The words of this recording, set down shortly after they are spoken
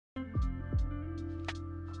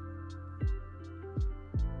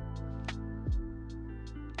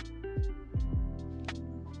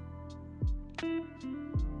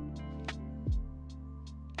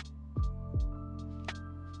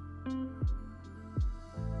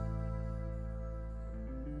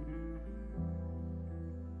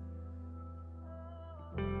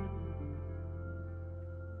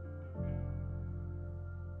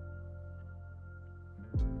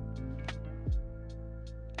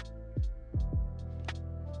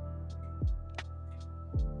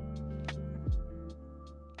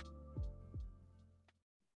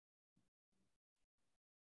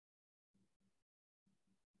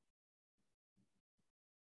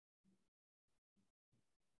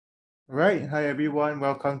Right, hi everyone.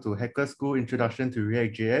 Welcome to Hackerschool Introduction to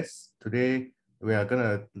ReactJS. Today we are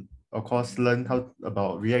gonna, of course, learn how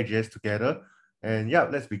about ReactJS together. And yeah,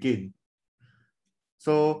 let's begin.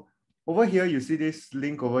 So over here, you see this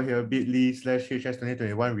link over here,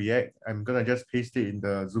 bit.ly/HS2021 React. I'm gonna just paste it in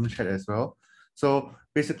the Zoom chat as well. So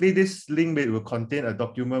basically, this link will contain a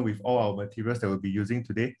document with all our materials that we'll be using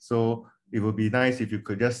today. So it would be nice if you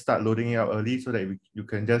could just start loading it out early so that you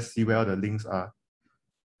can just see where all the links are.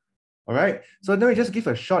 All right, so let me just give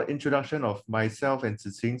a short introduction of myself and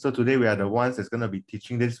Ziqing. So today we are the ones that's going to be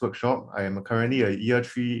teaching this workshop. I am currently a year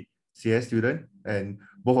 3 CS student, and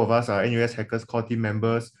both of us are NUS Hackers core team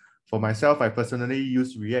members. For myself, I personally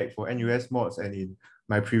use React for NUS mods and in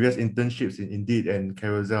my previous internships in Indeed and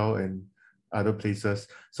Carousel and other places.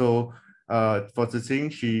 So for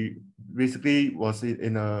Ziqing, she basically was at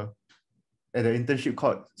an internship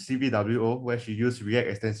called CBWO, where she used React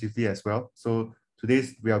extensively as well. So today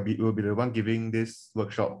will be the one giving this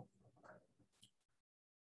workshop.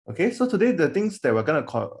 Okay, so today the things that we're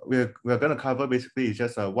gonna cover basically is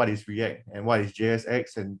just what is React and what is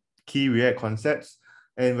JSX and key React concepts,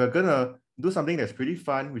 and we're gonna do something that's pretty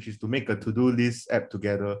fun, which is to make a to-do list app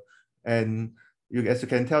together. And as you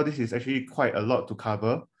can tell, this is actually quite a lot to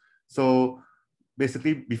cover. So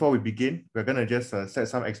basically, before we begin, we're gonna just set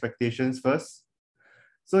some expectations first.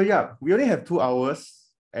 So yeah, we only have 2 hours,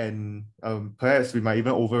 and perhaps we might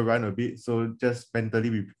even overrun a bit. So just mentally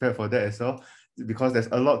be prepared for that as well, because there's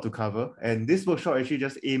a lot to cover. And this workshop actually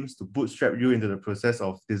just aims to bootstrap you into the process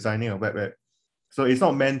of designing a web app. So it's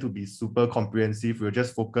not meant to be super comprehensive. We'll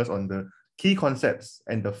just focus on the key concepts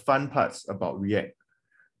and the fun parts about React.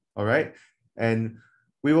 All right. And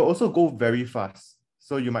we will also go very fast.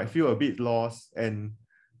 So you might feel a bit lost, and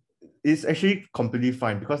it's actually completely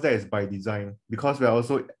fine because that is by design, because we're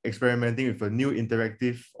also experimenting with a new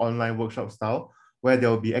interactive online workshop style where there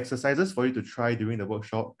will be exercises for you to try during the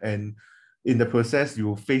workshop, and in the process you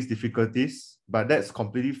will face difficulties, but that's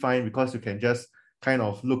completely fine because you can just kind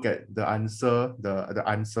of look at the answer,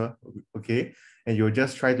 okay, and you'll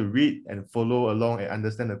just try to read and follow along and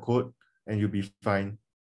understand the code, and you'll be fine.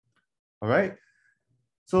 All right,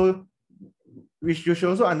 so you should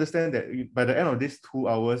also understand that by the end of these 2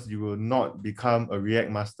 hours, you will not become a React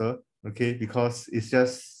master, okay? Because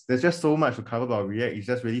there's just so much to cover about React. It's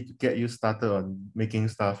just really to get you started on making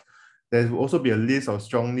stuff. There will also be a list of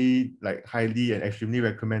strongly, like highly and extremely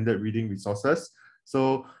recommended reading resources.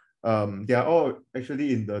 So they are all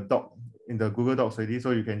actually in the Google Docs already. So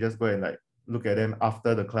you can just go and like look at them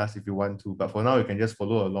after the class if you want to. But for now, you can just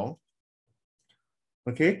follow along.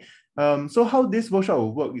 Okay, so how this workshop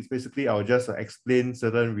will work is basically I'll just explain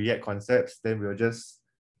certain React concepts, then we'll just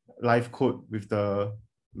live code with the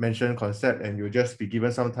mentioned concept, and you'll just be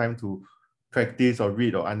given some time to practice or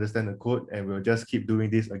read or understand the code, and we'll just keep doing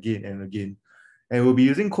this again and again. And we'll be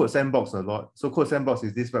using Code Sandbox a lot. So Code Sandbox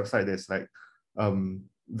is this website that's like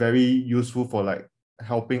very useful for like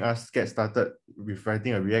helping us get started with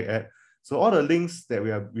writing a React app. So all the links that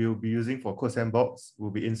we'll be using for Code Sandbox will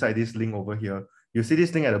be inside this link over here. You see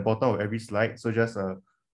this link at the bottom of every slide, so just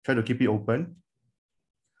try to keep it open.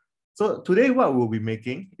 So today what we'll be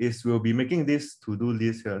making is we'll be making this to-do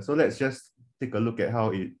list here. So let's just take a look at how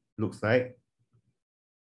it looks like.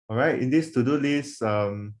 All right, in this to-do list,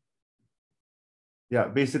 yeah,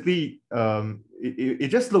 basically it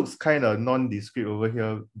just looks kind of nondescript over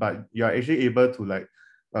here, but you're actually able to like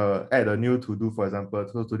add a new to-do, for example.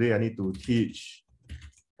 So today I need to teach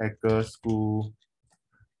Hackerschool.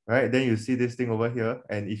 Right, then you see this thing over here,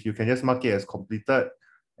 and if you can just mark it as completed,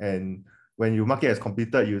 and when you mark it as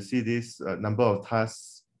completed, you see this number of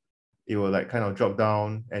tasks. It will like kind of drop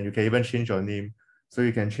down, and you can even change your name. So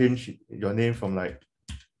you can change your name from like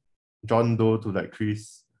John Doe to like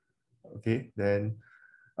Chris. Okay, then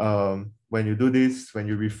when you do this, when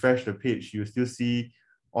you refresh the page, you still see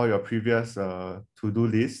all your previous to-do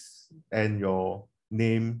lists and your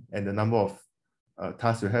name and the number of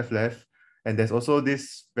tasks you have left. And there's also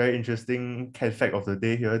this very interesting cat fact of the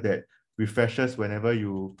day here that refreshes whenever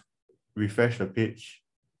you refresh the page.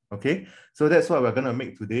 Okay, so that's what we're gonna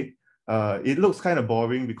make today. It looks kind of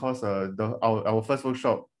boring because our first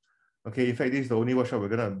workshop, okay, in fact, this is the only workshop we're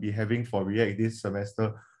gonna be having for React this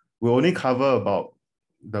semester. We'll only cover about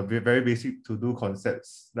the very basic to-do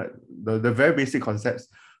concepts, like the very basic concepts.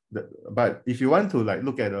 But if you want to like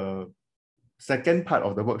look at a second part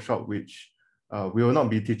of the workshop, which we will not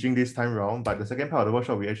be teaching this time around, but the second part of the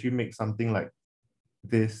workshop, we actually make something like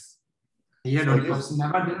this. Yeah,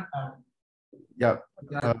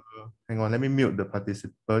 yeah. Hang on, let me mute the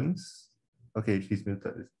participants. Okay, she's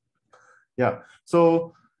muted. Yeah.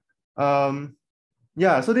 So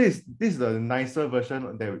yeah, so this is the nicer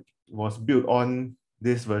version that was built on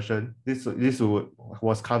this version. This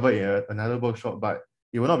was covered in another workshop, but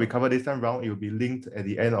it will not be covered this time around. It will be linked at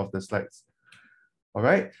the end of the slides. All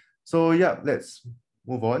right. So yeah, let's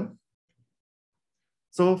move on.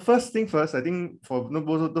 So first thing first, I think for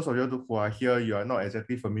those of you who are here, you are not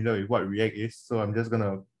exactly familiar with what React is. So I'm just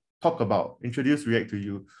gonna introduce React to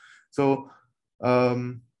you. So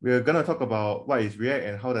we're gonna talk about what is React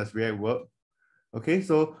and how does React work. Okay,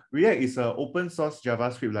 so React is an open source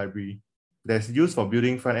JavaScript library that's used for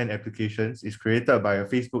building front-end applications. It's created by a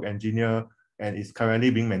Facebook engineer and is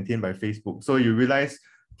currently being maintained by Facebook. So you realize,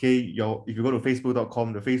 okay, if you go to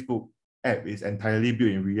facebook.com, the Facebook app is entirely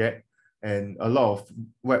built in React, and a lot of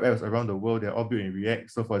web apps around the world, they're all built in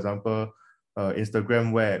React. So for example,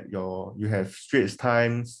 Instagram web, you have Straits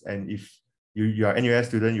Times, and if you are NUS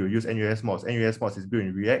student, you use NUS mods. NUS mods is built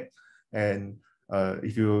in React. And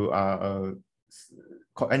if you are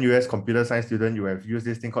a NUS computer science student, you have used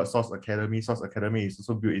this thing called Source Academy. Source Academy is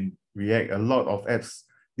also built in React. A lot of apps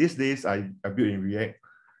these days are built in React.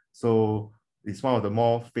 So it's one of the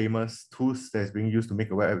more famous tools that's being used to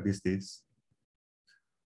make a web app these days.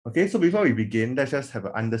 Okay, so before we begin, let's just have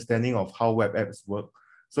an understanding of how web apps work.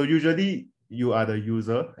 So usually you are the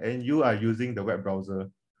user and you are using the web browser,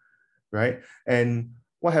 right? And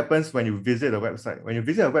what happens when you visit a website? When you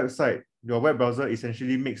visit a website, your web browser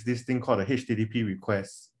essentially makes this thing called a HTTP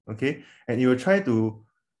request, okay? And you will try to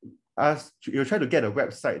get a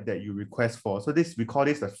website that you request for. So we call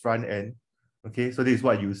this the front end, okay? So this is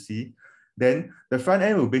what you see. Then the front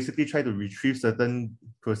end will basically try to retrieve certain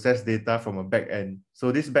processed data from a back end.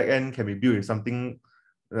 So this back end can be built with something,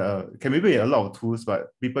 can be built in a lot of tools, but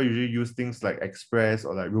people usually use things like Express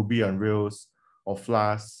or like Ruby on Rails or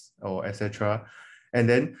Flask or etc. And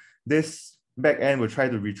then this backend will try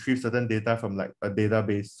to retrieve certain data from like a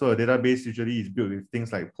database. So a database usually is built with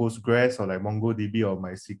things like Postgres or like MongoDB or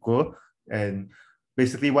MySQL. And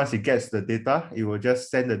basically once it gets the data, it will just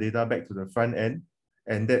send the data back to the front end.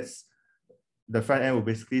 And the front end will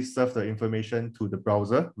basically serve the information to the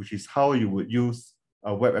browser, which is how you would use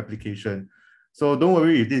a web application. So don't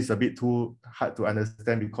worry if this is a bit too hard to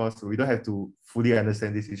understand, because we don't have to fully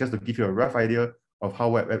understand this. It's just to give you a rough idea of how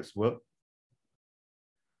web apps work.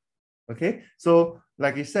 Okay, so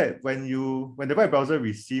like I said, when the web browser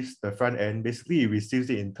receives the front end, basically it receives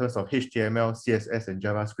it in terms of HTML, CSS, and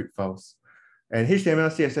JavaScript files. And HTML,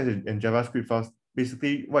 CSS, and JavaScript files,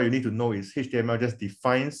 basically what you need to know is HTML just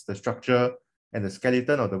defines the structure and the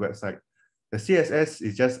skeleton of the website. The CSS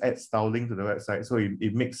is just adds styling to the website, so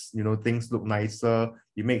it makes things look nicer.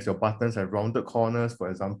 It makes your buttons have rounded corners, for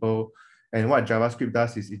example. And what JavaScript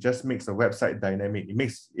does is it just makes a website dynamic. It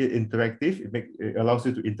makes it interactive. It allows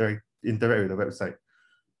you to interact with the website.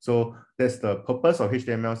 So that's the purpose of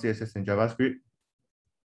HTML, CSS, and JavaScript.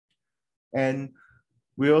 And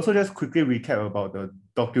we also just quickly recap about the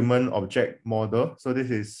document object model. So this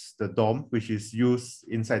is the DOM, which is used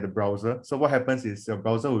inside the browser. So what happens is your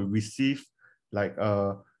browser will receive like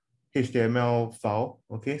a HTML file.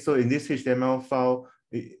 Okay, so in this HTML file,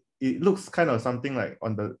 it looks kind of something like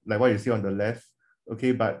what you see on the left.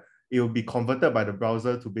 Okay, but it will be converted by the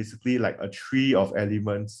browser to basically like a tree of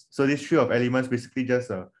elements. So this tree of elements basically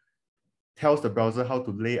just tells the browser how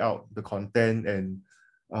to lay out the content and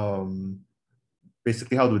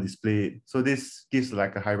basically how to display it. So this gives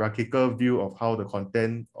like a hierarchical view of how the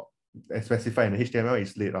content specified in the HTML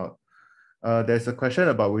is laid out. There's a question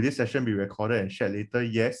about will this session be recorded and shared later?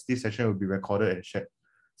 Yes, this session will be recorded and shared.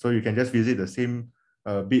 So you can just visit the same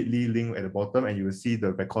bit.ly link at the bottom and you will see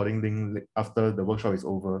the recording link after the workshop is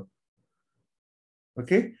over.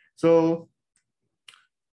 Okay, so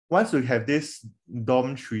once we have this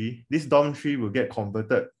DOM tree will get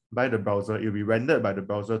converted by the browser. It will be rendered by the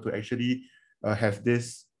browser to actually have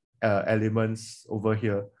this elements over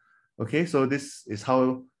here. Okay, so this is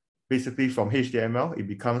how basically from HTML, it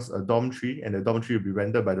becomes a DOM tree, and the DOM tree will be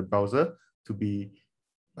rendered by the browser to be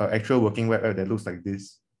an actual working web app that looks like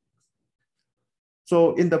this.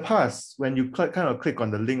 So in the past, when you kind of click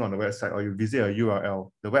on the link on the website or you visit a URL,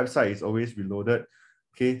 the website is always reloaded.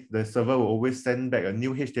 Okay, the server will always send back a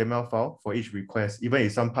new HTML file for each request, even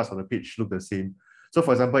if some parts of the page look the same. So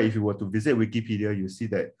for example, if you were to visit Wikipedia, you see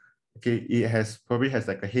that, okay, it probably has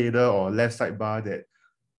like a header or left sidebar that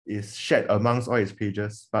is shared amongst all its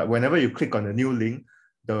pages. But whenever you click on the new link,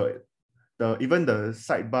 even the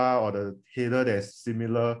sidebar or the header that's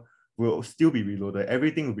similar will still be reloaded.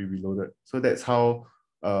 Everything will be reloaded. So that's how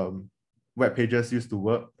web pages used to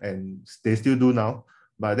work, and they still do now.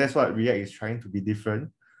 But that's what React is trying to be different.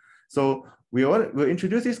 So we'll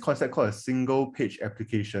introduce this concept called a single page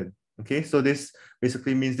application. Okay, so this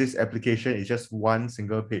basically means this application is just one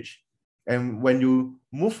single page. And when you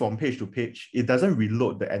move from page to page, it doesn't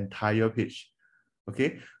reload the entire page.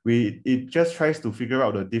 Okay, it just tries to figure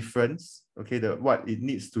out the difference, okay, what it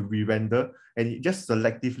needs to re-render, and it just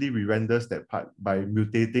selectively re-renders that part by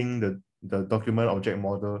mutating the document object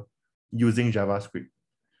model using JavaScript.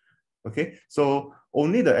 Okay, so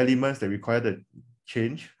only the elements that require the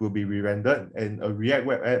change will be re-rendered, and a React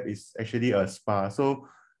web app is actually a spa. So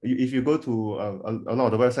if you go to a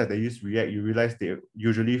lot of the websites that use React, you realize they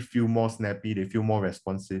usually feel more snappy, they feel more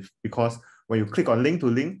responsive, because when you click on link to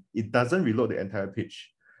link, it doesn't reload the entire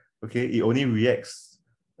page. Okay, it only reacts.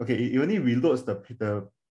 Okay, it only reloads the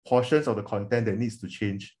portions of the content that needs to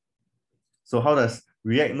change. So how does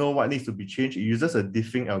React know what needs to be changed? It uses a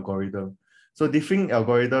diffing algorithm. So diffing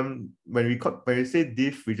algorithm, when we say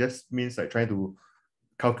diff, we just means like trying to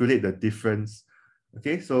calculate the difference.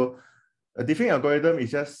 Okay, so a diffing algorithm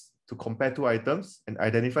is just to compare two items and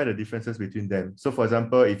identify the differences between them. So for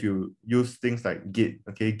example, if you use things like Git,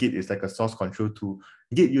 okay, Git is like a source control tool.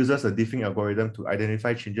 Git uses a diffing algorithm to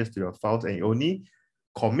identify changes to your files, and it only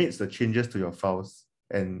commits the changes to your files.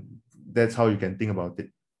 And that's how you can think about it.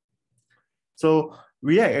 So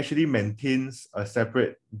React actually maintains a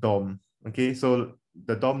separate DOM. Okay, so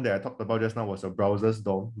the DOM that I talked about just now was a browser's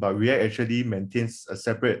DOM, but React actually maintains a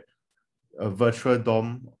separate virtual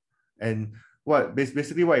DOM. And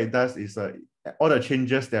basically what it does is all the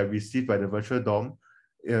changes that are received by the virtual DOM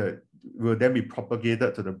will then be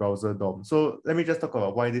propagated to the browser DOM. So let me just talk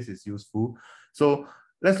about why this is useful. So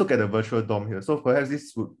let's look at the virtual DOM here. So perhaps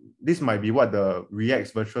this might be what the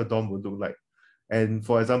React's virtual DOM would look like. And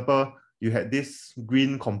for example, you had this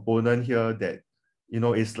green component here that, you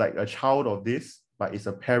know, is like a child of this, but it's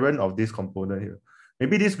a parent of this component here.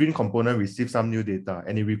 Maybe this green component receives some new data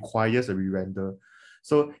and it requires a re-render.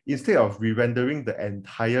 So instead of re-rendering the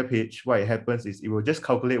entire page, what happens is it will just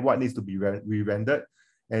calculate what needs to be re-rendered,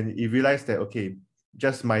 and it realizes that, okay,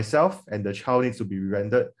 just myself and the child needs to be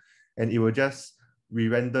re-rendered, and it will just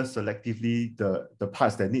re-render selectively the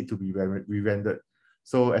parts that need to be re-rendered.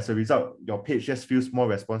 So as a result, your page just feels more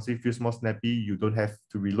responsive, feels more snappy. You don't have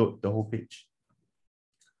to reload the whole page.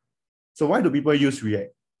 So why do people use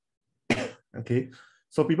React? Okay,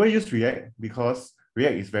 so people use React because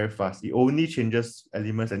React is very fast. It only changes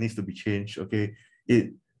elements that needs to be changed. Okay,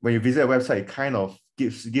 when you visit a website, it kind of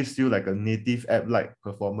gives you like a native app-like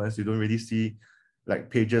performance. You don't really see like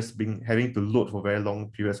pages having to load for very long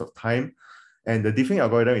periods of time, and the diffing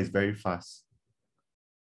algorithm is very fast.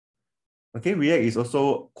 Okay, React is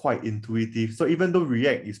also quite intuitive. So even though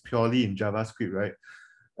React is purely in JavaScript, right,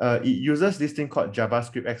 it uses this thing called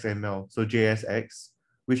JavaScript XML, so JSX,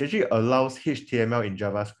 which actually allows HTML in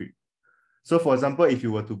JavaScript. So for example, if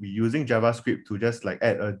you were to be using JavaScript to just like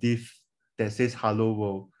add a div that says hello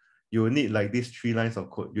world, you will need like these 3 lines of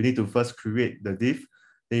code. You need to first create the div,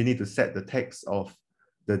 then you need to set the text of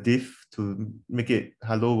the div to make it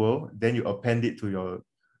hello world, then you append it to your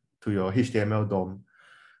HTML DOM.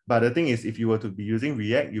 But the thing is, if you were to be using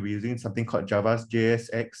React, you'll be using something called Java's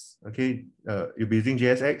JSX. Okay, you'll be using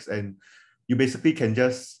JSX, and you basically can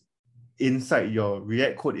just inside your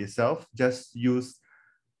React code itself, just use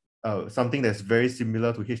something that's very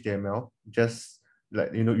similar to HTML. Just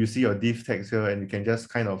like, you know, you see your div text here, and you can just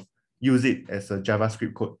kind of use it as a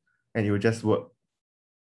JavaScript code, and it will just work.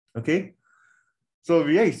 Okay, so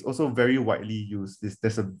React is also very widely used.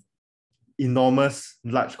 There's a enormous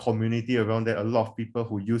large community around there, a lot of people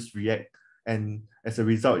who use React, and as a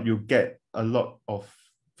result you get a lot of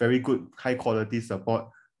very good high quality support.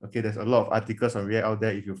 Okay, there's a lot of articles on React out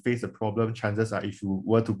there. If you face a problem, chances are if you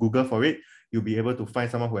were to Google for it, you'll be able to find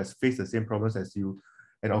someone who has faced the same problems as you.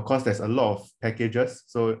 And of course, there's a lot of packages.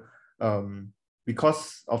 So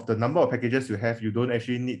because of the number of packages you have, you don't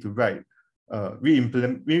actually need to write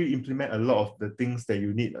re-implement a lot of the things that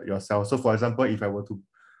you need yourself. So for example, if I were to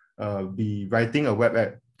be writing a web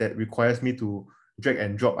app that requires me to drag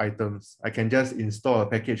and drop items, I can just install a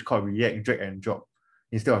package called React drag and drop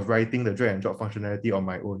instead of writing the drag and drop functionality on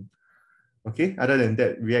my own. Okay, other than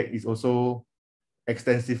that, React is also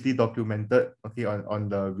extensively documented, okay, on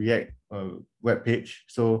the React web page.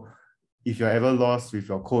 So if you're ever lost with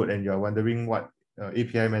your code and you're wondering what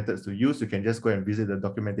API methods to use, you can just go and visit the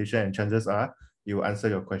documentation and chances are it will answer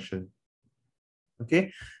your question.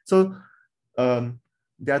 Okay, so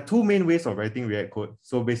there are two main ways of writing React code.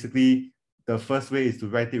 So basically, the first way is to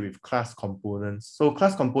write it with class components. So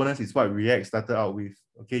class components is what React started out with.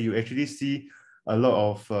 Okay, you actually see a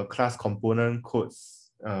lot of class component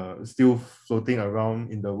codes still floating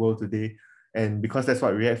around in the world today. And because that's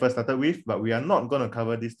what React first started with, but we are not going to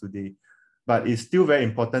cover this today. But it's still very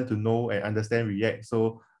important to know and understand React.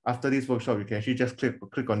 So after this workshop, you can actually just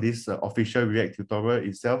click on this official React tutorial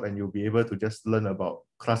itself, and you'll be able to just learn about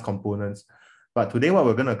class components. But today, what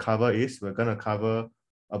we're going to cover is we're going to cover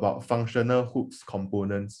about functional hooks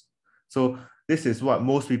components. So this is what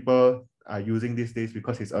most people are using these days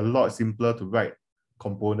because it's a lot simpler to write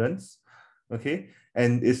components. Okay,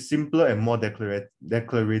 and it's simpler and more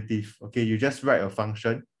declarative. Okay, you just write a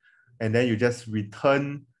function and then you just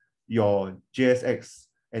return your JSX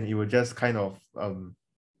and it will just kind of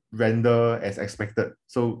render as expected.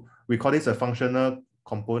 So we call this a functional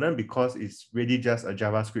component because it's really just a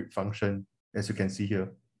JavaScript function, as you can see here.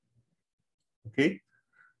 Okay,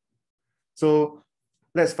 so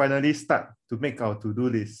let's finally start to make our to-do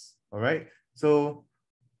list. All right, so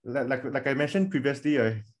like I mentioned previously,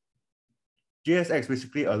 JSX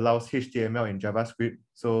basically allows HTML in JavaScript.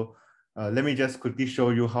 So let me just quickly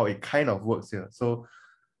show you how it kind of works here. So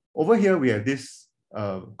over here, we have this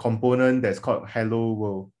component that's called hello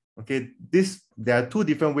world. Okay, there are two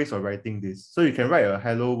different ways of writing this. So you can write a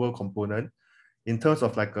hello world component in terms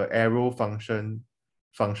of like an arrow function.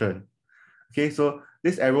 Okay, so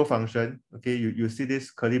this arrow function, okay, you see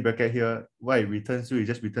this curly bracket here, what it returns you, it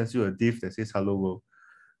just returns you a div that says hello world.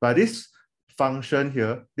 But this function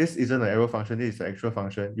here, this isn't an arrow function, this is an actual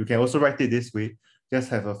function. You can also write it this way, just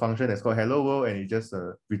have a function that's called hello world and it just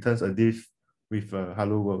returns a div with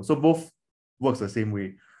hello world. So both works the same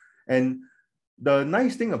way. And the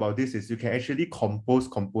nice thing about this is you can actually compose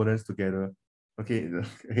components together. Okay,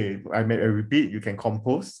 I repeat, you can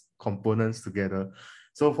compose components together.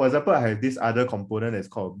 So for example, I have this other component that's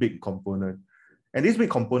called big component. And this big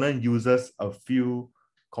component uses a few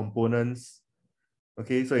components.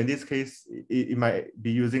 Okay, so in this case, it might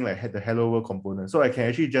be using like the hello world component. So I can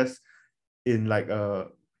actually just, in like a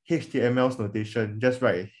HTML's notation, just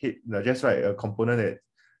write a component that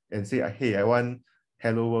and say, hey, I want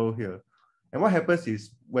hello world here. And what happens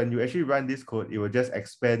is when you actually run this code, it will just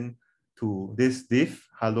expand to this div,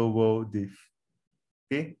 hello world div.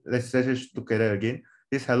 Okay, let's just look at it again.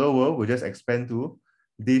 This hello world will just expand to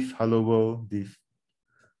div, hello world div.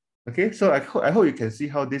 Okay, so I hope you can see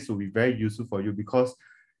how this will be very useful for you because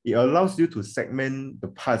it allows you to segment the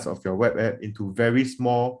parts of your web app into very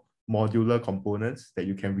small modular components that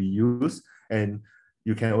you can reuse, and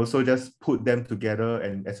you can also just put them together,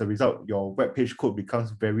 and as a result, your web page code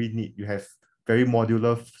becomes very neat. You have very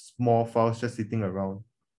modular small files just sitting around.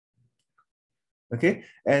 Okay,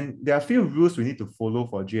 and there are a few rules we need to follow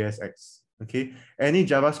for JSX. Okay, any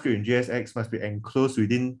JavaScript in JSX must be enclosed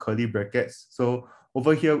within curly brackets. So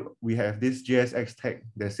over here, we have this JSX tag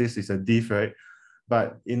that says it's a div, right?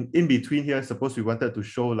 But in between here, suppose we wanted to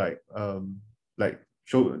show use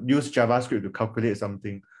JavaScript to calculate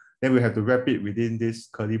something, then we have to wrap it within these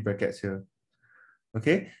curly brackets here.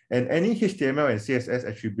 Okay, and any HTML and CSS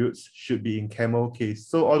attributes should be in camel case.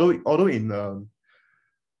 So although in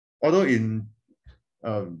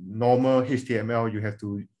normal HTML, you have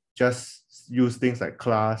to just use things like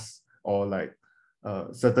class or like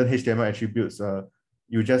certain HTML attributes.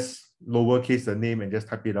 You just lowercase the name and just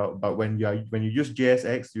type it out. But when you use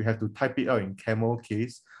JSX, you have to type it out in camel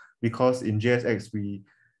case because in JSX we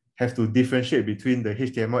have to differentiate between the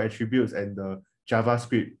HTML attributes and the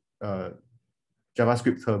JavaScript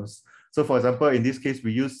terms. So for example, in this case,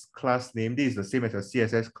 we use class name. This is the same as your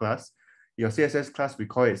CSS class. Your CSS class, we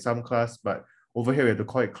call it some class, but over here we have to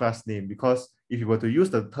call it class name because if you were to use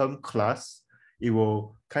the term class, it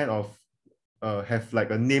will kind of have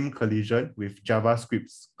like a name collision with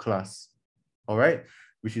JavaScript's class. All right,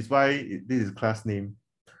 which is why this is class name.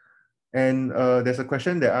 And there's a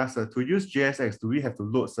question that asks, to use JSX, do we have to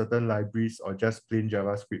load certain libraries or just plain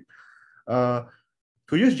JavaScript?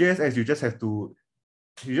 To use JSX, you just have to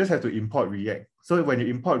import React. So when you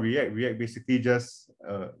import React, React basically just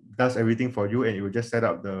does everything for you, and it will just set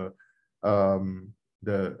up the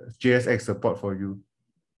JSX support for you.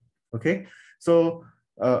 Okay, so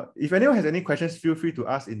if anyone has any questions, feel free to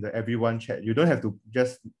ask in the everyone chat. You don't have to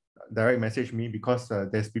just direct message me because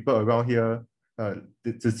there's people around here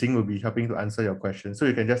Zixing will be helping to answer your question. So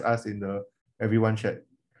you can just ask in the everyone chat.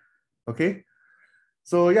 Okay.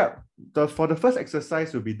 So yeah, for the first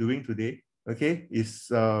exercise we'll be doing today, okay,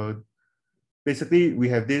 is basically we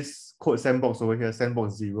have this code sandbox over here,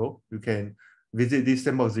 sandbox 0. You can visit this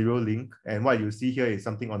sandbox 0 link, and what you see here is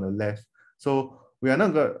something on the left. So we are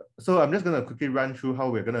not going. So I'm just gonna quickly run through how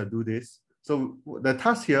we're gonna do this. So the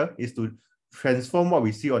task here is to transform what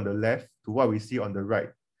we see on the left to what we see on the right.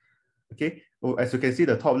 Okay, well, as you can see,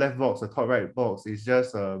 the top left box, the top right box is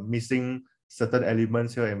just missing certain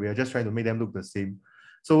elements here, and we are just trying to make them look the same.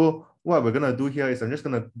 So what we're gonna do here is I'm just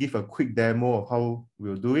gonna give a quick demo of how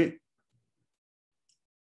we'll do it.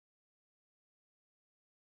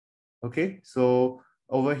 Okay, so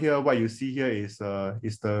over here, what you see here is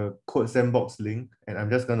the code sandbox link, and I'm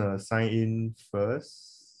just gonna sign in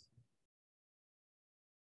first.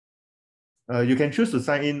 You can choose to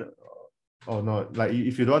sign in or not. Like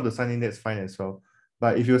if you don't want to sign in, that's fine as well.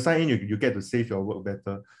 But if you sign in, you get to save your work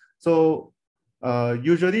better. So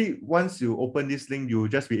usually once you open this link, you'll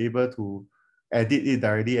just be able to edit it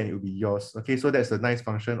directly and it will be yours. Okay, so that's a nice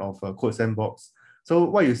function of code sandbox. So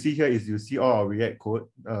what you see here is you see all our React code,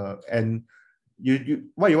 and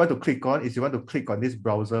what you want to click on is you want to click on this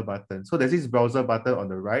browser button. So there's this browser button on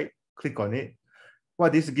the right, click on it.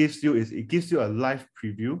 What this gives you is it gives you a live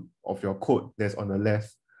preview of your code that's on the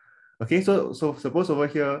left. Okay, so suppose over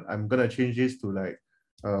here, I'm gonna change this to like,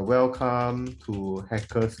 welcome to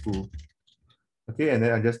Hackerschool. Okay, and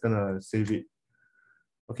then I'm just gonna save it.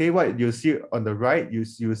 Okay, what you see on the right, you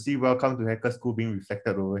see welcome to Hackerschool being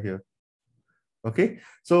reflected over here. Okay,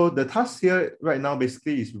 so the task here right now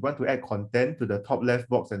basically is we want to add content to the top left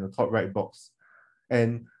box and the top right box.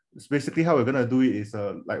 And it's basically how we're gonna do it is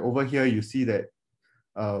like over here, you see that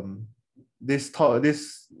this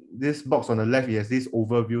box on the left, it has this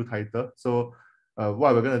overview title. So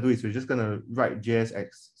what we're gonna do is we're just gonna write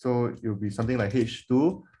JSX. So it'll be something like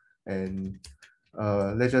H2 and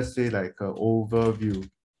let's just say like overview.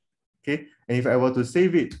 Okay, and if I were to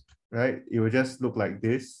save it, right, it will just look like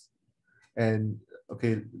this. And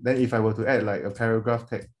okay, then if I were to add like a paragraph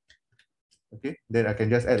tag, okay, then I can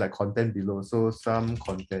just add like content below. So some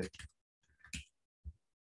content.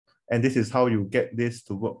 And this is how you get this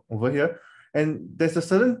to work over here. And there's a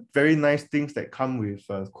certain very nice things that come with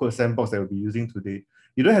code sandbox that we'll be using today.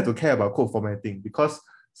 You don't have to care about code formatting because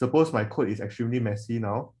suppose my code is extremely messy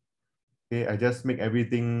now. Okay, I just make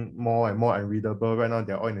everything more and more unreadable. Right now,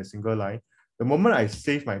 they're all in a single line. The moment I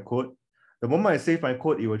save my code, it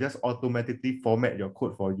will just automatically format your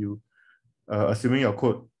code for you. Assuming your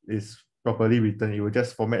code is properly written, it will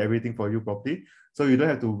just format everything for you properly. So you don't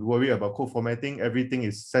have to worry about code formatting. Everything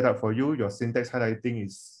is set up for you. Your syntax highlighting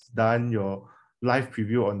is done. Your live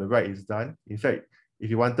preview on the right is done. In fact, if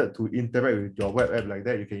you wanted to interact with your web app like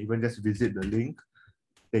that, you can even just visit the link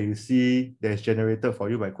that you see that's generated for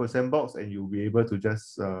you by Code Sandbox, and you'll be able to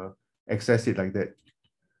just access it like that.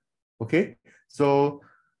 Okay, so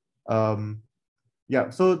yeah,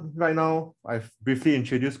 so right now I've briefly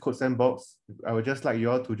introduced Code Sandbox. I would just like you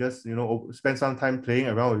all to just, spend some time playing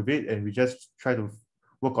around with it, and we just try to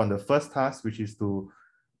work on the first task, which is to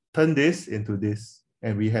turn this into this.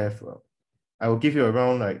 And we have, I will give you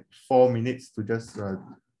around like 4 minutes to just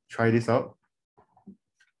try this out.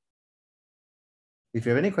 If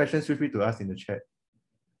you have any questions, feel free to ask in the chat.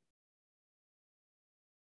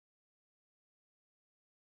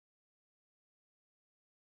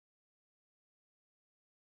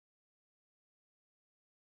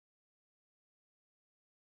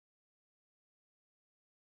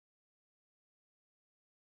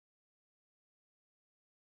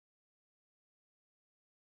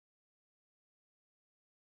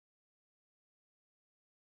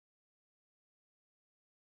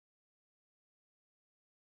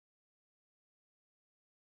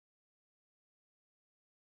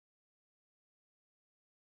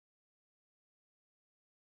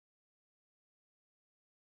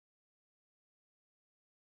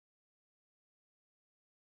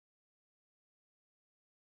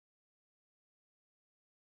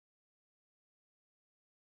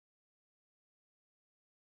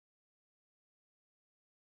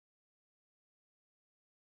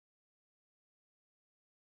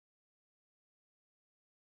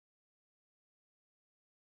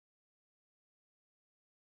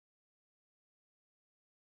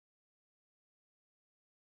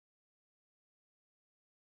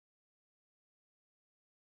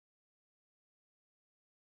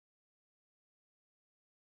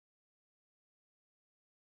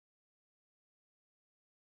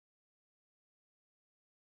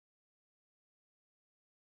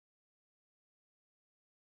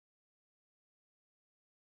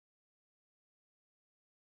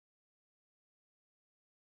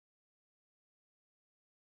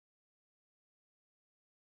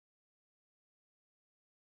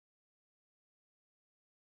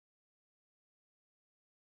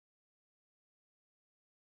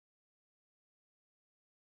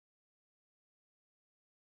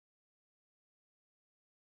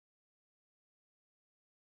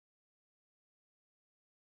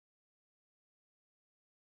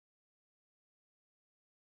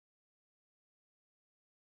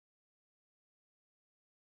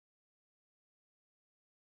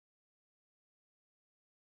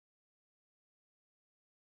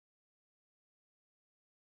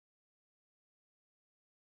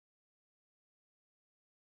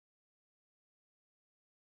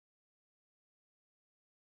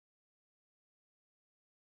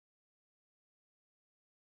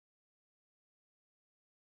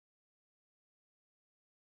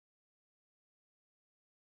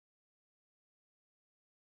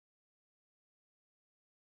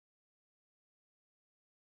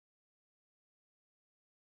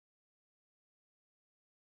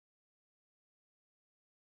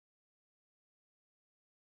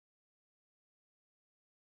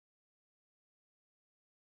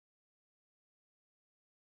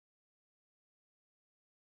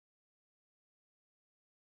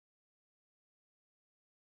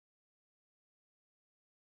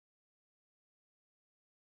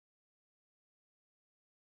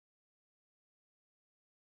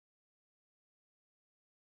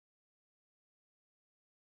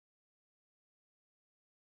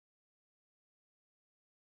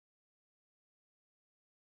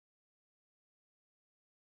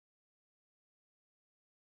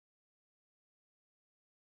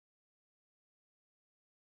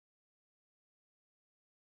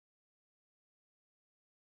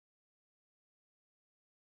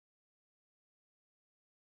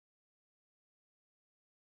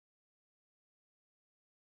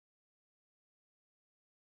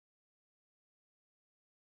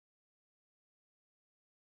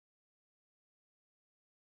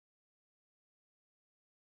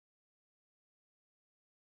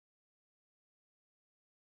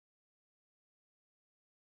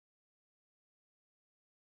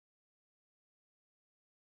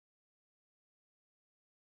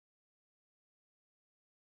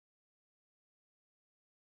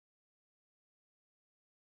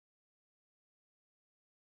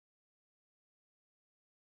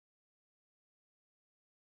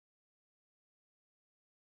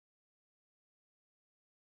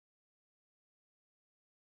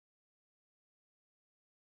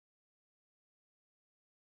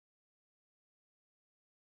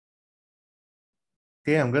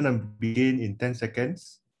 Okay, I'm gonna begin in 10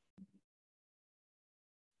 seconds.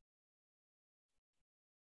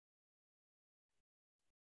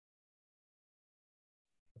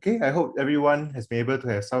 Okay, I hope everyone has been able to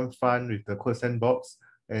have some fun with the code sandbox,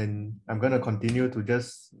 and I'm gonna continue to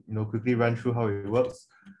just quickly run through how it works.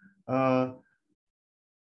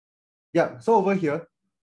 Yeah, so over here,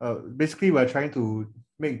 basically we're trying to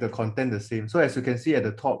make the content the same. So as you can see at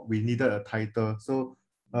the top, we needed a title. So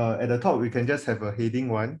at the top, we can just have a heading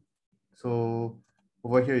one. So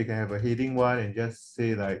over here, you can have a heading one and just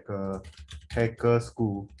say like Hacker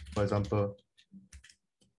School, for example.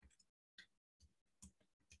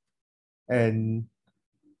 And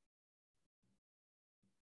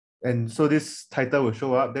so this title will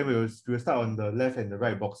show up. Then we'll start on the left and the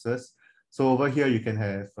right boxes. So over here, you can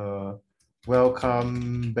have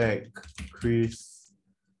welcome back, Chris.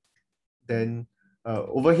 Then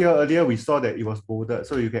over here earlier, we saw that it was bolded.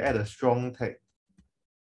 So you can add a strong tag.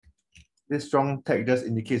 This strong tag just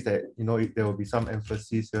indicates that, there will be some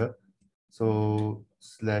emphasis here. So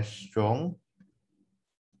 /strong.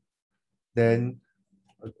 Then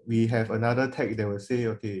we have another tag that will say,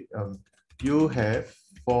 okay, you have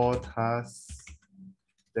 4 tasks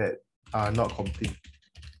that are not complete.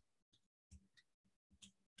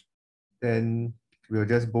 Then we'll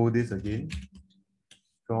just bold this again,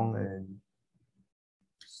 strong and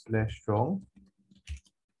 /strong.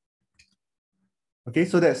 Okay,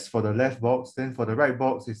 so that's for the left box. Then for the right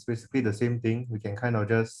box, it's basically the same thing. We can kind of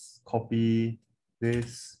just copy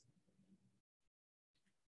this.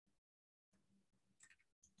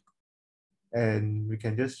 And we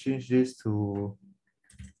can just change this to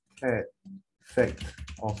cat fact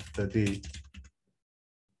of the day.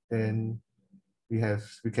 Then we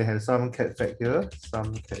can have some cat fact here,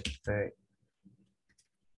 some cat fact.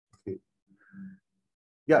 Okay.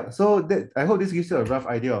 Yeah, so I hope this gives you a rough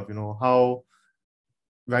idea of how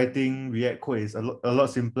writing React code is a lot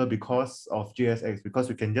simpler because of JSX, because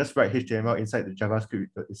we can just write HTML inside the JavaScript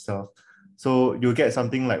itself. So you'll get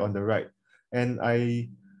something like on the right. And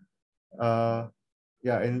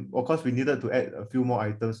yeah, and of course we needed to add a few more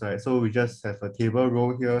items, right? So we just have a table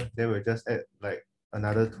row here, then we'll just add like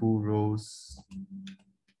another 2 rows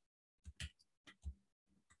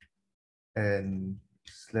and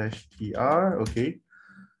 /tr, okay.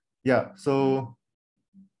 Yeah, so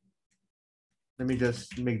let me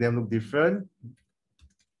just make them look different.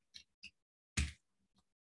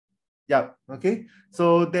 Yeah, okay.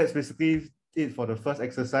 So that's basically it for the first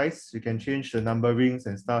exercise. You can change the numberings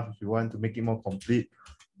and stuff if you want to make it more complete.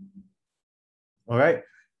 All right.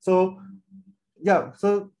 So yeah,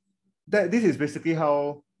 so this is basically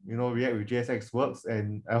how React with JSX works,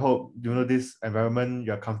 and I hope this environment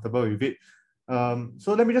you're comfortable with it.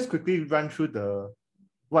 So let me just quickly run through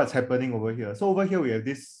what's happening over here. So over here we have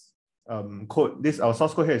this code. Our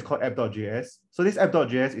source code here is called app.js. So this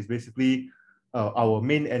app.js is basically our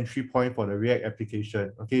main entry point for the React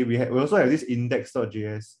application. Okay, we also have this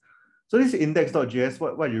index.js. So this index.js,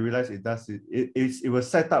 what you realize it does is it will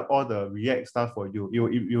set up all the React stuff for you.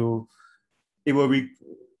 It will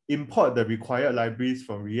import the required libraries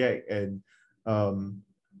from React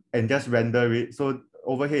and just render it. So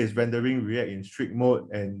over here is rendering React in strict mode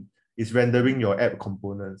and it's rendering your app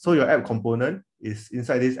component. So your app component is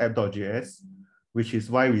inside this app.js, which is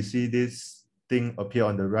why we see this thing appear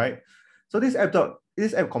on the right. So this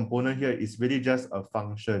app component here is really just a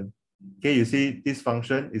function. Okay, you see this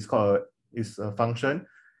function is a function,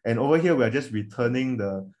 and over here we are just returning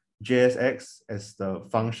the JSX as the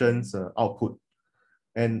function's output.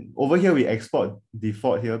 And over here we export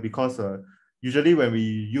default here because usually when we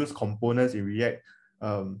use components in React,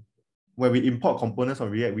 when we import components from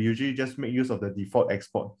React, we usually just make use of the default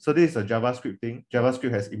export. So this is a JavaScript thing.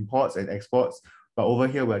 JavaScript has imports and exports, but over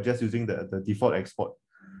here we're just using the default export.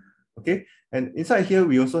 Okay, and inside here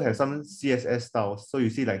we also have some CSS styles. So you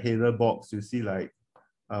see like header box, you see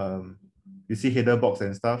header box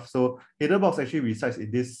and stuff. So header box actually resides in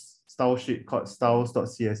this style sheet called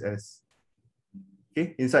styles.css.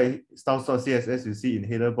 Okay, inside styles.css, you see in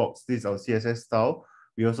header box, this is our CSS style.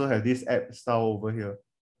 We also have this app style over here.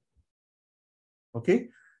 Okay,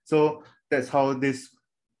 so that's how this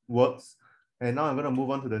works. And now I'm going to move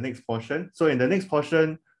on to the next portion. So in the next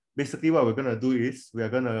portion, basically what we're going to do is we are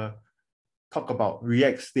going to talk about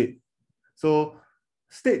React state. So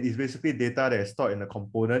state is basically data that is stored in a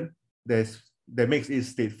component that makes it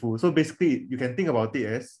stateful. So basically, you can think about it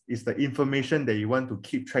as it's the information that you want to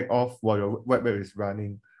keep track of while your web app is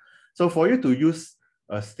running. So for you to use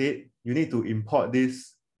a state, you need to import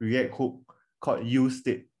this React hook called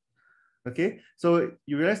useState. Okay, so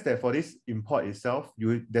you realize that for this import itself,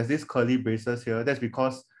 there's this curly braces here. That's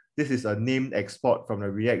because this is a named export from the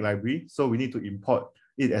React library. So we need to import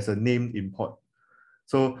it as a named import.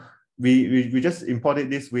 So we just import it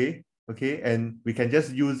this way, okay? And we can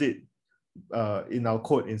just use it in our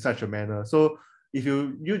code in such a manner. So if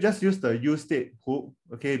you just use the use state hook,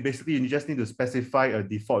 okay, basically you just need to specify a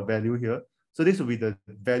default value here. So this will be the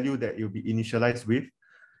value that you'll be initialized with,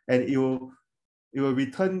 and it will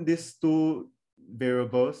return these two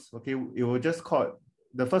variables. Okay, it will just call,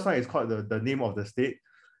 the first one is called the name of the state,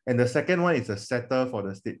 and the second one is a setter for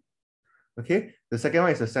the state. Okay, the second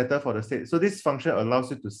one is a setter for the state. So this function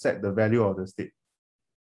allows you to set the value of the state.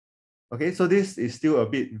 Okay, so this is still a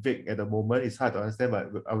bit vague at the moment. It's hard to understand,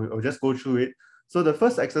 but I'll just go through it. So the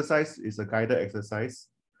first exercise is a guided exercise.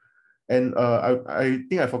 And I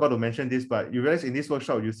think I forgot to mention this, but you realize in this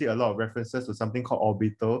workshop, you see a lot of references to something called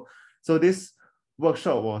orbital. So this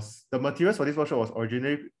workshop was, the materials for this workshop was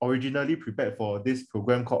originally prepared for this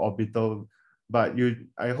program called orbital. But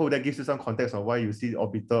I hope that gives you some context of why you see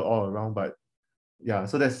orbital all around. But yeah,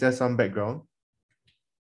 so that's just some background.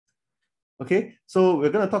 Okay, so we're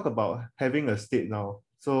going to talk about having a state now.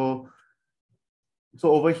 So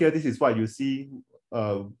over here, this is what you see,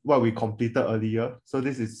 what we completed earlier. So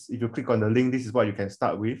this is, if you click on the link, this is what you can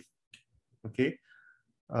start with. Okay.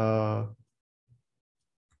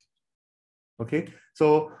 Okay,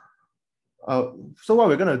 so what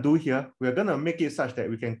we're going to do here, we're going to make it such that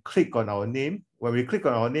we can click on our name. When we click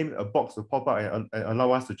on our name, a box will pop up and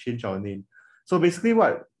allow us to change our name. So basically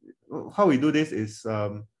how we do this is,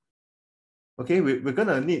 okay, we're going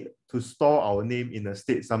to need to store our name in a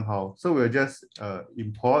state somehow. So we'll just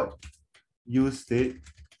import use state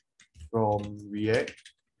from React.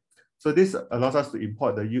 So this allows us to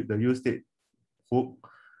import the use state hook.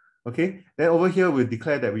 Okay, then over here, we'll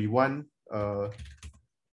declare that we want a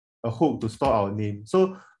hook to store our name.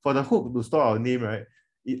 So for the hook to store our name, right,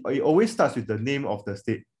 it always starts with the name of the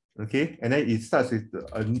state. Okay, and then it starts with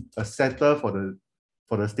a setter for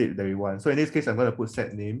the state that we want. So in this case, I'm going to put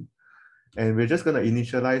set name. And we're just going to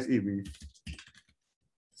initialize it with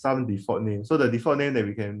some default name. So the default name that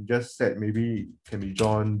we can just set maybe can be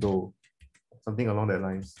John Doe, something along that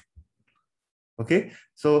lines. Okay,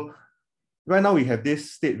 so right now we have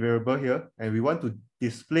this state variable here, and we want to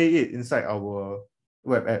display it inside our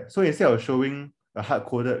web app. So instead of showing a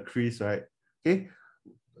hard-coded crease, right? Okay,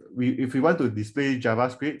 if we want to display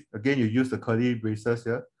JavaScript, again, you use the curly braces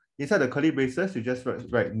here. Inside the curly braces, you just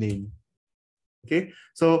write name. Okay,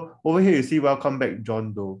 so over here you see welcome back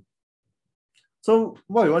John Doe. So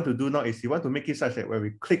what we want to do now is we want to make it such that when we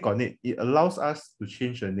click on it, it allows us to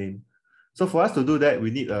change the name. So for us to do that, we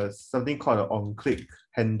need something called an on-click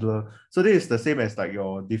handler. So this is the same as like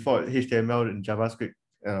your default HTML and JavaScript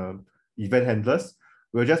event handlers.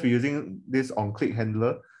 We'll just be using this on-click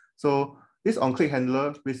handler. So this on-click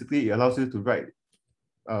handler, basically it allows you to write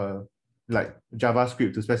like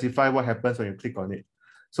JavaScript to specify what happens when you click on it.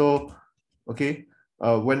 So okay,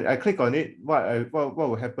 when I click on it, what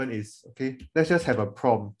will happen is, okay, let's just have a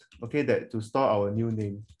prompt, okay, that to store our new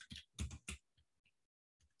name.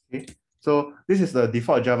 Okay, so this is the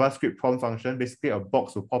default JavaScript prompt function. Basically, a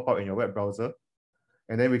box will pop up in your web browser,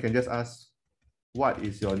 and then we can just ask, what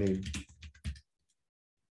is your name?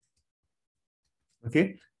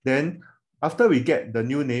 Okay, then after we get the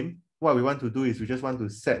new name, what we want to do is we just want to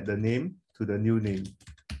set the name to the new name.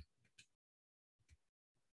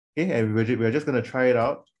 Okay, and we're just going to try it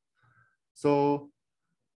out. So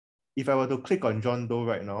if I were to click on John Doe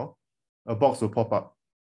right now, a box will pop up.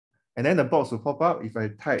 And then the box will pop up if I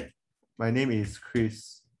type, my name is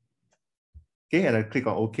Chris. Okay, and I click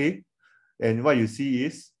on OK. And what you see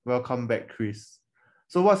is, welcome back, Chris.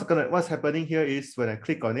 So what's happening here is when I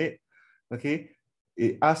click on it, okay,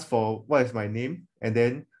 it asks for what is my name, and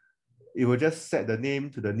then it will just set the name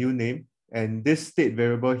to the new name. And this state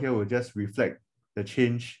variable here will just reflect the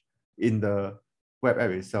change in the web app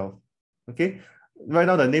itself. Okay, right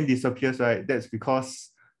now the name disappears, right? That's because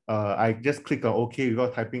I just click on OK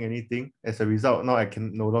without typing anything. As a result, now I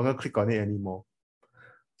can no longer click on it anymore.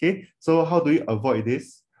 Okay, so how do we avoid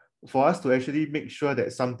this? For us to actually make sure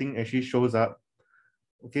that something actually shows up,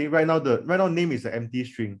 okay, right now name is an empty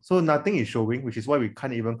string, so nothing is showing, which is why we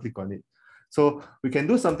can't even click on it. So we can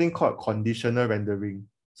do something called conditional rendering.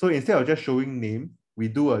 So instead of just showing name, we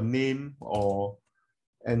do a name or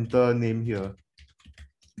enter name here.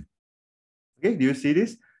 Okay, do you see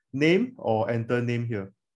this? Name or enter name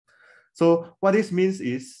here. So what this means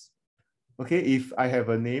is, okay, if I have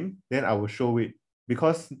a name, then I will show it,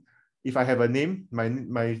 because if I have a name, my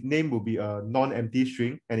name will be a non-empty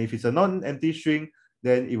string, and if it's a non-empty string,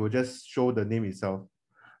 then it will just show the name itself.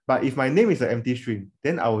 But if my name is an empty string,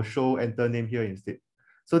 then I will show enter name here instead.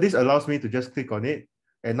 So this allows me to just click on it,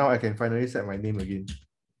 And now I can finally set my name again.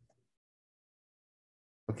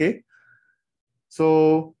 Okay.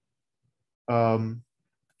 So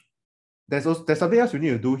there's something else we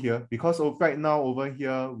need to do here, because right now over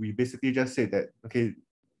here, we basically just said that, okay,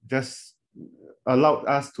 just allowed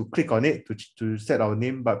us to click on it to set our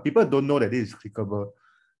name, but people don't know that it is clickable.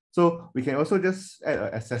 So we can also just add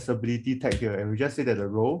an accessibility tag here, and we just say that the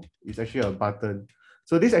role is actually a button.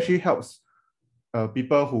 So this actually helps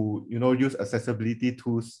people who use accessibility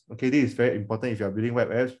tools. Okay, this is very important if you're building web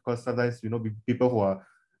apps, because sometimes people who are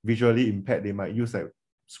visually impaired, they might use like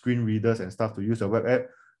screen readers and stuff to use a web app.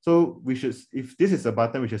 So we should, if this is a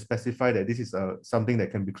button, we should specify that this is something that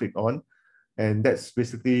can be clicked on, and that's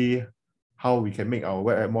basically how we can make our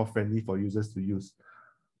web app more friendly for users to use.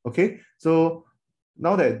 Okay, so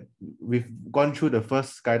now that we've gone through the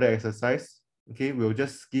first guided exercise, okay, we'll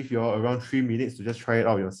just give you all around 3 minutes to just try it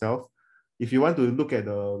out yourself. If you want to look at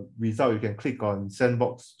the result, you can click on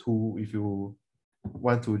Sandbox 2 if you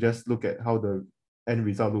want to just look at how the end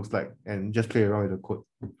result looks like and just play around with the code.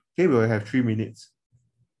 Okay, we'll have 3 minutes.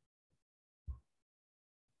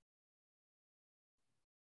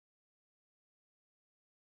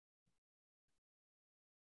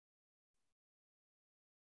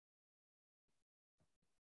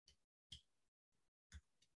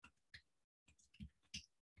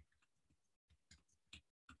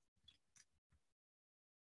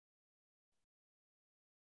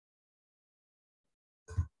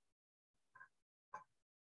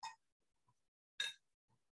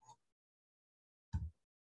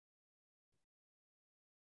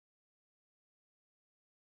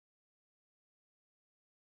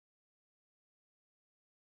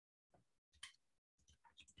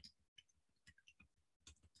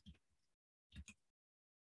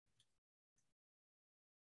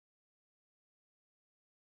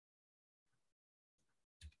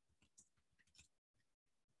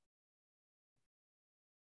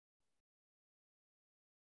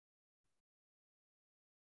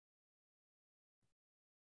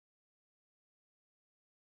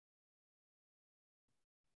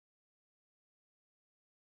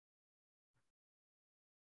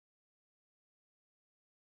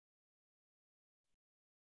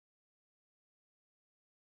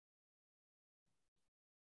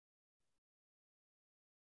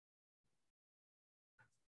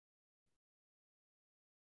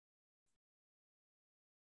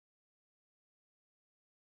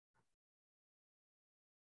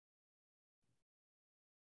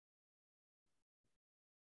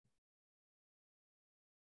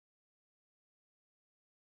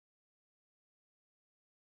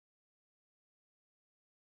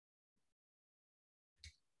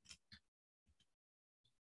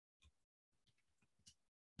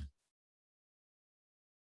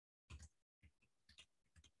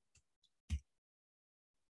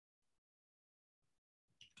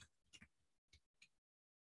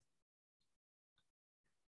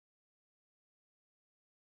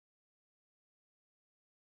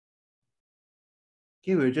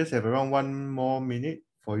 Okay, we'll just have around 1 more minute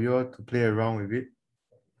for you all to play around with it.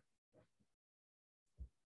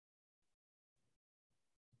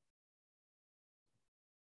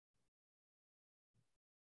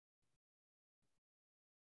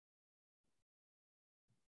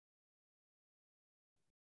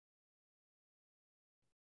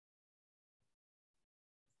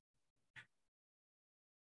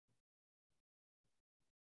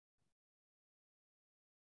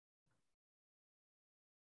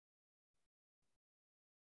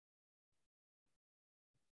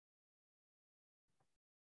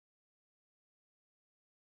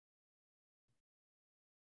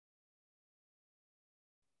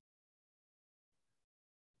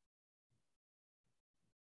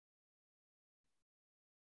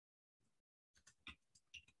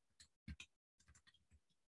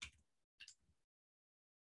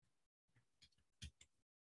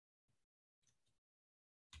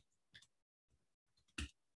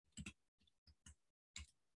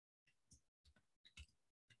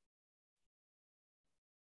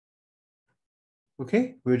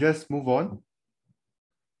 Okay, we'll just move on.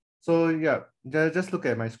 So yeah, just look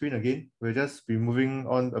at my screen again. We'll just be moving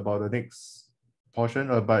on about the next portion.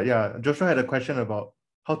 But yeah, Joshua had a question about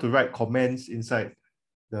how to write comments inside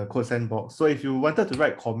the code sandbox. So if you wanted to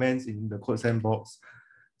write comments in the code sandbox,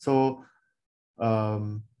 so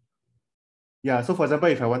yeah, so for example,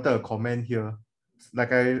 if I wanted a comment here,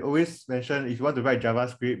 like I always mention, if you want to write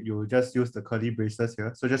JavaScript, you just use the curly braces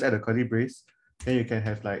here. So just add a curly brace, then you can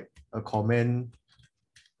have like a comment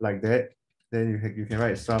like that. Then you can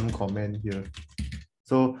write some comment here.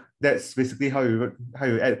 So that's basically how you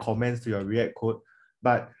add comments to your React code.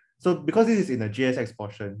 But So because this is in the JSX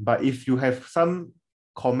portion, but if you have some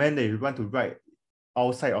comment that you want to write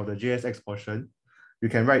outside of the JSX portion, you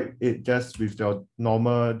can write it just with your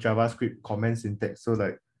normal JavaScript comment syntax. So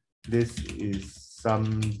like this is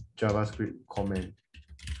some JavaScript comment.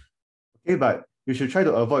 Okay, but you should try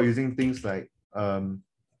to avoid using things like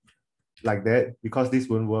that because this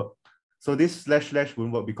won't work. So this /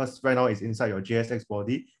 won't work because right now it's inside your JSX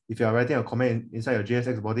body. If you are writing a comment inside your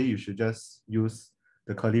JSX body, you should just use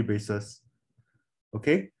the curly braces.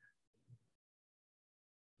 Okay.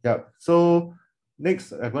 Yeah. So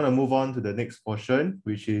next, I'm going to move on to the next portion,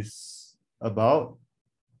 which is about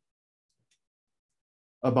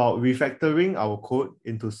refactoring our code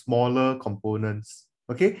into smaller components.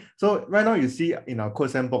 Okay, so right now you see in our code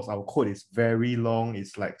sandbox, our code is very long.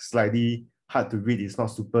 It's like slightly hard to read. It's not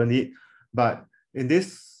super neat. But in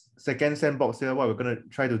this second sandbox here, what we're going to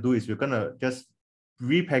try to do is we're going to just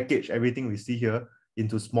repackage everything we see here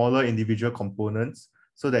into smaller individual components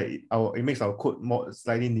so that it makes our code more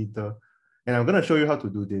slightly neater. And I'm going to show you how to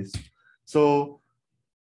do this. So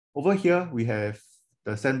over here, we have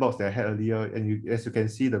the sandbox that I had earlier. And as you can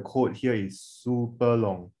see, the code here is super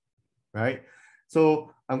long, right?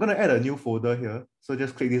 So I'm going to add a new folder here. So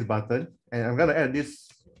just click this button and I'm going to add this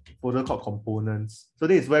folder called components. So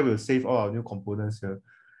this is where we'll save all our new components here.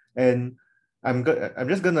 And I'm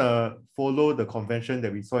just going to follow the convention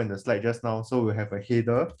that we saw in the slide just now. So we'll have a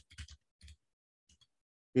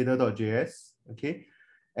header.js, okay?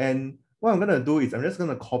 And what I'm going to do is I'm just going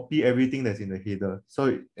to copy everything that's in the header.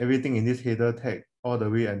 So everything in this header tag all the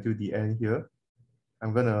way until the end here.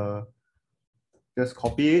 I'm going to just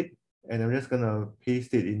copy it and I'm just going to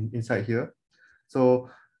paste it inside here. So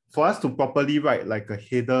for us to properly write like a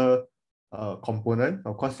header component,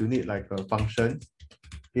 of course, you need like a function.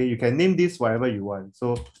 Okay, you can name this whatever you want.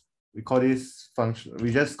 So we call this function,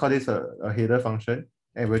 we just call this a header function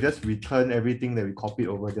and we'll just return everything that we copied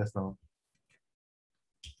over just now.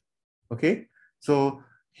 Okay, so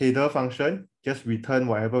header function, just return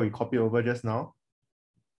whatever we copied over just now.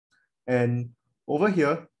 And over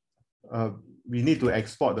here, we need to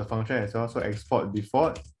export the function as well. So export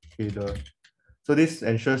default header. So this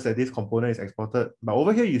ensures that this component is exported. But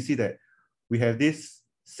over here, you see that we have this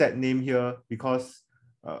set name here because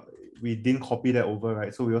we didn't copy that over,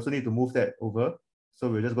 right? So we also need to move that over. So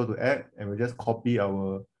we'll just go to app and we'll just copy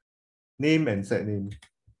our name and set name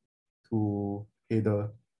to header.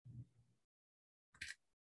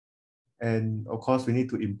 And of course, we need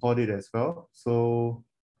to import it as well. So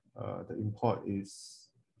the import is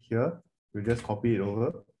here. We'll just copy it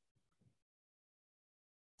over.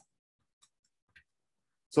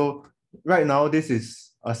 So right now, this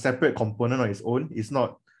is a separate component on its own.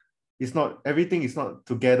 Everything is not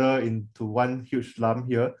together into one huge lump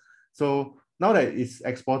here. So now that it's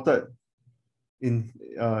exported,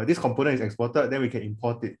 this component is exported, then we can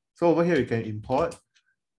import it. So over here, we can import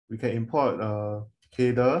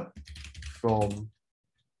header from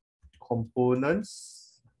components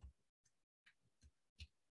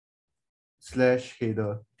 /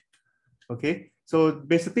 header. Okay, so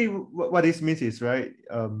basically what this means is, right,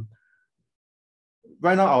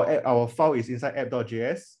 right now our file is inside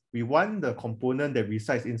app.js. We want the component that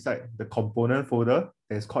resides inside the component folder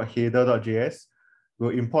that's called header.js. We'll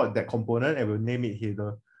import that component and we'll name it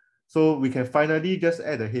header. So we can finally just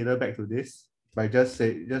add a header back to this by just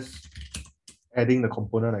adding the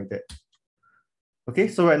component like that. Okay,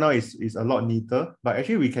 so right now it's a lot neater, but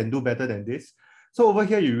actually we can do better than this. So over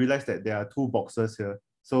here, you realize that there are two boxes here.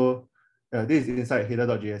 So this is inside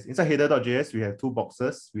header.js. Inside header.js, we have two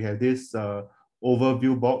boxes. We have this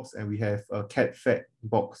overview box and we have a cat fat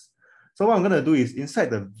box. So what I'm going to do is inside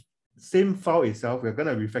the same file itself, we're going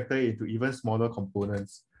to refactor it into even smaller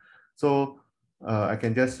components. So I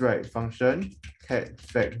can just write function cat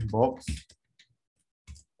fat box.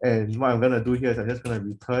 And what I'm going to do here is I'm just going to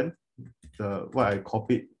return what I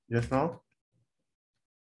copied just now.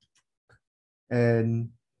 And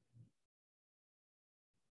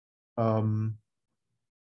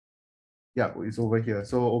yeah, it's over here.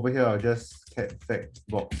 So over here, I'll just cat fact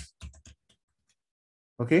box.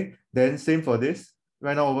 Okay, then same for this.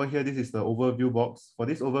 Right now over here, this is the overview box. For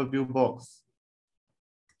this overview box,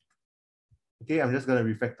 okay, I'm just going to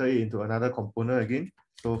refactor it into another component again.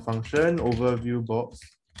 So function overview box.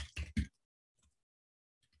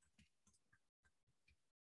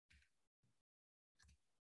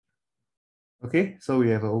 Okay, so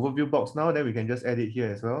we have an overview box now, then we can just add it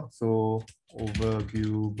here as well. So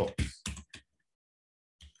overview box.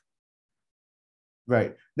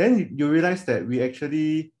 Right, then you realize that we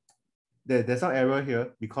actually, there's some error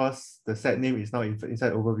here because the set name is now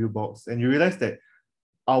inside overview box. And you realize that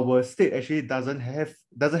our state actually doesn't have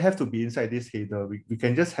to be inside this header. We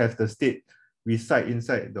can just have the state reside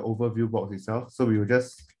inside the overview box itself. So we will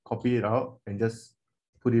just copy it out and just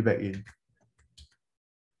put it back in.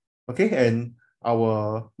 Okay, and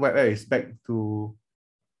our web app is back to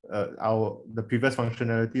the previous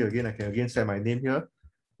functionality again. I can again set my name here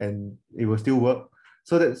and it will still work.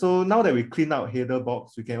 So now that we clean out header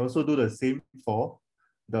box, we can also do the same for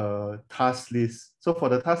the task list. So for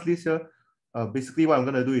the task list here, basically what I'm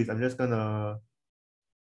gonna do is I'm just gonna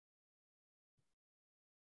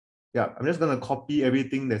copy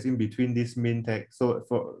everything that's in between this main tag. So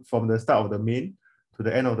from the start of the main to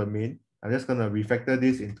the end of the main, I'm just gonna refactor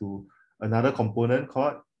this into another component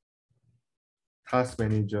called task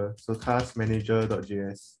manager. So task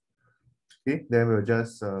manager.js. Okay, then we'll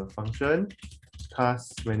just function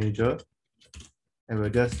task manager and we'll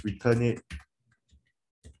just return it.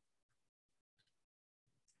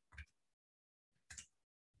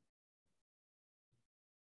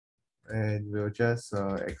 And we'll just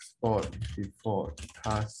export default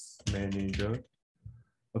task manager.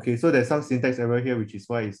 Okay, so there's some syntax error here, which is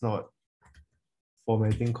why it's not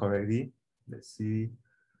formatting correctly. Let's see.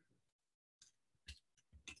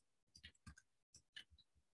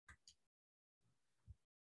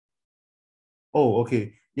 Oh,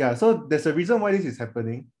 okay. Yeah, so there's a reason why this is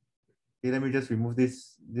happening. Okay, let me just remove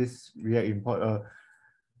this React import.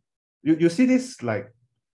 You see this like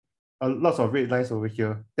lots of red lines over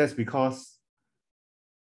here. That's because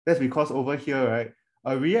over here, right?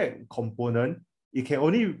 A React component, it can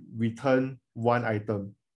only return one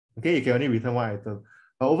item. Okay, it can only return one item.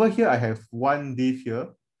 But over here, I have one div here.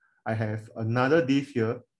 I have another div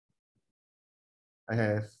here. I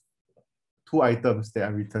have two items that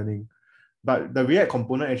I'm returning. But the React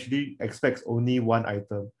component actually expects only one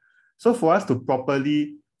item. So for us to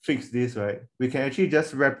properly fix this, right, we can actually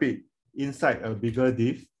just wrap it inside a bigger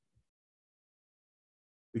div.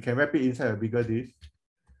 We can wrap it inside a bigger div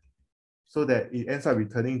so that it ends up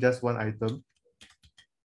returning just one item.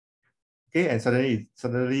 Okay, and suddenly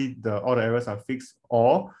all the errors are fixed.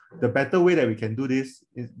 Or the better way that we can do this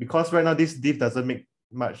is because right now this div doesn't make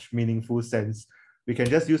much meaningful sense. We can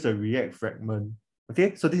just use a React fragment.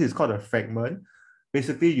 Okay, so this is called a fragment.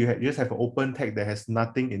 Basically, you just have an open tag that has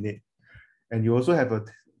nothing in it. And you also have a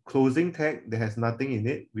closing tag that has nothing in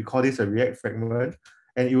it. We call this a React fragment.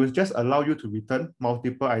 And it will just allow you to return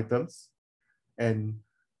multiple items. And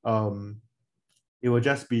it will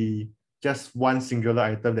just be just one singular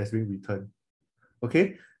item that's being returned.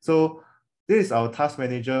 Okay, so this is our task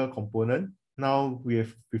manager component. Now we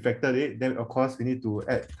have refactored it. Then of course we need to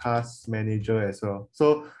add task manager as well.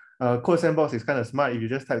 So Code Sandbox is kind of smart. If you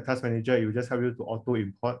just type task manager, it will just help you to auto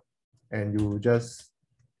import and you just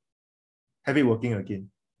have it working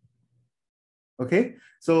again. Okay,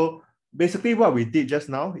 so basically what we did just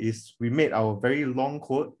now is we made our very long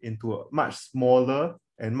code into a much smaller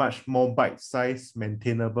and much more bite-sized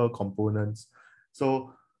maintainable components.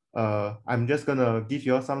 So I'm just gonna give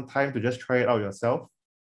you all some time to just try it out yourself.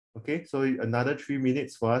 Okay, so another 3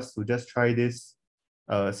 minutes for us to just try this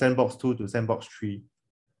sandbox 2 to sandbox 3.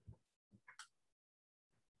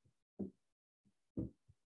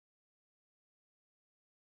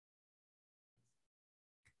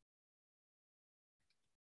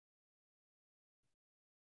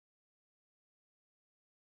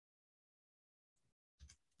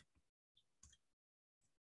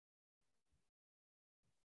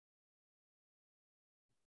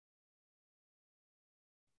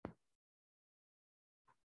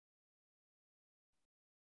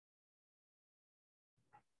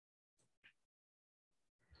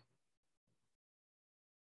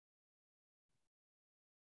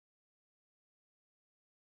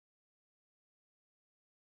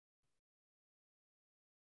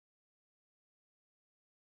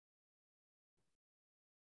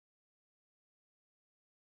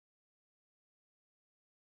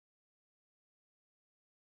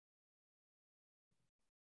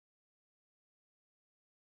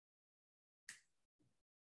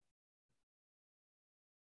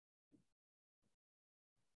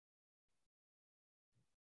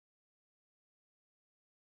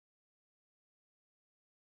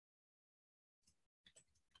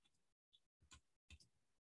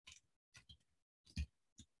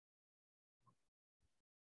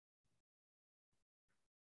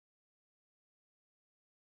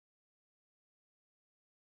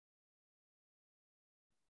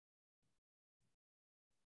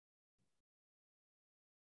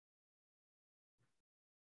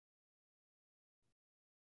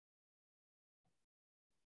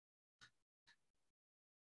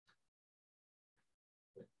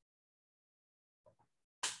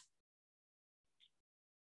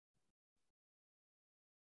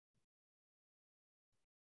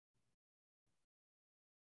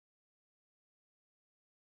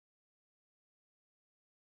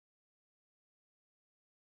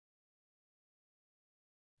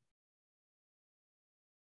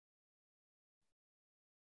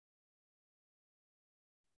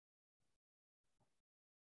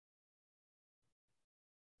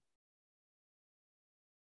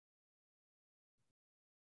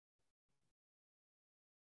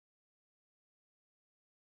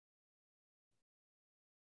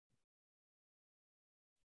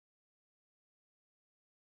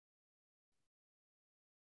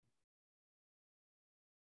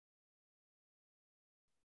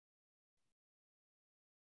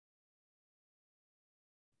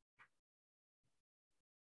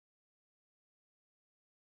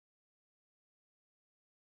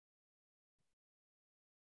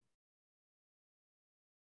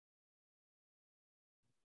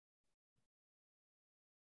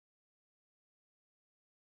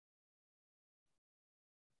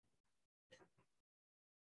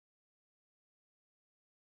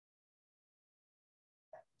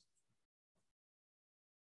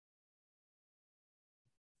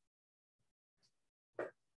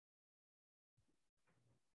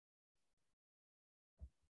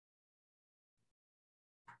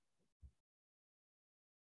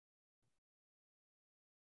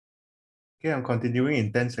 Okay, I'm continuing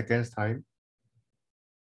in 10 seconds time.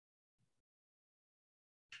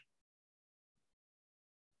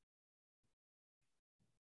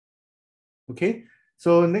 Okay,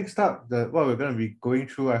 so next up, what we're going to be going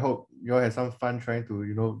through, I hope you all have some fun trying to,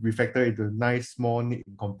 refactor into nice, small, neat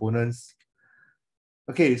components.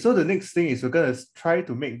 Okay, so the next thing is we're going to try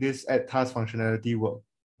to make this add task functionality work.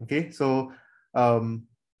 Okay, so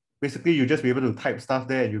basically you just be able to type stuff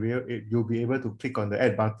there and you'll be able to click on the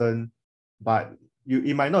add button, but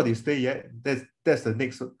it might not display yet. That's the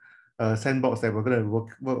next sandbox that we're going to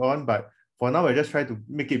work on. But for now, we're just trying to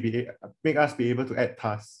make us be able to add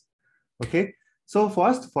tasks. Okay, so for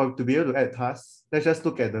us to be able to add tasks, let's just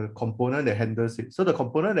look at the component that handles it. So the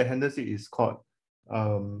component that handles it is called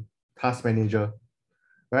task manager,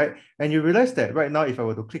 right? And you realize that right now, if I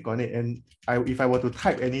were to click on it and if I were to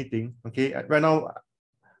type anything, okay, right now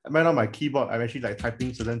my keyboard, I'm actually like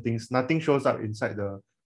typing certain things, nothing shows up inside the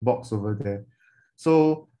box over there.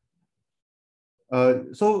 So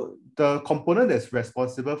so the component that's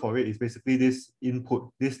responsible for it is basically this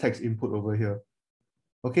text input over here.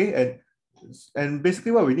 Okay, and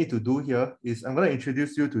basically what we need to do here is I'm going to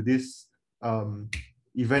introduce you to this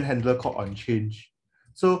event handler called onChange.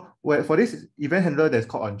 So for this event handler that's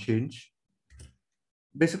called onChange,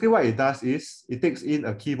 basically what it does is it takes in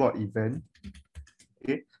a keyboard event.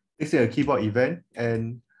 Okay, takes in a keyboard event,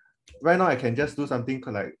 and right now I can just do something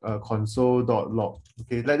like console.log.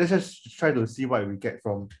 Okay, let's just try to see what we get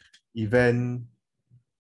from event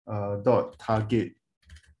dot target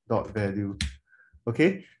dot value.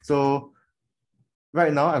 Okay, so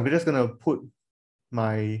right now I'm just gonna put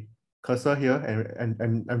my cursor here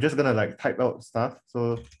and I'm just gonna like type out stuff.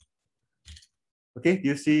 So okay,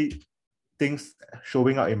 you see things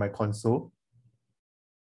showing up in my console.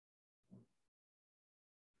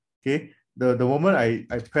 Okay, the moment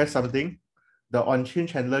I press something, the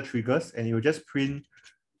onChange handler triggers and it will just print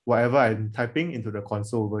whatever I'm typing into the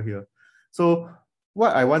console over here. So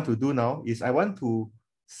what I want to do now is I want to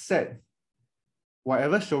set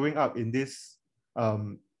whatever showing up in this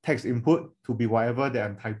text input to be whatever that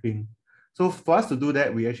I'm typing. So for us to do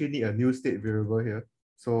that, we actually need a new state variable here.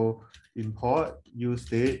 So import new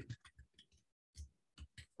state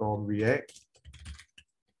from React.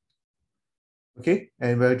 Okay,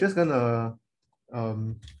 and we're just gonna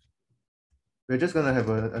have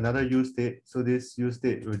another use state. So this use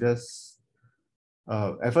state will just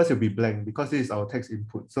at first it'll be blank because this is our text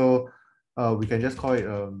input. So we can just call it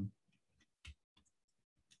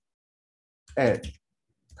add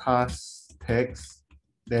task text,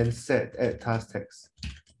 then set add task text.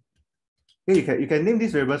 Okay, you can name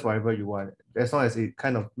these variables whatever you want, as long as it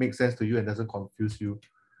kind of makes sense to you and doesn't confuse you.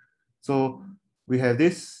 So we have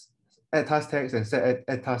this add task text and set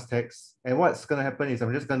add task text. And what's gonna happen is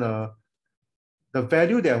the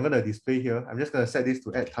value that I'm gonna display here, I'm just gonna set this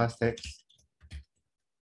to add task text.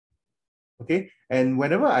 Okay, and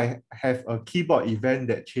whenever I have a keyboard event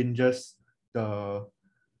that changes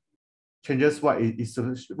what it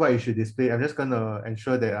should display, I'm just gonna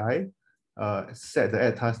ensure that I set the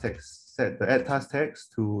add task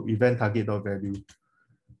text to event target.value.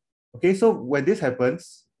 Okay, so when this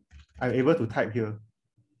happens, I'm able to type here.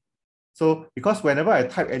 So because whenever I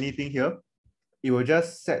type anything here, it will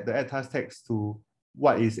just set the add task text to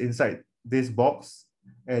what is inside this box,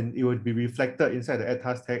 and it will be reflected inside the add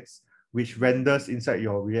task text, which renders inside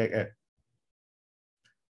your React app.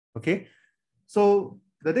 Okay, so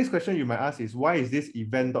the next question you might ask is, why is this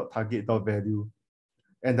event.target.value?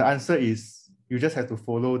 And the answer is, you just have to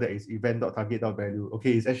follow that is event.target.value.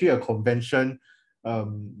 Okay, it's actually a convention.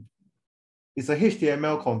 It's a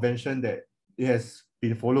HTML convention that it has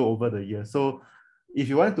been followed over the years. So if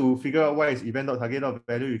you want to figure out why is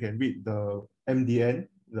event.target.value, you can read the MDN,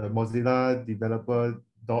 the Mozilla developer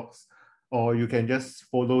docs, or you can just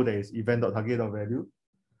follow that is event.target.value.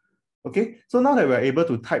 Okay, so now that we're able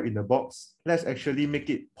to type in the box, let's actually make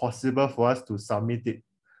it possible for us to submit it.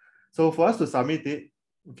 So for us to submit it,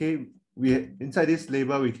 okay, inside this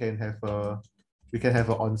label we can have a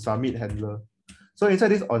onSubmit handler. So inside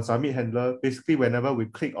this onSubmit handler, basically whenever we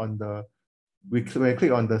click on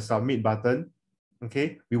the submit button,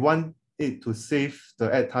 okay, we want it to save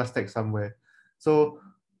the add task text somewhere. So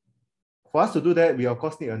for us to do that, we of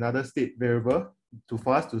course need another state variable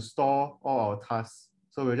for us to store all our tasks.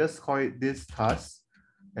 So we'll just call it this task,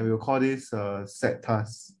 and we'll call this set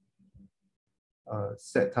task.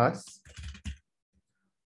 Set task.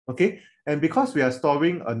 Okay, and because we are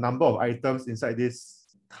storing a number of items inside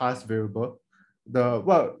this task variable,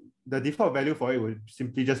 the default value for it will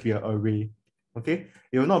simply just be an array. Okay,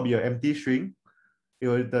 it will not be an empty string.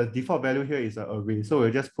 The default value here is an array, so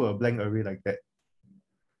we'll just put a blank array like that.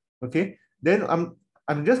 Okay, Then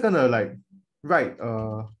I'm just gonna like write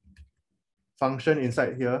a function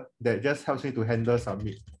inside here that just helps me to handle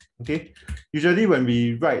submit. Okay. Usually when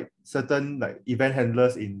we write certain like event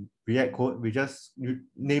handlers in React code, we just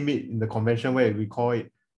name it in the convention where we call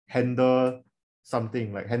it handle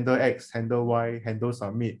something like handle X, handle Y, handle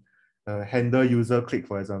submit, handle user click,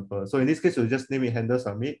 for example. So in this case, we'll just name it handle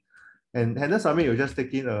submit. And handle submit, you'll just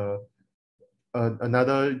take in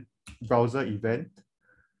another browser event.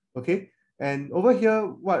 Okay. And over here,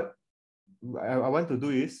 what I want to do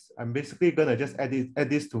is I'm basically gonna just add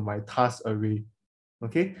this to my task array.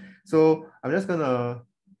 Okay, so I'm just gonna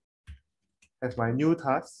have my new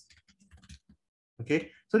task. Okay,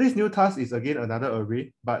 so this new task is again another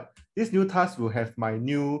array, but this new task will have my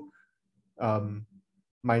new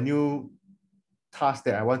task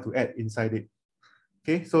that I want to add inside it.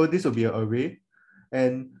 Okay, so this will be an array,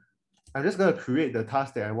 and I'm just gonna create the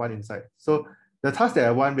task that I want inside. So the task that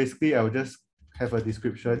I want, basically, I will just have a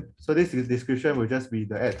description. So this description will just be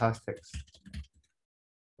the add task text.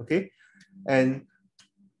 Okay, and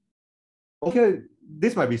okay,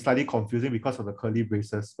 this might be slightly confusing because of the curly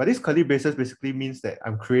braces, but this curly braces basically means that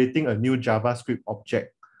I'm creating a new JavaScript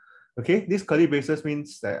object. Okay, this curly braces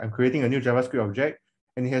means that I'm creating a new JavaScript object,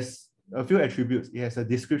 and it has a few attributes. It has a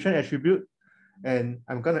description attribute, and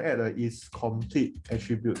I'm gonna add a is complete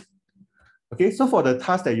attribute. Okay, so for the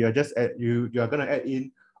task that you are gonna add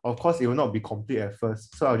in, of course, it will not be complete at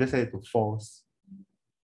first. So I'll just set it to false.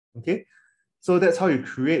 Okay, so that's how you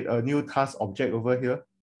create a new task object over here.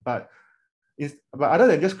 But other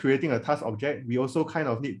than just creating a task object, we also kind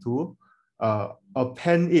of need to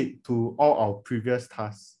append it to all our previous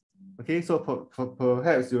tasks. Okay, so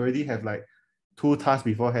perhaps you already have like 2 tasks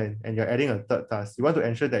beforehand and you're adding a 3rd task. You want to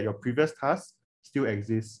ensure that your previous task still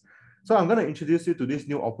exists. So I'm going to introduce you to this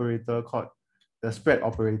new operator called the spread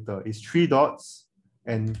operator. It's 3 dots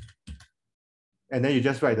and then you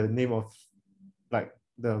just write the name of like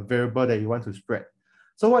the variable that you want to spread.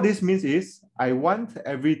 So what this means is I want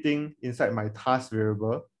everything inside my task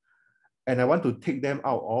variable and I want to take them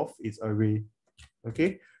out of its array.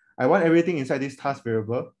 Okay, I want everything inside this task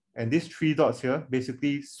variable, and these 3 dots here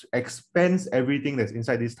basically expands everything that's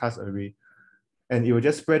inside this task array, and it will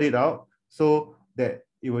just spread it out so that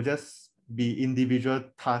it will just be individual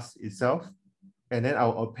tasks itself, and then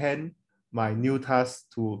I'll append my new task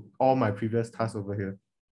to all my previous tasks over here.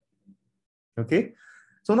 Okay,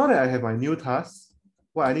 so now that I have my new task,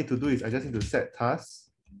 what I need to do is I just need to set task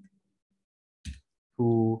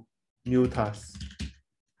to new task.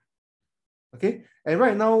 Okay, and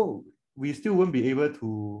right now we still won't be able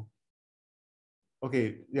to.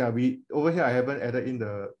 Okay, yeah, we over here I haven't added in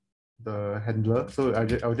the handler, so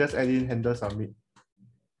I'll just add in handler submit.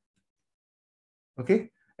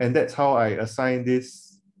 Okay, and that's how I assign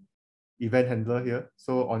this event handler here.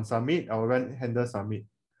 So on submit, I'll run handler submit.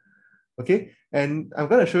 Okay, and I'm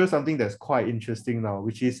going to show you something that's quite interesting now,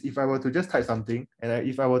 which is if I were to just type something and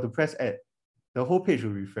if I were to press add, the whole page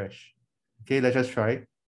will refresh. Okay, let's just try.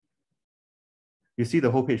 You see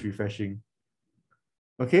the whole page refreshing.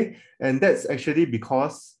 Okay, and that's actually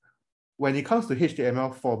because when it comes to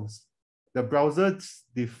HTML forms, the browser's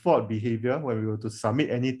default behavior when we were to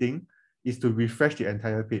submit anything is to refresh the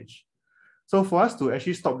entire page. So for us to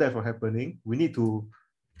actually stop that from happening, we need to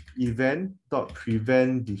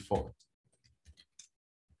event.prevent default.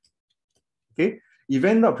 Okay,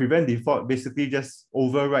 event.prevent default basically just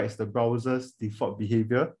overrides the browser's default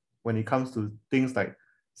behavior when it comes to things like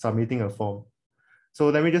submitting a form. So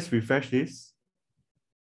let me just refresh this.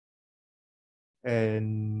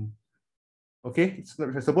 And okay,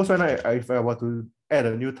 suppose right now if I were to add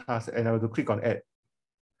a new task and I were to click on add.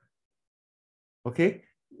 Okay,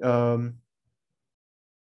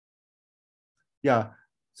 yeah,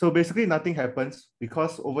 so basically nothing happens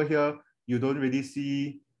because over here you don't really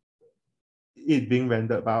see it being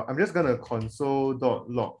rendered, but I'm just gonna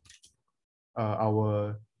console.log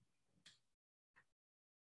our.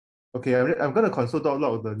 Okay, I'm gonna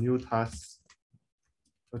console.log the new task.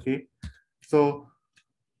 Okay, so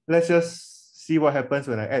let's just see what happens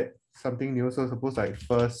when I add something new. So suppose like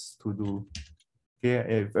first to do.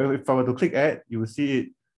 Okay, if I were to click add, you will see it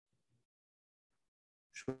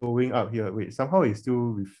showing up here. Wait, somehow it's still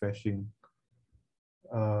refreshing.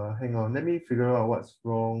 Hang on, let me figure out what's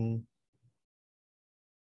wrong.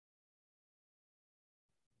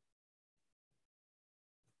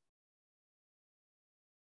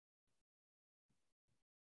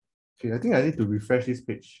 Okay, I think I need to refresh this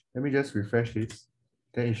page. Let me just refresh this,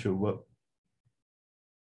 then it should work.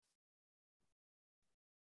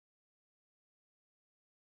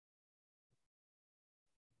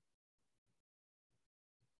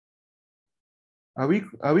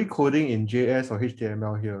 are we coding in JS or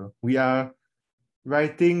HTML here? We are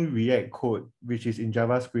writing React code, which is in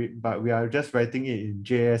JavaScript, but we are just writing it in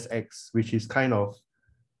JSX, which is kind of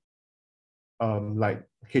like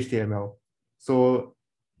HTML. So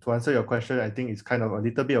to answer your question, I think it's kind of a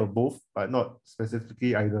little bit of both, but not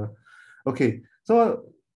specifically either. Okay, so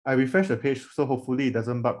I refresh the page, so hopefully it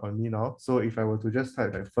doesn't bug on me now. So if I were to just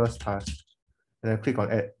type like first task, and I click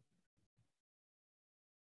on add.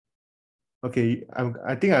 Okay,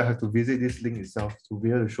 I think I have to visit this link itself to be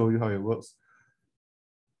able to show you how it works.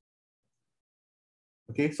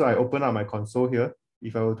 Okay, so I open up my console here.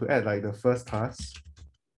 If I were to add like the first task,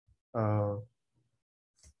 okay,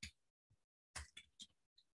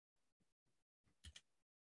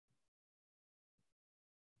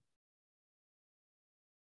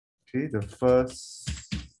 the first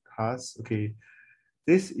task, okay,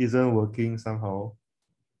 this isn't working somehow.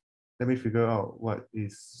 Let me figure out what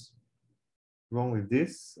is wrong with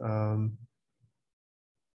this. Add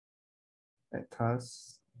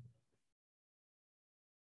task.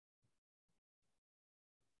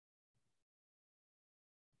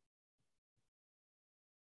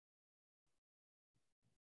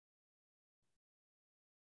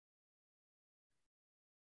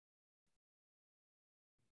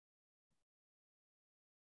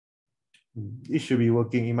 It should be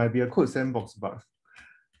working. It might be a code sandbox bug.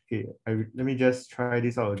 Okay, let me just try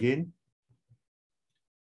this out again.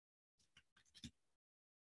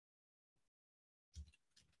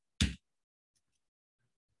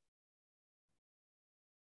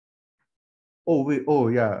 Oh wait, oh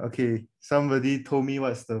yeah, okay. Somebody told me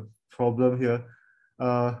what's the problem here.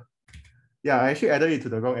 Yeah, I actually added it to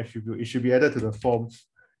the wrong attribute. It should be added to the form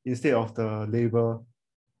instead of the label.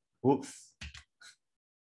 Oops.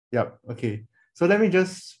 Yep, okay. So let me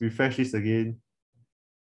just refresh this again.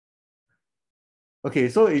 Okay,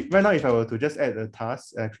 so right now if I were to just add a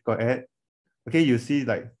task, I click on add, okay, you see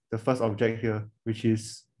like the first object here, which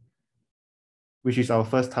is our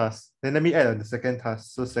first task. Then let me add the second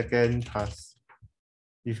task. So second task.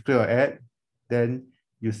 If you click on add, then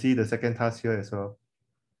you see the second task here as well.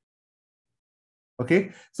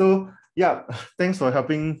 Okay, so yeah, thanks for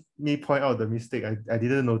helping me point out the mistake. I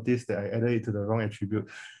didn't notice that I added it to the wrong attribute.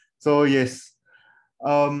 So yes,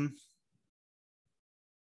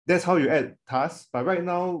 that's how you add tasks. But right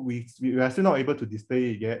now, we are still not able to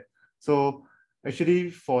display it yet. So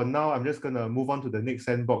actually, for now, I'm just gonna move on to the next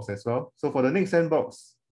sandbox as well. So for the next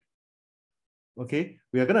sandbox, okay,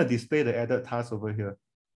 we are gonna display the added task over here.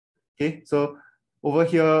 Okay, so over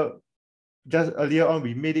here, just earlier on,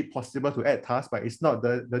 we made it possible to add tasks, but it's not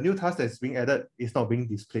the new task that's being added is not being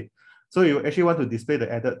displayed. So you actually want to display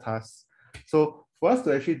the added tasks. So for us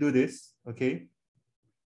to actually do this, okay,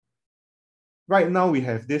 right now we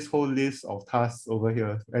have this whole list of tasks over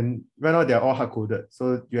here, and right now they're all hard-coded.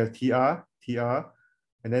 So you have TR, TR,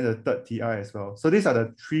 and then the third TR as well. So these are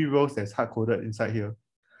the three rows that's hard-coded inside here.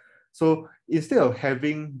 So instead of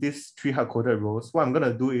having these three hard-coded rows, what I'm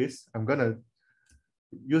gonna do is I'm gonna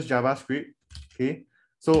use JavaScript. Okay,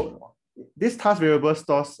 so this task variable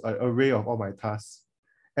stores an array of all my tasks,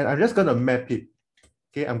 and I'm just gonna map it.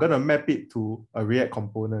 Okay, I'm gonna map it to a React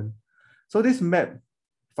component. So this map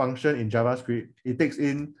function in JavaScript, it takes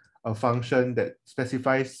in a function that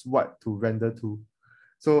specifies what to render to.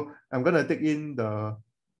 So I'm gonna take in the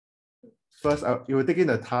first, it will take in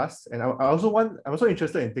the task, and I'm also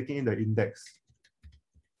interested in taking in the index.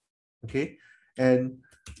 Okay, and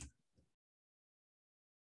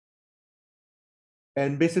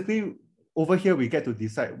basically over here we get to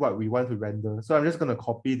decide what we want to render. So I'm just gonna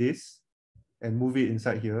copy this and move it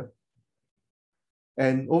inside here.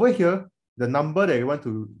 And over here, the number that you want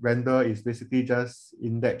to render is basically just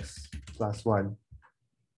index plus 1.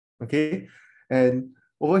 Okay, and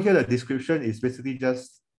over here the description is basically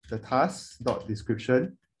just the task dot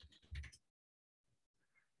description.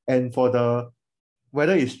 And for the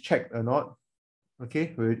whether it's checked or not,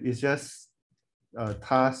 okay, it's just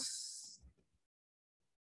task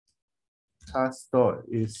dot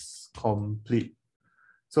is complete.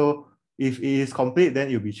 So if it is complete, then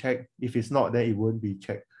it'll be checked. If it's not, then it won't be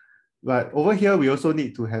checked. But over here, we also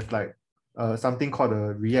need to have like something called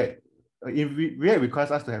a React. React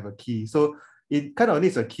requires us to have a key. So it kind of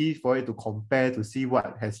needs a key for it to compare to see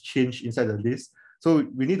what has changed inside the list. So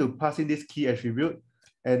we need to pass in this key attribute.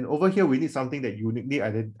 And over here, we need something that uniquely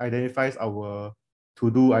identifies our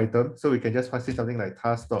to-do item. So we can just pass in something like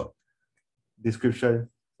task.description,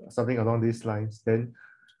 something along these lines. Then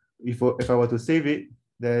if I were to save it,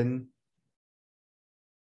 then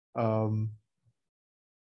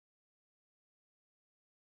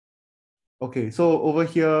okay, so over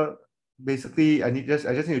here, basically I just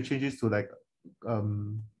need to change this to like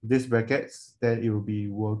these brackets, then it will be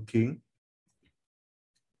working.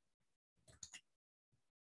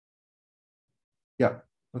 Yeah.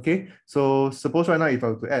 Okay. So suppose right now if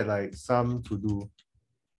I were to add like some to do,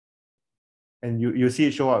 and you see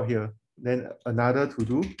it show up here, then another to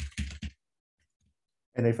do,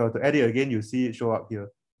 and if I were to add it again, you see it show up here.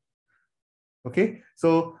 Okay.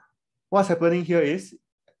 So what's happening here is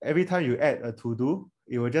every time you add a to do,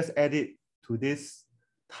 it will just add it to this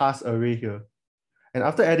task array here. And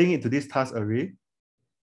after adding it to this task array,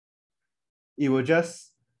 it will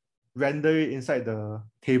just render it inside the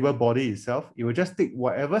table body itself. It will just take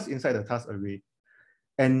whatever's inside the task array.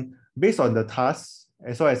 And based on the task,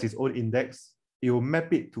 as well as its own index, it will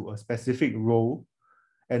map it to a specific row.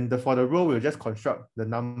 And for the row, we'll just construct the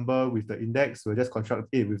number with the index. We'll just construct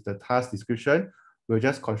it with the task description. We'll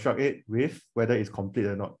just construct it with whether it's complete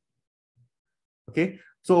or not. Okay,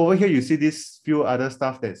 so over here, you see this few other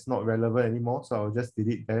stuff that's not relevant anymore. So I'll just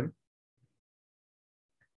delete them.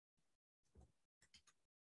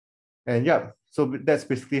 And yeah, so that's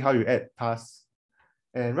basically how you add tasks.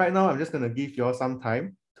 And right now, I'm just going to give you all some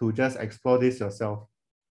time to just explore this yourself.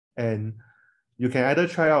 And you can either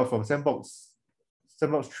try out from sandbox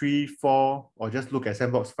 3, 4, or just look at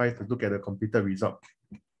sandbox 5 to look at the completed result.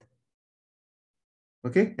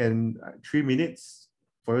 Okay, and 3 minutes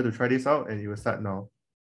for you to try this out, and it will start now.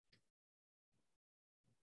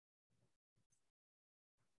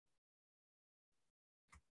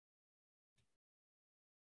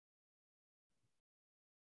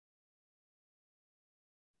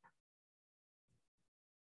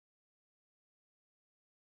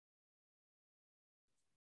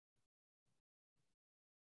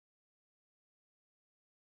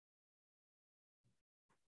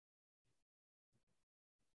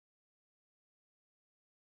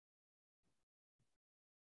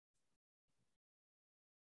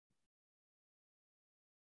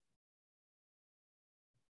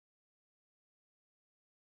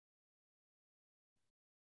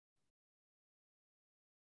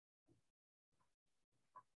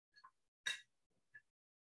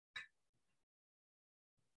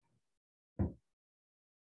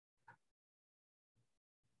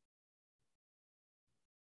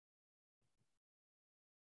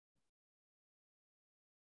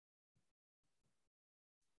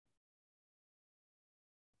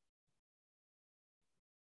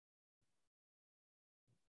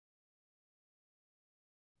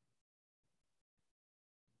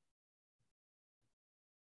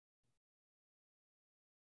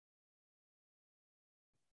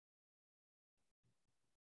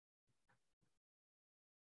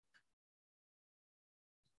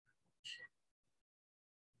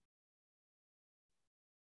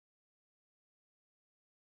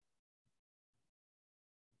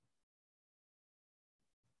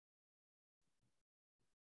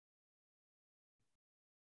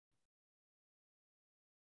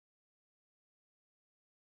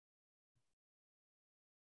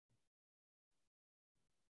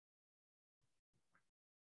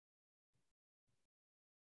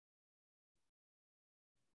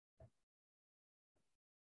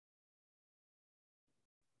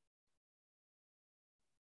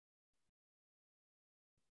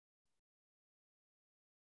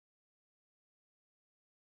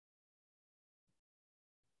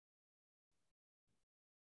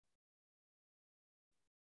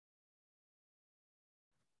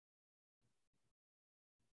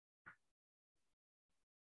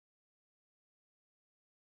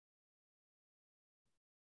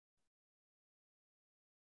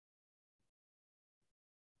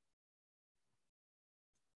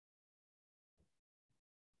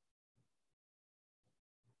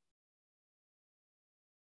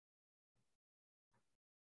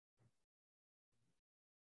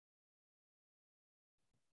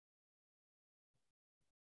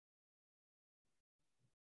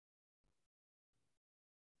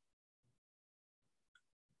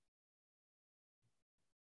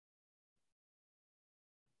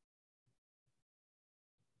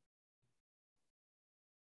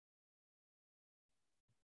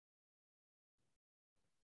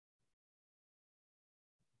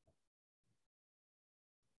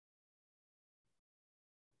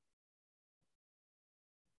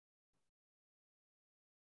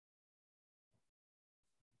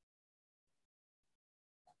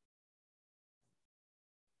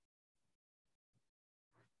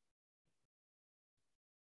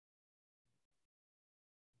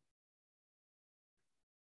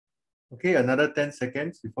 Okay, another 10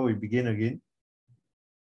 seconds before we begin again.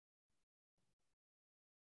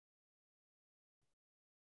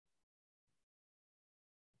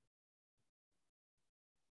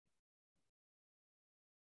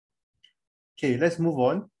 Okay, let's move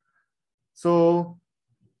on. So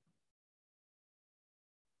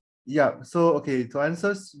yeah, so okay, to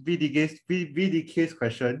answer VDK's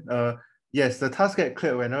question, yes, the task get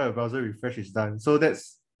cleared whenever a browser refresh is done. So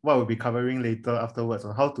that's what we'll be covering later afterwards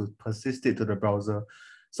on how to persist it to the browser.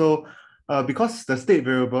 So because the state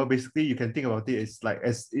variable, basically you can think about it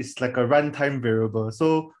as it's like a runtime variable.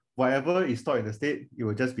 So whatever is stored in the state, it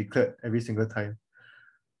will just be cleared every single time.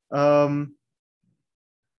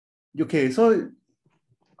 Okay, so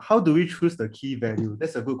how do we choose the key value?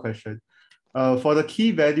 That's a good question. For the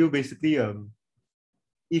key value, basically,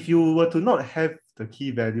 if you were to not have the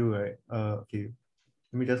key value, right? Okay,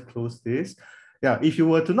 let me just close this. Yeah, if you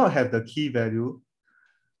were to not have the key value,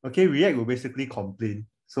 okay, React will basically complain.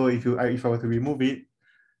 So if I were to remove it,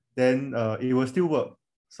 then it will still work.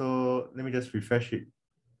 So let me just refresh it.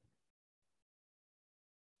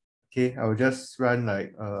 Okay, I will just run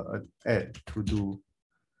like add to do.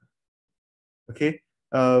 Okay,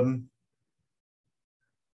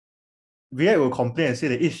 React will complain and say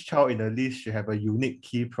that each child in the list should have a unique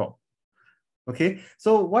key prop. Okay,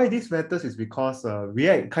 so why this matters is because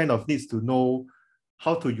React kind of needs to know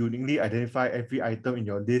how to uniquely identify every item in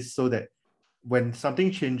your list so that when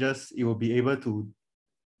something changes, it will be able to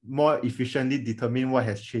more efficiently determine what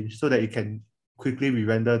has changed so that it can quickly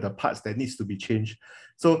re-render the parts that needs to be changed.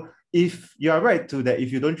 So if you are right to that,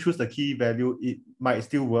 if you don't choose the key value, it might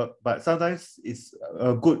still work, but sometimes it's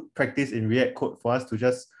a good practice in React code for us to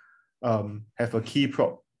just have a key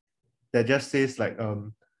prop that just says like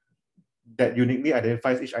that uniquely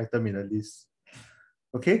identifies each item in a list.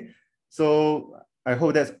 Okay, so I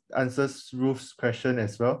hope that answers Ruth's question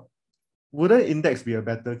as well. Wouldn't index be a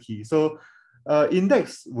better key? So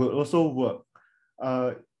index will also work.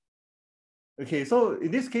 Okay, so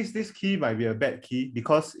in this case, this key might be a bad key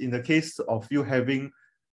because in the case of you having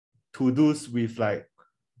to-dos with like,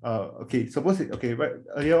 okay, right,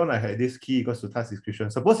 earlier on I had this key equals to task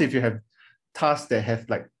description. Suppose if you have tasks that have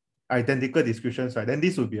like identical descriptions, right, then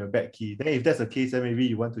this would be a bad key. Then if that's the case, then maybe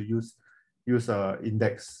you want to use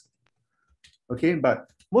index. Okay, but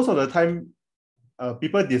most of the time,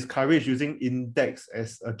 people discourage using index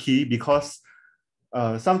as a key because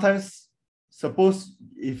sometimes, suppose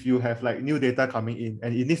if you have like new data coming in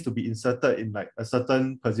and it needs to be inserted in like a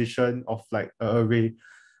certain position of like an array,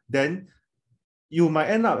 then you might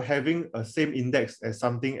end up having a same index as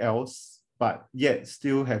something else, but yet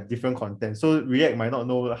still have different content. So React might not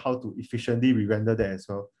know how to efficiently re-render that as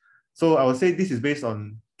well. So I would say this is based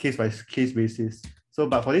on case by case basis. So,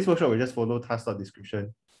 but for this workshop, we just follow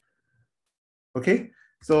task.description. Okay,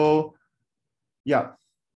 so yeah,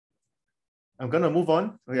 I'm gonna move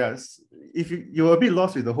on. Yes, if you're a bit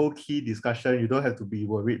lost with the whole key discussion, you don't have to be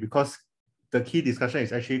worried because the key discussion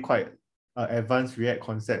is actually quite advanced React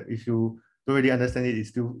concept. If you don't really understand it,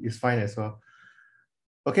 it's fine as well.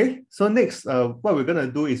 Okay, so next, what we're gonna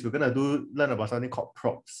do is learn about something called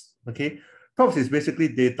props. Okay, props is basically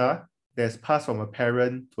data that's passed from a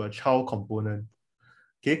parent to a child component.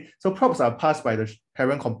 Okay, so props are passed by the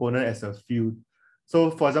parent component as a field.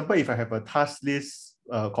 So for example, if I have a task list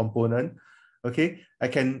component, okay, I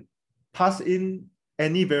can pass in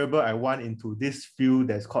any variable I want into this field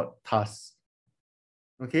that's called task.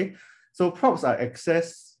 Okay, so props are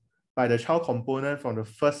accessed by the child component from the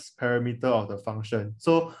first parameter of the function.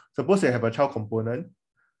 So suppose you have a child component,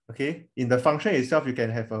 okay, in the function itself, you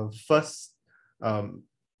can have a first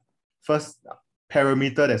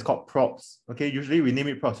parameter that's called props. Okay, usually we name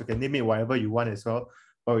it props. You can name it whatever you want as well.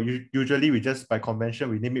 But usually we just, by convention,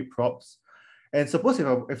 we name it props. And suppose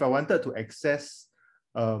if I wanted to access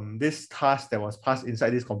this task that was passed inside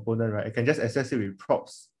this component, right, I can just access it with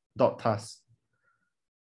props.task.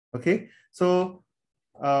 Okay, so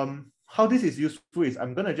how this is useful is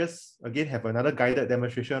I'm gonna just again have another guided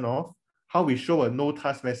demonstration of how we show a no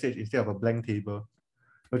task message instead of a blank table.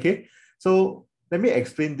 Okay, so let me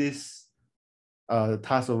explain this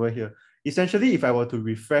task over here. Essentially, if I were to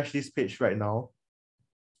refresh this page right now,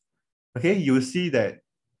 okay, you'll see that,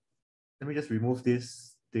 let me just remove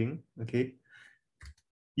this thing, okay.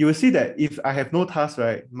 You will see that if I have no task,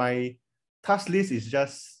 right, my task list is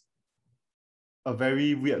just a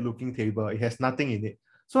very weird looking table. It has nothing in it.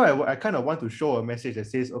 So I kind of want to show a message that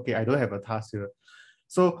says, okay, I don't have a task here.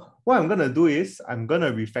 So what I'm gonna do is I'm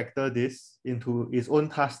gonna refactor this into its own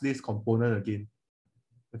task list component again.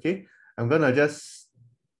 Okay, I'm gonna just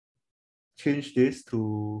change this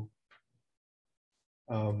to,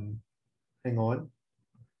 hang on.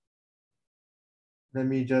 Let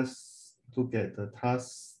me just look at the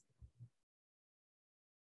task.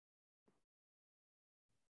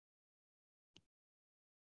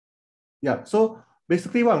 Yeah, so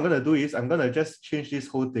basically what I'm gonna do is I'm gonna just change this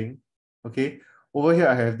whole thing Okay, over here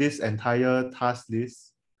I have this entire task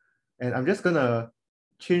list, and I'm just gonna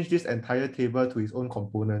change this entire table to its own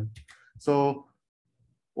component. So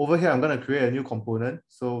over here, I'm gonna create a new component.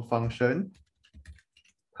 So function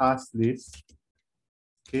task list,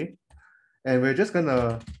 okay? And we're just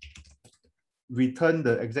gonna return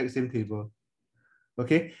the exact same table,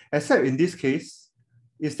 okay? Except in this case,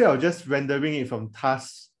 instead of just rendering it from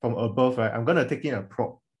tasks from above, right? I'm gonna take in a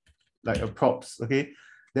prop, like a props, okay?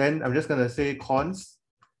 Then I'm just gonna say const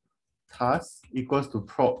task equals to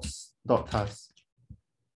props dot task.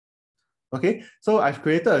 Okay, so I've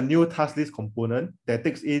created a new task list component that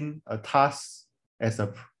takes in a task as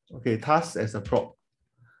a task as a prop.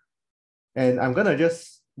 And I'm gonna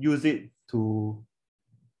just use it to,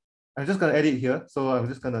 I'm just gonna edit here. So I'm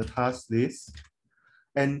just gonna task list.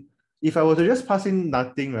 And if I were to just pass in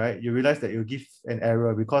nothing, right, you realize that it will give an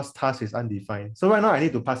error because task is undefined. So right now I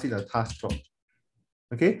need to pass in a task prop.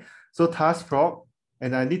 Okay, so task prop,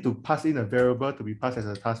 and I need to pass in a variable to be passed as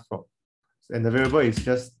a task prop. And the variable is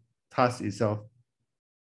just task itself.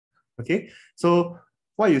 Okay, so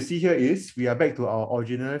what you see here is we are back to our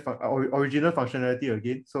original functionality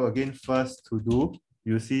again. So again, first to do,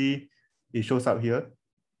 you see it shows up here.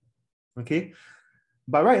 Okay,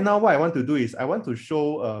 but right now what I want to do is I want to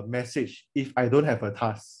show a message if I don't have a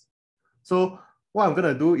task. So what I'm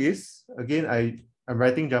gonna do is, again, I'm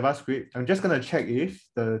writing JavaScript. I'm just gonna check if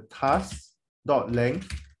the task dot length,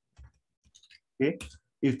 okay,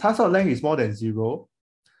 if task dot length is more than 0,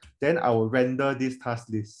 then I will render this task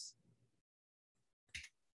list.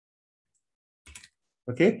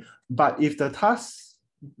 Okay, but if the task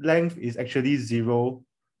length is actually 0,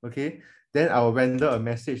 okay, then I will render a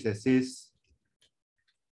message that says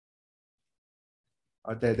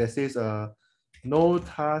no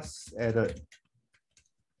tasks added,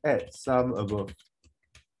 add some above.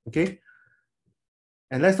 Okay,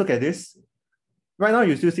 and let's look at this. Right now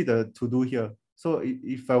you still see the to do here. So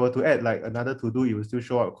if I were to add like another to do, it will still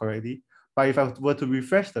show up correctly. But if I were to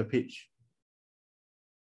refresh the page,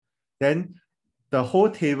 then the whole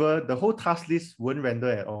table, the whole task list won't render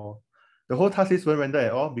at all. The whole task list won't render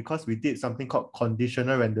at all because we did something called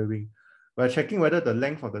conditional rendering. We're checking whether the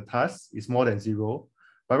length of the task is more than 0.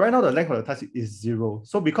 But right now the length of the task is 0.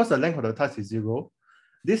 So because the length of the task is 0,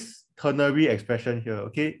 this ternary expression here,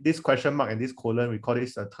 okay, this question mark and this colon, we call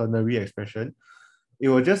this a ternary expression. It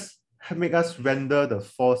will just make us render the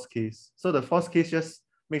false case. So the false case just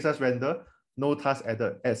makes us render no task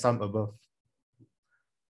added, add some above.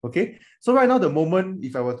 Okay, so right now the moment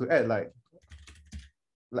if I were to add like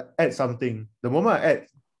add something, the moment I add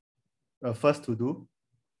a first to do,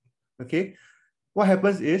 okay, what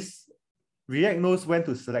happens is React knows when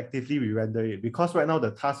to selectively re-render it because right now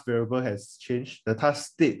the task variable has changed, the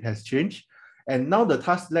task state has changed, and now the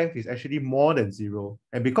task length is actually more than 0.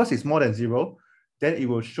 And because it's more than 0, then it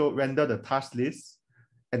will render the task list,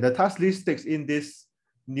 and the task list takes in this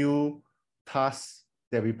new task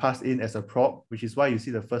that we passed in as a prop, which is why you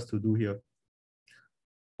see the first to do here.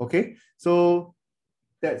 Okay, so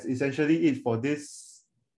that's essentially it for this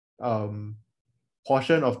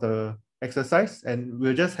portion of the exercise, and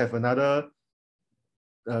we'll just have another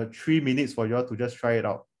 3 minutes for you all to just try it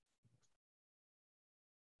out.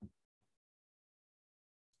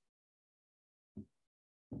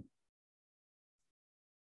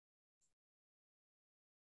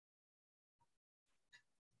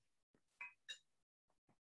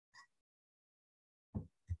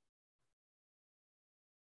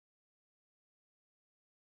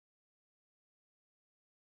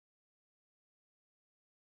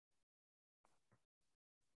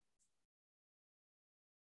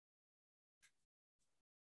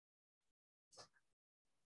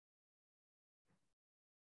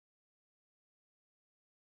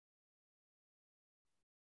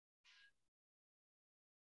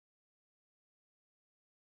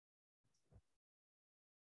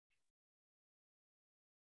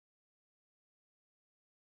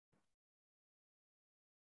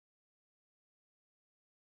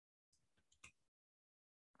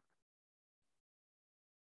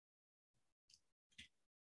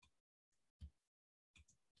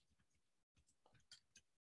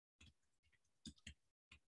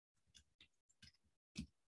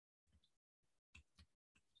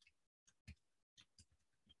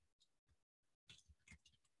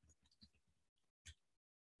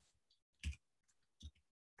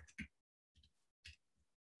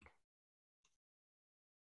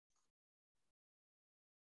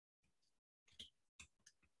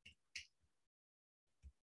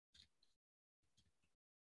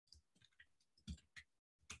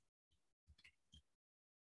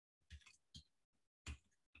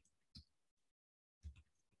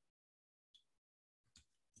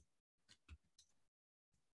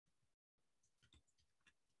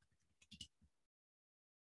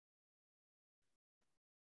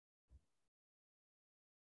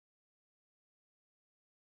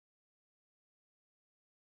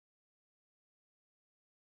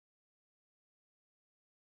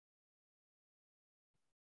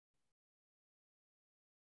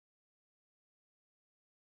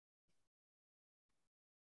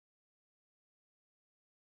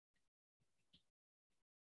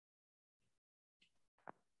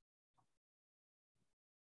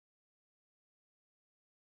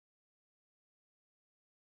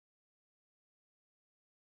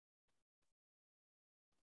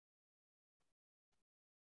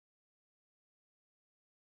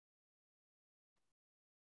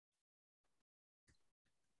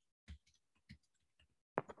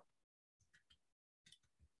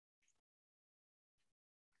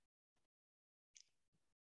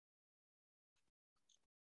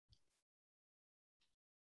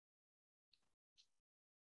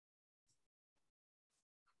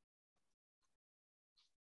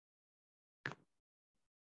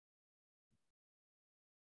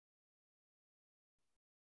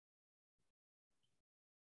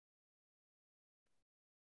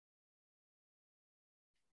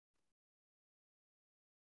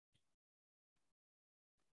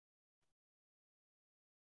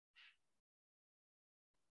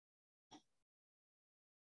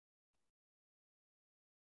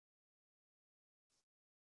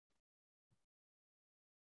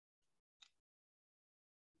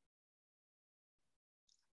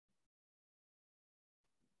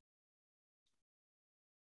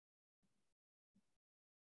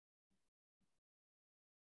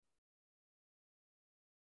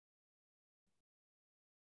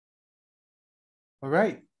 All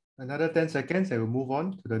right, another 10 seconds and we'll move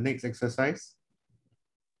on to the next exercise.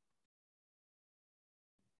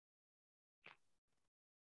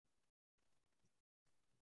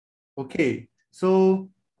 Okay, so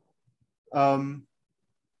okay,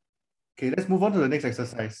 let's move on to the next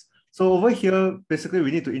exercise. So over here, basically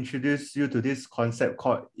we need to introduce you to this concept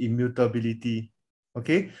called immutability.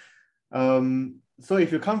 Okay, so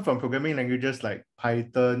if you come from programming languages like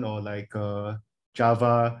Python or like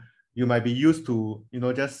Java, you might be used to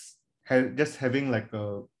just having like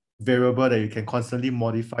a variable that you can constantly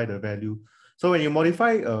modify the value. So when you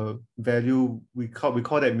modify a value, we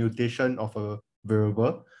call that mutation of a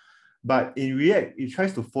variable. But in React, it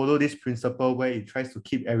tries to follow this principle where it tries to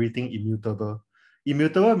keep everything immutable.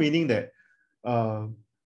 Immutable meaning that uh,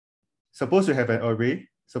 suppose you have an array,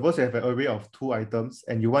 suppose you have an array of 2 items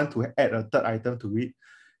and you want to add a third item to it,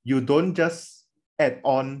 you don't just add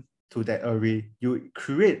on to that array. You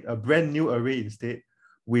create a brand new array instead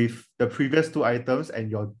with the previous 2 items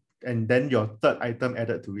and then your third item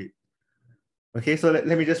added to it. Okay, so let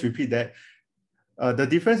me just repeat that. The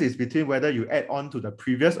difference is between whether you add on to the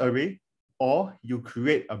previous array or you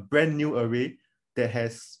create a brand new array that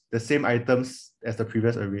has the same items as the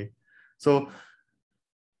previous array. So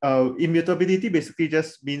immutability basically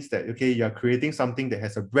just means that, okay, you're creating something that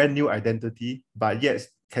has a brand new identity, but yet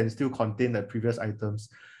can still contain the previous items.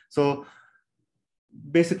 So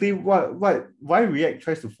basically why React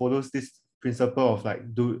tries to follow this principle of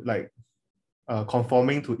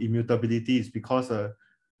conforming to immutability is because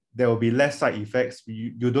there will be less side effects.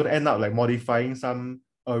 You don't end up like modifying some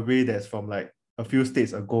array that's from like a few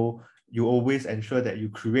states ago. You always ensure that you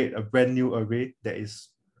create a brand new array that is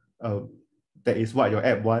what your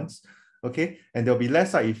app wants, okay? And there'll be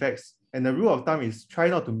less side effects. And the rule of thumb is try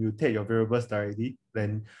not to mutate your variables directly.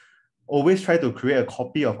 Then always try to create a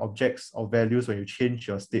copy of objects or values when you change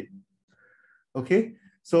your state. Okay,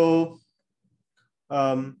 so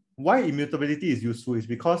why immutability is useful is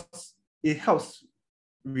because it helps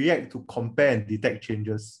React to compare and detect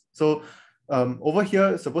changes. So over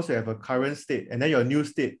here, suppose you have a current state and then your new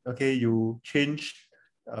state, okay, you change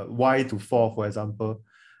y to 4, for example.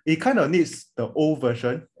 It kind of needs the old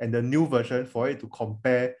version and the new version for it to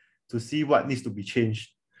compare to see what needs to be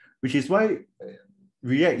changed, which is why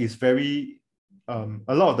React is very, a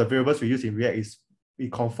lot of the variables we use in React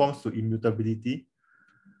it conforms to immutability.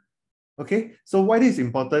 Okay, so why this is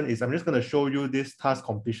important is I'm just going to show you this task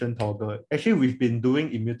completion toggle. Actually, we've been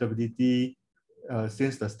doing immutability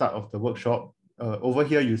since the start of the workshop. Over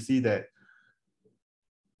here, you see that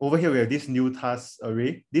over here we have this new task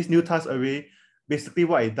array. This new task array, basically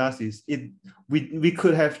what it does is we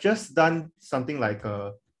could have just done something like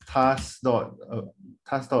a task.push,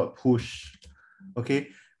 okay?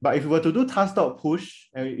 But if we were to do task.push,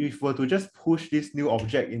 and if we were to just push this new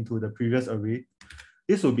object into the previous array,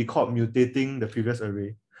 this will be called mutating the previous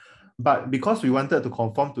array. But because we wanted to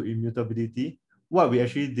conform to immutability, what we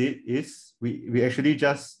actually did is we actually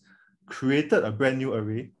just created a brand new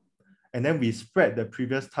array, and then we spread the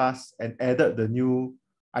previous task and added the new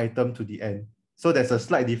item to the end. So there's a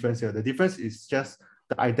slight difference here. The difference is just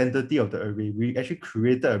the identity of the array. We actually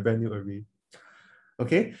created a brand new array.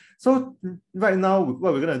 Okay, so right now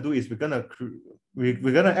what we're gonna do is we're gonna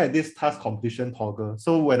add this task completion toggle.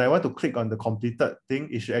 So when I want to click on the completed thing,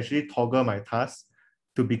 it should actually toggle my task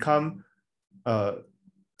to become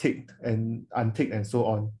ticked and unticked and so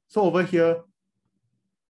on. So over here,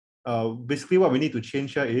 basically what we need to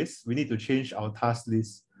change here is we need to change our task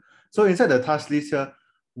list. So inside the task list here,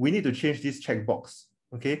 we need to change this checkbox.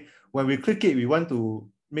 Okay, when we click it, we want to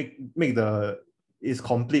make the is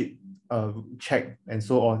complete check and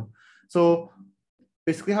so on. So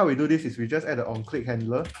basically how we do this is we just add an on-click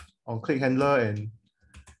handler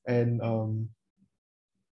and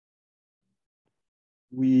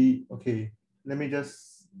okay, let me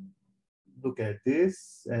just look at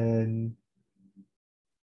this and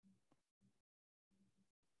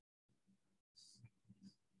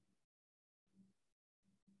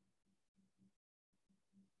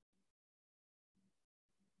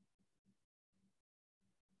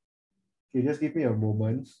okay, just give me a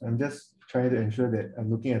moment. I'm just trying to ensure that I'm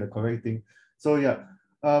looking at the correct thing. So yeah,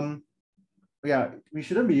 we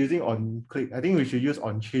shouldn't be using on click. I think we should use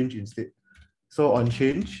on change instead. So on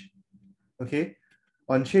change, okay,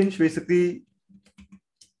 on change basically,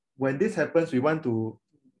 when this happens, we want to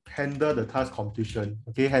handle the task completion.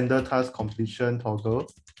 Okay, handle task completion toggle,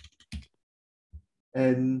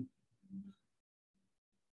 and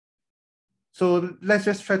so let's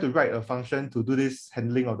just try to write a function to do this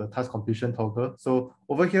handling of the task completion toggle. So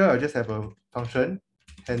over here, I just have a function,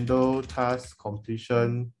 handle task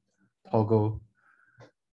completion toggle.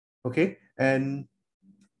 Okay, and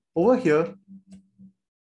over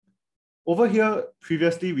here,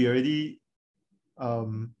 previously we already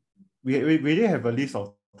we already have a list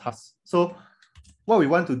of tasks. So what we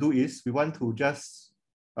want to do is we want to just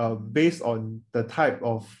based on the type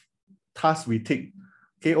of task we take.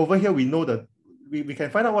 Okay, over here we know that we can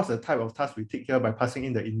find out what's the type of task we take here by passing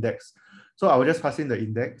in the index. So I will just pass in the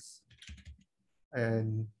index,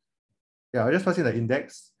 and yeah, I'll just pass in the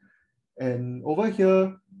index. And over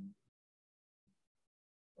here,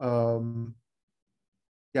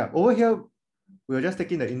 yeah, over here, we'll just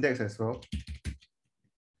take in the index as well.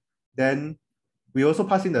 Then we also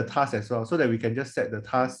pass in the task as well, so that we can just set the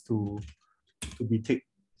task to be ticked.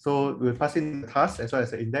 So we'll pass in the task as well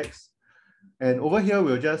as the index. And over here,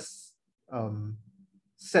 we'll just we'll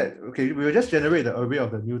just generate the array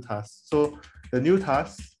of the new task. So the new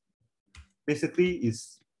task basically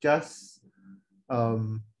is just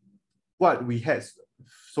what we had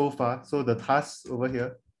so far. So the task over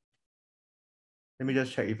here, let me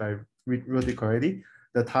just check if I wrote it correctly.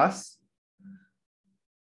 The task,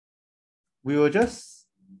 we will just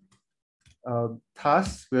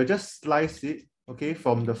we'll just slice it, okay,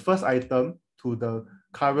 from the first item to the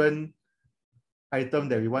current item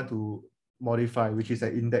that we want to modify, which is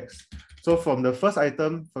an index. So from the first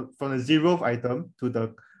item, from the 0th item to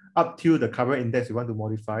the up to the current index we want to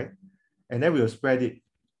modify, and then we'll spread it.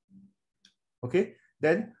 Okay,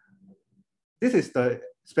 then this is the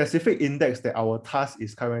specific index that our task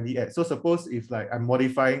is currently at. So suppose if like I'm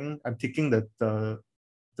taking the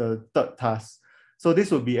third task. So this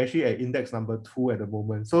will be actually at index number 2 at the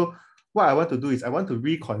moment. So what I want to do is I want to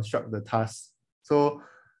reconstruct the task. So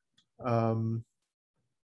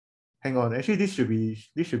hang on, actually this should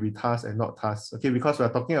be task and not task. Okay, because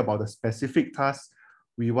we're talking about the specific task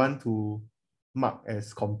we want to mark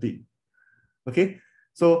as complete. Okay,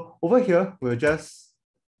 so over here we'll just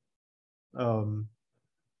we'll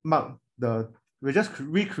just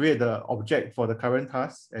recreate the object for the current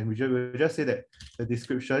task, and we'll just say that the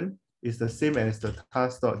description is the same as the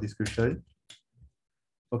task.description.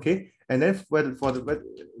 Okay, and then whether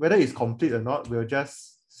it's complete or not, we'll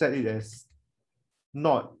just set it as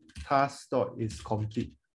not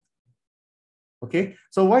task.isComplete. Okay,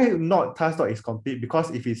 so why not task.isComplete? Because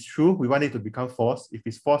if it's true, we want it to become false. If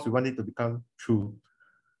it's false, we want it to become true.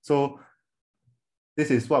 So this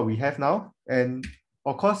is what we have now. And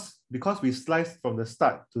of course, because we sliced from the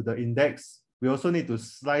start to the index, we also need to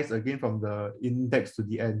slice again from the index to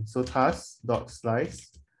the end. So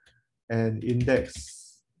task.slice and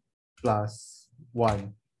index plus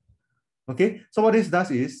 1. Okay, so what this does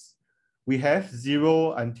is we have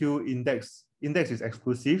 0 until index is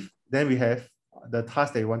exclusive. Then we have the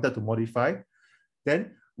task that we wanted to modify.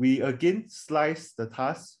 Then we again slice the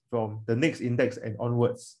task from the next index and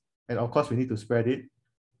onwards. And of course, we need to spread it.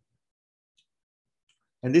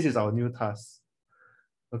 And this is our new task.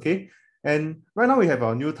 Okay, and right now we have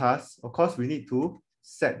our new task. Of course, we need to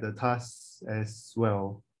set the tasks as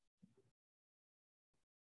well.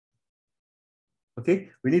 Okay,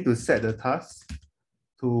 we need to set the task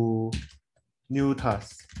to new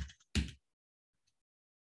task.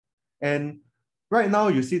 And right now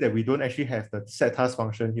you see that we don't actually have the set task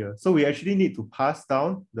function here. So we actually need to pass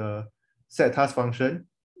down the set task function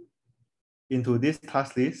into this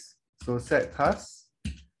task list. So set task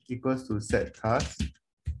equals to set task.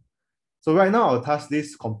 So right now our task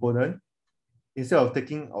list component, instead of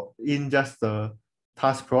taking in just the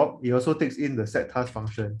task prop, it also takes in the set task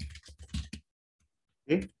function.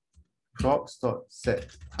 Okay,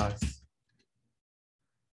 props.setTask.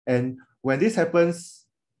 And when this happens,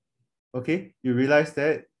 okay, you realize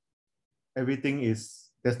that everything is,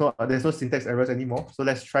 there's no syntax errors anymore. So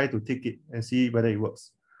let's try to tick it and see whether it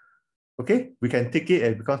works. Okay, we can tick it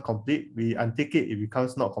and it becomes complete. We untick it, it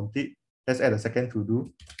becomes not complete. Let's add a second to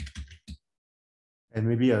do. And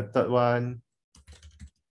maybe a third one.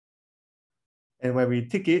 And when we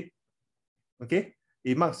tick it, okay,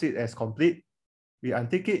 it marks it as complete. We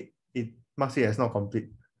untick it, it marks it as not complete.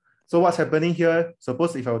 So what's happening here,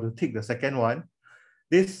 suppose if I were to tick the second one,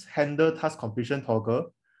 this handle task completion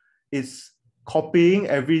toggle is copying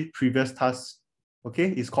every previous task. Okay,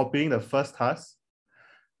 it's copying the first task.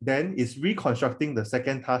 Then it's reconstructing the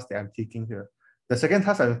second task that I'm taking here. The second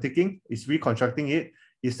task I'm taking is reconstructing it,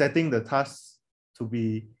 is setting the task to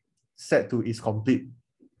be set to is complete.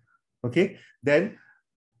 Okay, then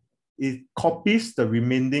it copies the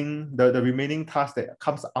remaining task that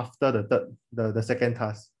comes after the second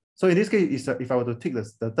task. So in this case, if I were to tick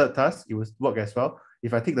the third task, it will work as well.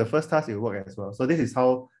 If I tick the first task, it will work as well. So this is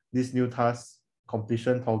how this new task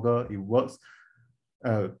completion toggle it works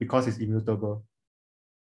because it's immutable.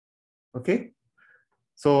 Okay,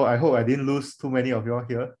 So I hope I didn't lose too many of you all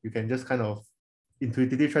here. You can just kind of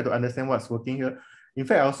intuitively try to understand what's working here. In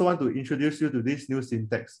fact, I also want to introduce you to this new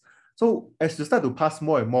syntax. So as you start to pass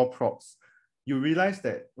more and more props, you realize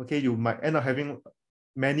that, okay, you might end up having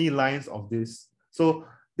many lines of this. So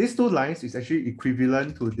these two lines is actually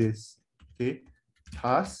equivalent to this, okay?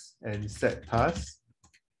 Task and set task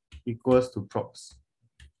equals to props.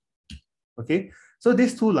 Okay, so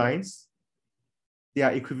these two lines, they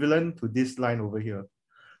are equivalent to this line over here.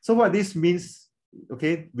 So what this means,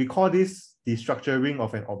 okay, we call this destructuring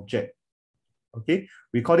of an object. Okay,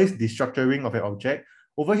 we call this destructuring of an object.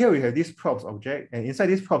 Over here, we have this props object, and inside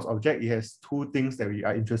this props object, it has two things that we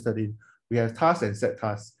are interested in. We have task and set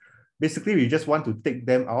task. Basically, we just want to take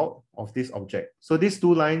them out of this object. So these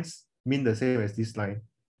two lines mean the same as this line.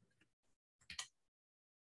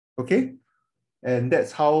 Okay, and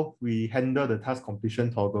that's how we handle the task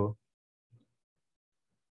completion toggle.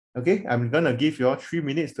 Okay, I'm gonna give you all 3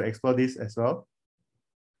 minutes to explore this as well.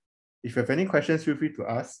 If you have any questions, feel free to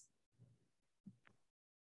ask.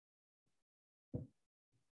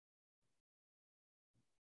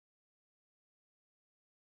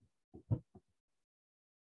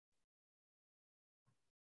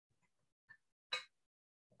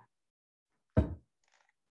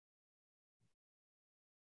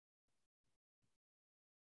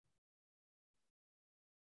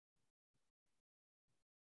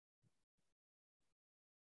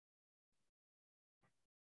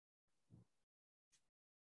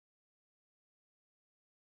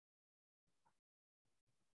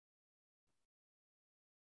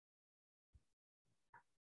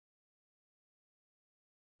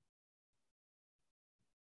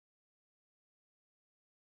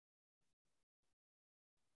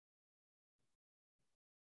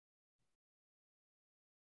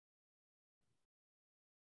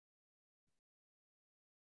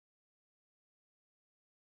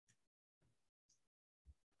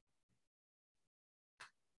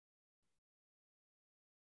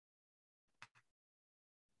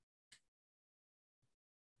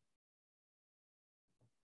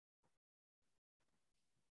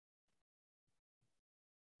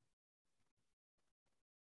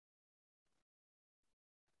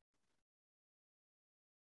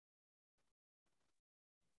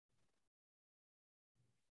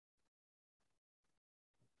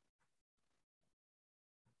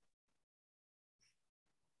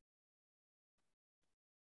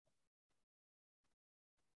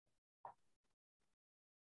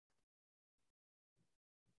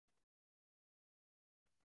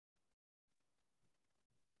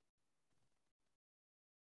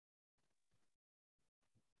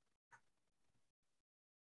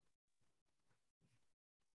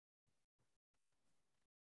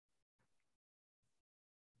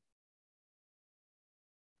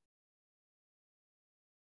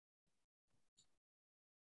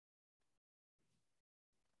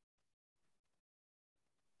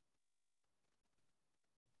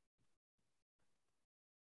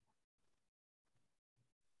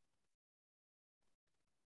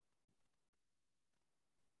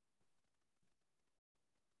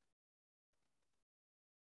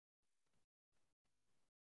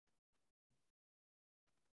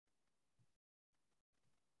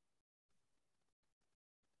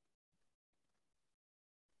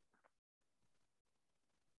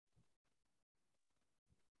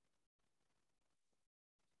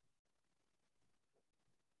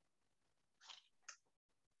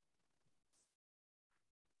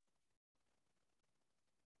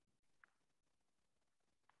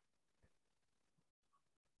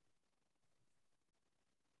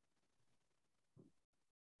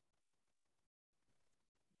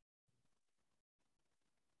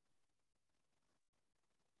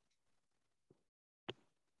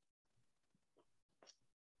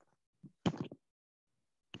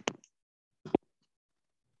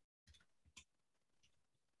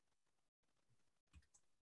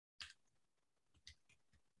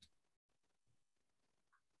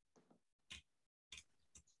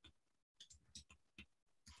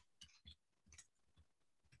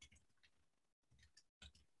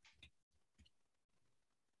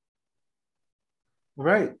 All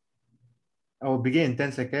right, I will begin in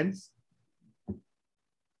 10 seconds.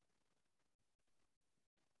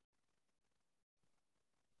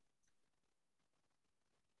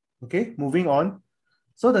 Okay, moving on.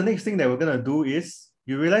 So the next thing that we're gonna do is,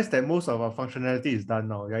 you realize that most of our functionality is done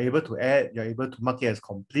now. You're able to add, you're able to mark it as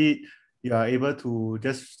complete, you are able to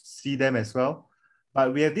just see them as well.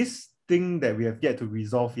 But we have this thing that we have yet to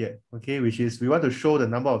resolve yet, okay, which is we want to show the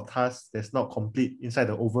number of tasks that's not complete inside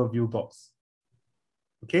the overview box.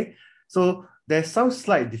 Okay, so there's some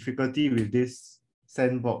slight difficulty with this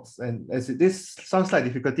sandbox. And this sounds like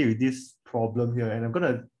difficulty with this problem here, and I'm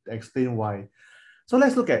gonna explain why. So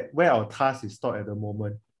let's look at where our task is stored at the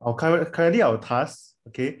moment. Currently our task,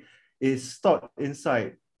 okay, is stored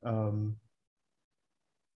inside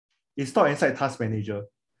Task Manager.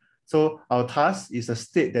 So our task is a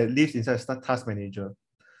state that lives inside Task Manager.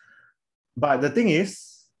 But the thing is,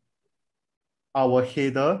 our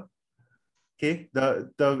header, okay,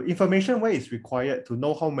 the information where it's required to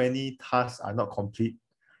know how many tasks are not complete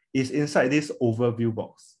is inside this overview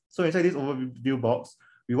box. So inside this overview box,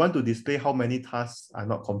 we want to display how many tasks are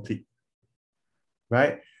not complete,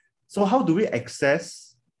 right? So how do we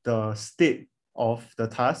access the state of the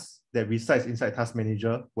task that resides inside Task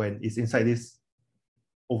Manager when it's inside this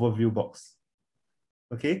overview box?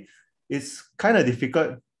 Okay, it's kind of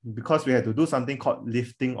difficult because we have to do something called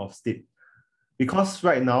lifting of state. Because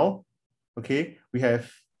right now, okay,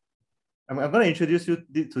 I'm going to introduce you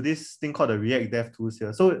to this thing called the React Dev Tools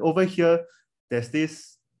here. So over here, there's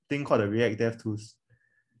this thing called the React Dev Tools.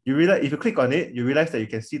 You realize, if you click on it, you realize that you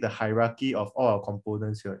can see the hierarchy of all our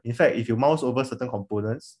components here. In fact, if you mouse over certain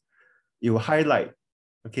components, it will highlight,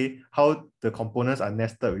 okay, how the components are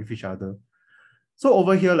nested with each other. So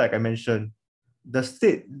over here, like I mentioned, the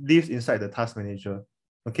state lives inside the Task Manager.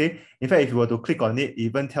 Okay, in fact, if you were to click on it, it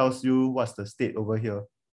even tells you what's the state over here.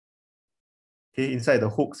 Okay, inside the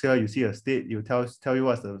hooks here, you see a state, you tell you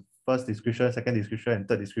what's the first description, second description, and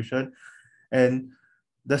third description. And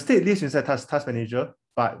the state lives inside Task Manager,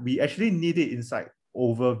 but we actually need it inside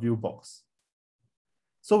overview box.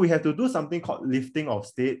 So we have to do something called lifting of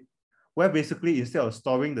state, where basically instead of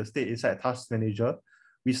storing the state inside Task Manager,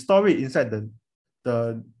 we store it inside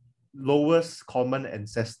the lowest common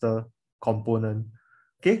ancestor component.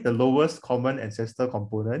 Okay, the lowest common ancestor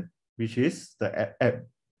component, which is the app.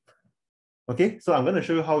 Okay, so I'm going to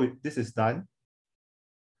show you how this is done.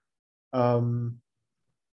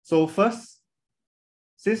 So first,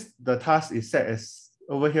 since the task is set as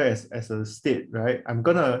over here as a state, right? I'm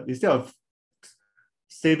gonna, instead of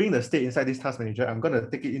saving the state inside this Task Manager, I'm gonna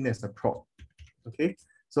take it in as a prop. Okay,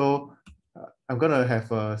 so I'm gonna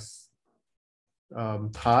have a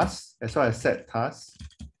task as well as set task.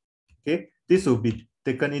 Okay, this will be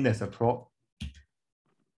taken in as a prop.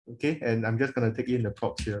 Okay, and I'm just gonna take in the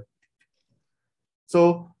props here.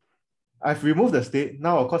 So I've removed the state.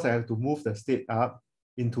 Now, of course, I have to move the state up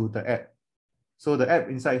into the app. So the app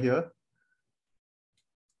inside here,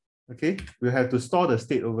 okay, we have to store the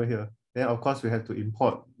state over here. Then, of course, we have to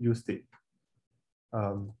import useState.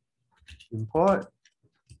 Import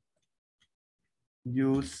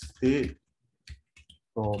useState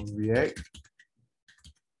from React.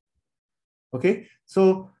 Okay,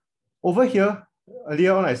 so over here,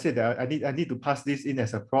 earlier on I said that I need to pass this in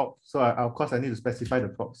as a prop. So of course I need to specify the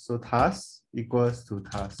props. So task equals to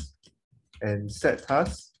task, and set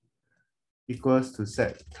task equals to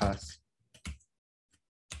set task.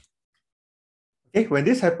 Okay, when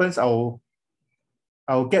this happens, I'll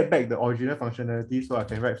get back the original functionality. So I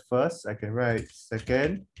can write first, I can write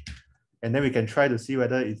second, and then we can try to see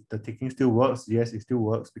whether the ticking still works. Yes, it still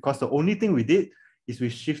works, because the only thing we did is we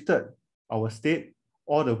shifted our state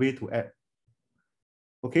all the way to app.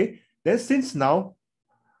 Okay, then since now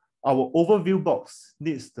our overview box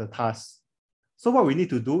needs the task. So what we need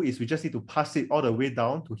to do is we just need to pass it all the way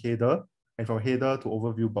down to header, and from header to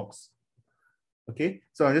overview box. Okay,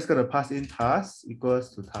 so I'm just going to pass in task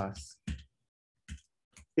equals to task.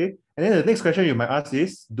 Okay, and then the next question you might ask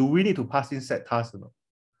is, do we need to pass in set task or not?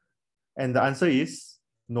 And the answer is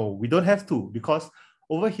no, we don't have to, because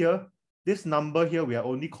over here, this number here, we are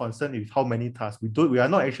only concerned with how many tasks. We are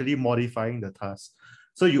not actually modifying the task.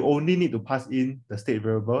 So you only need to pass in the state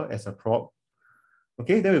variable as a prop.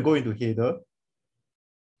 Okay, then we go into header.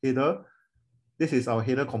 Header, this is our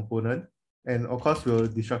header component. And of course, we'll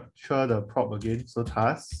destructure the prop again. So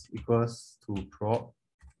task equals to prop.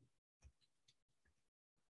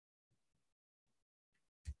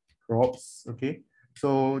 Props, okay.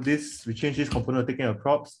 So we change this component taking a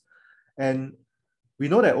props. And we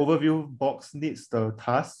know that overview box needs the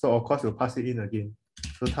task. So of course, we'll pass it in again.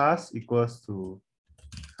 So task equals to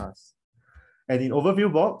task. And in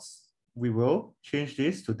overview box, we will change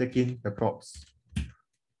this to take in the props.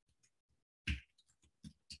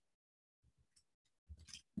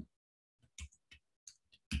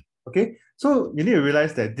 Okay, so you need to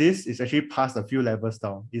realize that this is actually passed a few levels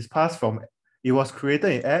down. It's passed from, it was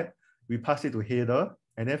created in app, we pass it to header,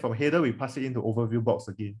 and then from header, we pass it into overview box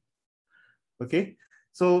again. Okay,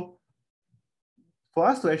 so for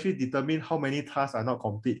us to actually determine how many tasks are not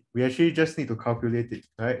complete, we actually just need to calculate it,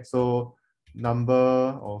 right? So number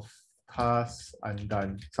of tasks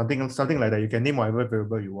undone, something like that. You can name whatever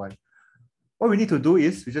variable you want. what we need to do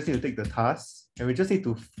is we just need to take the task and we just need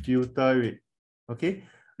to filter it. Okay,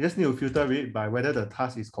 we just need to filter it by whether the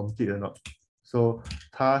task is complete or not. So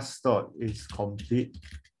task dot is complete.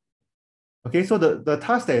 Okay, so the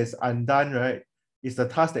task that is undone, right, is the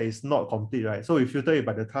task that is not complete, right? So we filter it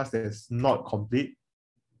by the task that is not complete,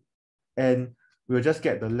 and we'll just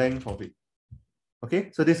get the length of it.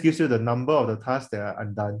 Okay, so this gives you the number of the tasks that are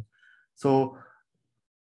undone. So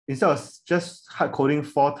instead of just hard coding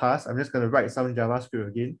 4 tasks, I'm just going to write some JavaScript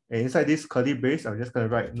again. And inside this curly brace, I'm just going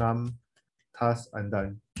to write num task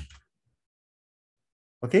undone.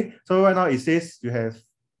 Okay, so right now it says you have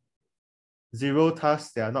 0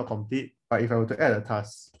 tasks that are not complete. But if I were to add a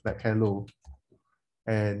task like hello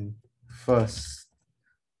and first,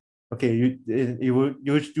 okay,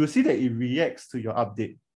 you'll see that it reacts to your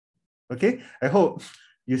update. Okay, I hope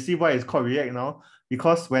you see why it's called React now,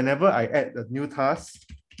 because whenever I add a new task,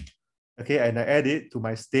 okay, and I add it to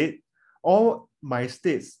my state, all my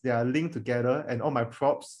states, they are linked together, and all my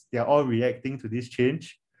props, they are all reacting to this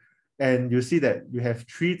change. And you see that you have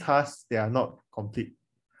 3 tasks that are not complete.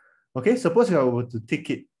 Okay, suppose if I were to tick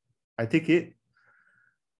it, I tick it,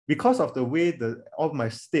 because of the way all my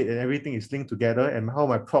state and everything is linked together and how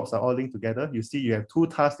my props are all linked together, you see you have 2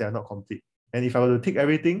 tasks that are not complete. And if I were to tick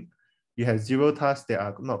everything, you have 0 tasks that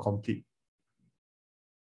are not complete.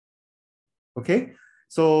 Okay,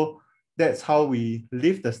 so that's how we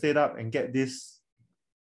lift the state up and get this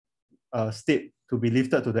state to be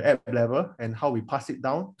lifted to the app level, and how we pass it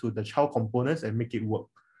down to the child components and make it work.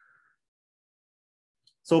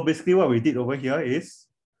 So basically what we did over here is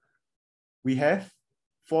we have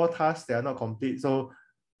 4 tasks that are not complete. So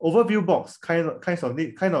overview box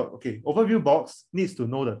overview box needs to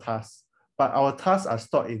know the tasks, but our tasks are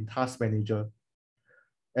stored in task manager.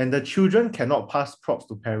 And the children cannot pass props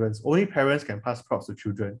to parents. Only parents can pass props to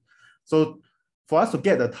children. So for us to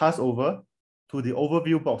get the task over to the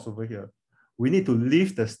overview box over here, we need to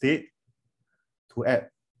lift the state to app.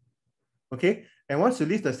 Okay, and once you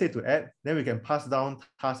lift the state to app, then we can pass down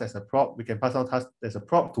task as a prop. We can pass down task as a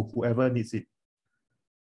prop to whoever needs it.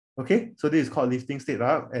 Okay, so this is called lifting state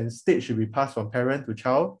up, and state should be passed from parent to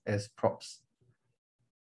child as props.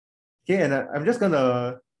 Okay, and I'm just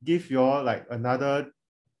gonna give you all like another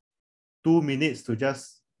 2 minutes to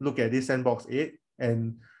just look at this sandbox 8,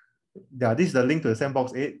 and yeah, this is the link to the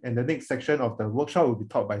sandbox 8, and the next section of the workshop will be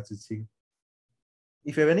taught by Ziqing.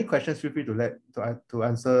 If you have any questions, feel free to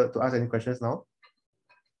ask any questions now.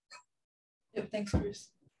 Yep, thanks, Chris.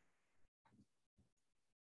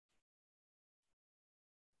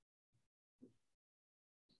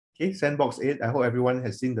 Okay, sandbox 8. I hope everyone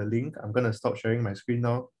has seen the link. I'm gonna stop sharing my screen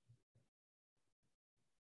now.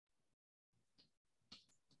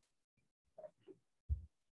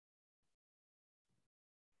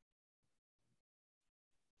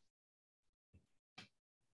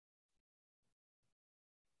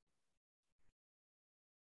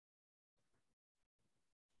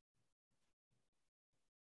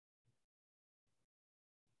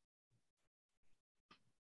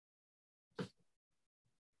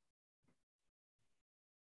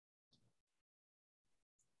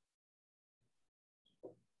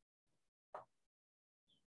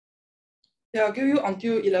 Yeah, I'll give you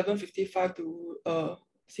until 11:55 to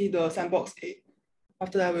see the sandbox 8.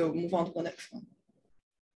 After that, we'll move on to the next one.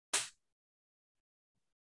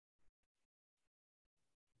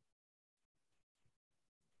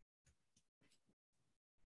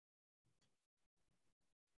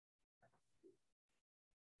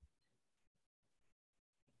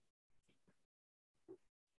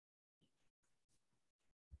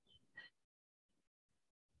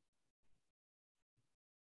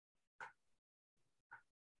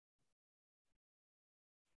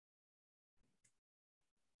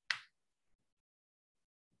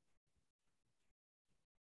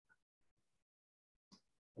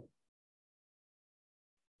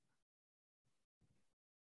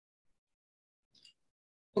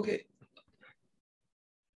 Okay.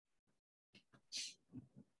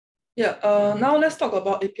 Yeah, now let's talk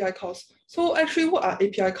about API calls. So actually, what are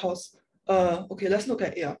API calls? Okay, let's look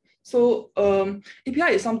at it. So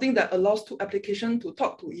API is something that allows two applications to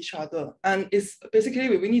talk to each other. And it's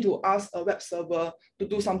basically we need to ask a web server to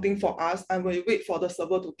do something for us, and we wait for the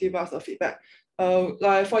server to give us a feedback.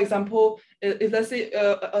 Like for example, if let's say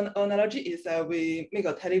an analogy is that we make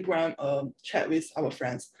a Telegram chat with our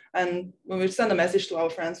friends. And when we send a message to our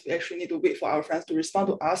friends, we actually need to wait for our friends to respond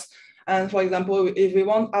to us. And for example, if we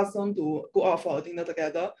want to ask them to go out for a dinner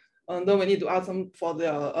together, and then we need to ask them for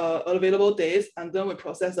their available days, and then we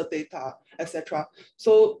process the data, etc.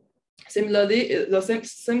 So similarly, the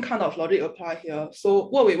same kind of logic apply here. So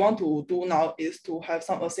what we want to do now is to have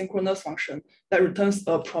some asynchronous function that returns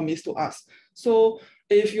a promise to us. So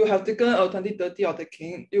if you have taken a 2030 or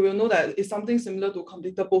taking, you will know that it's something similar to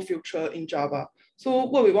completable future in Java. So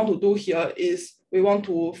what we want to do here is we want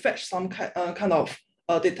to fetch some kind of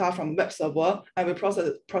data from web server, and we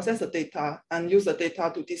process the data and use the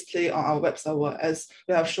data to display on our web server, as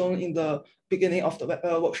we have shown in the beginning of the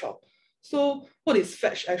workshop. So what is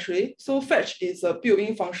fetch actually? So fetch is a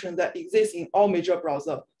built-in function that exists in all major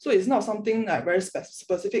browsers. So it's not something like very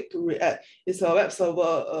specific to React. It's a web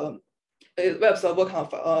server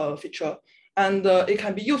kind of feature. And it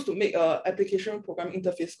can be used to make an application programming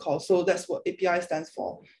interface call. So that's what API stands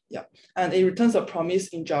for. Yeah, and it returns a promise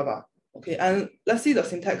in Java. Okay, and let's see the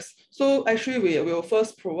syntax. So actually, we will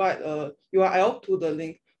first provide a URL to the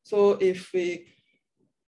link. So if we,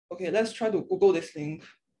 okay, let's try to Google this link.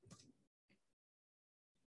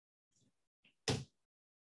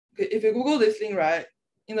 Okay, if you Google this link, right,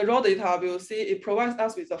 in the raw data, we will see it provides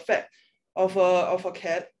us with a fact of a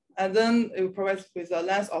cat, and then it provides with a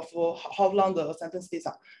length of how long the sentence is.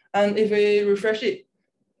 And if we refresh it,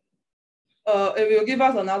 it will give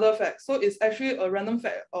us another fact. So it's actually a random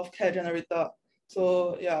fact of cat generator.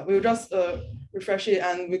 So yeah, we'll just refresh it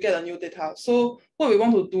and we get a new data. So what we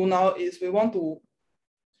want to do now is we want to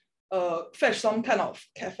fetch some kind of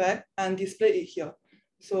cat fact and display it here.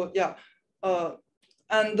 So yeah,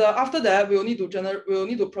 and after that we'll need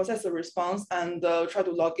to process the response and try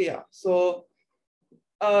to log it. So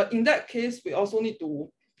in that case, we also need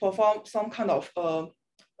to perform some kind of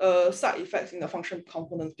side effects in the function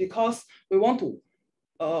components, because we want to,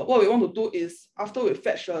 what we want to do is after we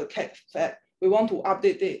fetch a cat fact, we want to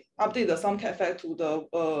update the some cat fact to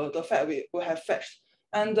the fact we have fetched.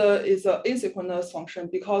 And it's an asynchronous function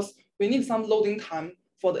because we need some loading time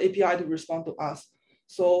for the API to respond to us.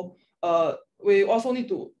 So we also need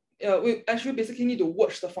to, we actually basically need to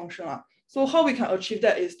watch the function. So how we can achieve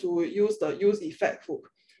that is to use the use effect hook.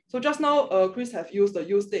 So just now, Chris have used the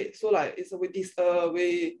use state. So like it's with this,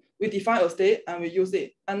 we define a state and we use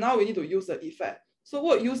it. And now we need to use the effect. So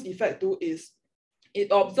what use effect do is it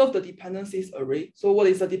observes the dependencies array. So what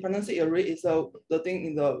is a dependency array? Is the thing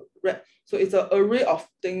in the red. So it's an array of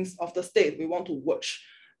things of the state we want to watch.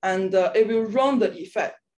 And it will run the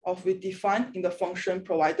effect of we define in the function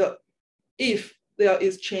provided if there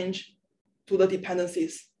is change to the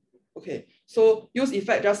dependencies. Okay, so use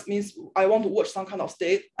effect just means I want to watch some kind of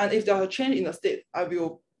state, and if there's a change in the state, I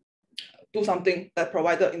will do something that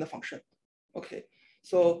provided in the function. Okay,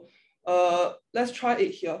 so let's try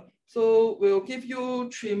it here. So we'll give you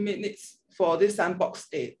 3 minutes for this sandbox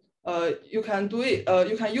state. You can do it.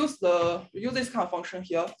 You can use this kind of function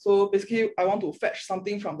here. So basically, I want to fetch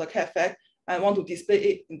something from the cat fact and I want to display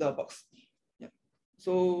it in the box. Yeah.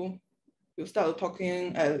 So we'll start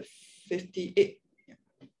talking at 58.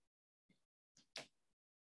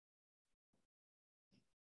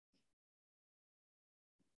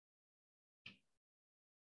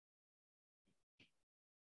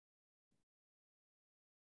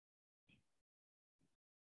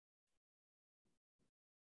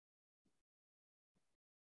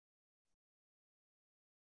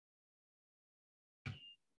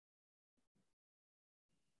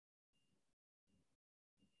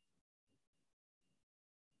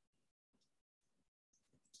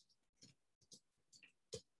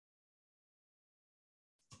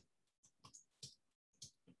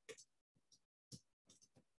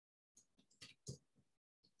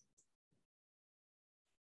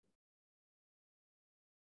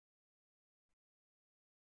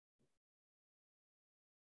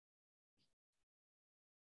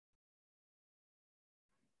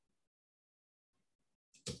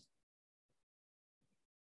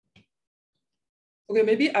 Okay,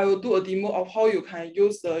 maybe I will do a demo of how you can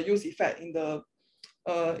use the use effect in the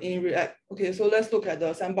in React. Okay, so let's look at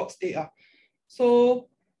the sandbox data. So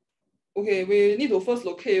okay, we need to first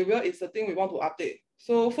locate where is the thing we want to update.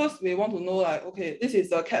 So first we want to know like, okay, this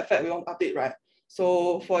is the cat fact we want to update, right?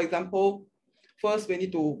 So for example, first we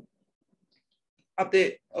need to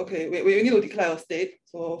update. Okay, we need to declare a state.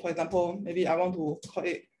 So for example, maybe I want to call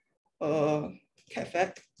it cat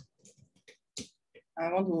fact. I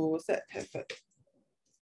want to set cat fact.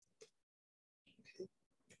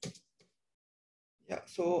 Yeah,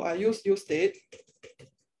 so I use state.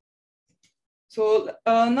 So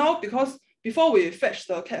now, because before we fetch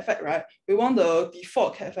the cat fact, right, we want the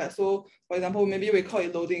default cat fact. So for example, maybe we call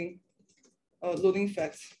it loading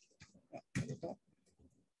facts.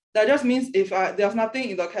 That just means if there's nothing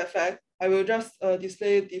in the cat fact, I will just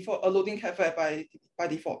display default loading cat fact by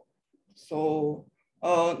default. So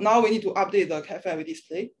now we need to update the cat fact we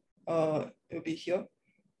display. it will be here.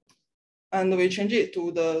 And we change it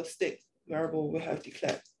to the state variable we have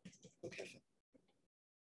declared. Okay.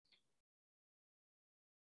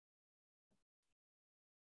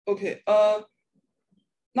 Okay.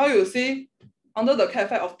 Now you see under the cat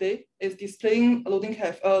fact of day is displaying loading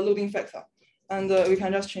facts, and we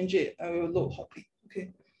can just change it and we will load hopping.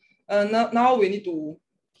 Okay. And now we need to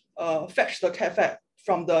fetch the cat fact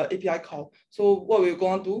from the API call. So what we're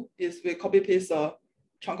going to do is we copy paste a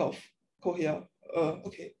chunk of code here.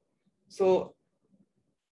 Okay. So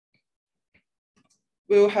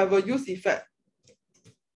we'll have a use effect.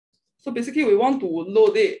 So basically we want to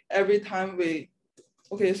load it every time we,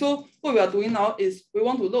 okay, so what we are doing now is we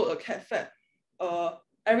want to load a cat fact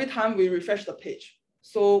every time we refresh the page.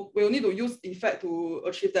 So we'll need to use effect to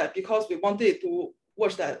achieve that because we want it to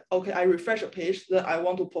watch that, okay, I refresh a page, then I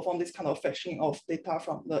want to perform this kind of fetching of data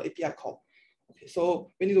from the API call. Okay,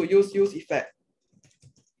 so we need to use effect.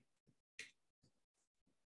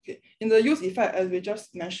 Okay, in the use effect, as we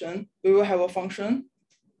just mentioned, we will have a function.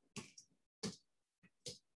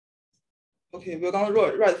 Okay, we're going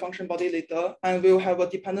to write the function body later, and we'll have a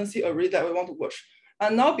dependency array that we want to watch.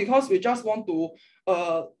 And now, because we just want to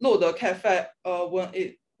load the cat fact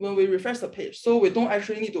when we refresh the page, so we don't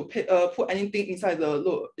actually need to put anything inside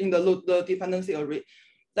the dependency array.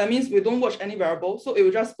 That means we don't watch any variable, so it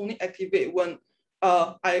will just only activate when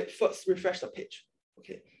I first refresh the page.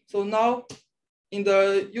 Okay, so now in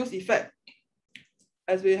the use effect,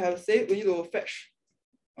 as we have said, we need to fetch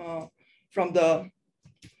from the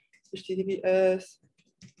HTTPS.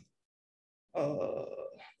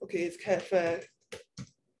 Okay, it's cat fact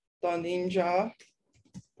 .ninja.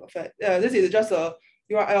 Perfect. Yeah, this is just a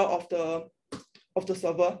URL of the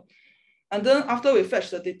server. And then after we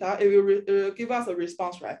fetch the data, it will give us a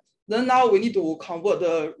response, right? Then now we need to convert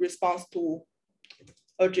the response to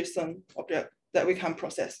a JSON object that we can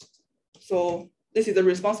process. So this is the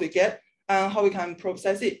response we get, and how we can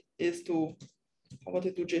process it is to convert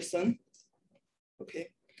it to JSON. Okay.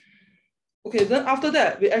 Okay, then after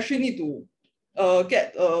that, we actually need to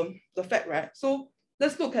get the fact, right? So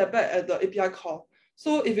let's look back at the API call.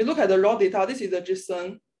 So if you look at the raw data, this is the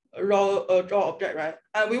JSON raw object, right?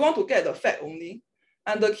 And we want to get the fact only.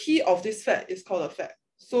 And the key of this fact is called a fact.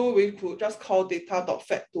 So we could just call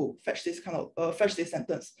data.fact to fetch this kind of fetch this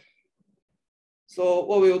sentence. So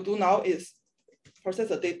what we will do now is process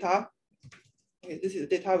the data. Okay, this is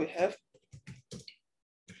the data we have.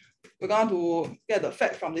 We're going to get the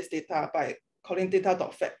fact from this data by calling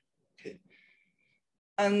data.fact. Okay.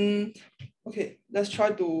 And okay, let's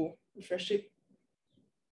try to refresh it.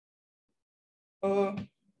 Let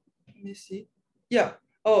me see. Yeah.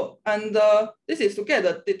 Oh, and this is to get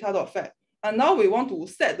the data.fact. And now we want to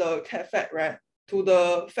set the cat fact, right, to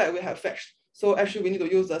the fact we have fetched. So actually we need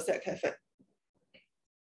to use the set cat fact.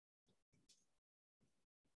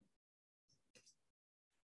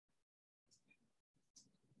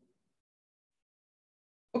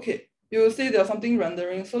 Okay, you will see there's something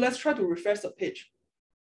rendering. So let's try to refresh the page.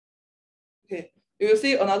 Okay, you will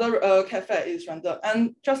see another cat fact is rendered.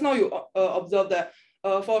 And just now you observe that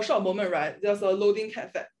for a short moment, right, there's a loading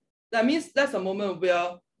cat fact. That means that's a moment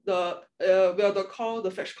where the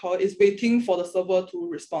fetch call is waiting for the server to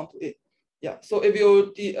respond to it. Yeah, so if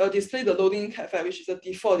you display the loading cat fact, which is a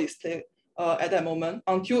default display at that moment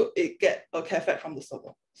until it get a cat fact from the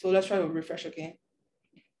server. So let's try to refresh again.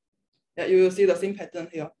 Yeah, you will see the same pattern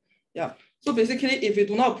here. Yeah. So basically, if you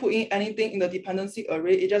do not put in anything in the dependency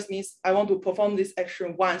array, it just means I want to perform this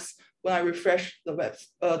action once when I refresh the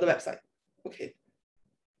website. Okay.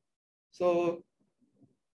 So,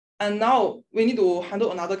 and now we need to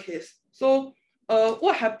handle another case. So,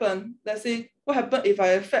 what happened? Let's say what happened if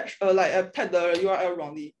I fetch like I type the URL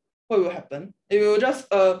wrongly? What will happen? It will just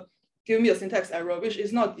give me a syntax error, which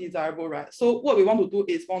is not desirable, right? So what we want to do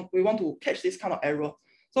is we want to catch this kind of error.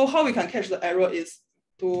 So how we can catch the error is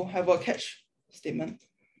to have a catch statement.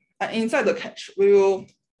 And inside the catch, we will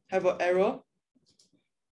have an error.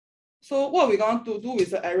 So what we're going to do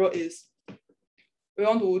with the error is we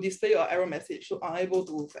want to display an error message. So unable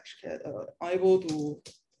to fetch cat, unable to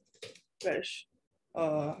fetch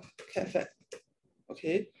cat fact.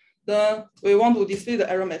 Okay. Then we want to display the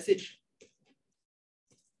error message.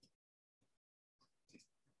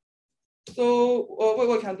 So what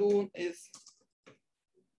we can do is,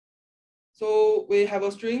 so we have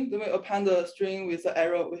a string, then we append the string with the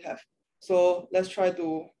error we have. So let's try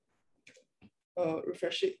to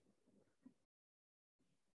refresh it.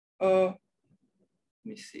 Let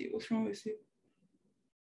me see, what's wrong with it?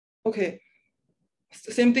 Okay,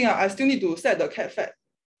 same thing. I still need to set the cat fact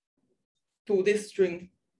to this string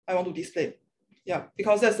I want to display. Yeah,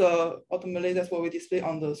 because that's ultimately that's what we display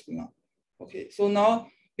on the screen. Okay, so now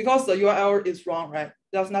because the URL is wrong, right?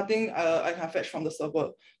 There's nothing I can fetch from the server.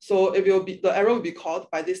 So it will be the error will be called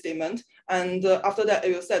by this statement, and after that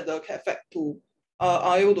it will set the cat flag to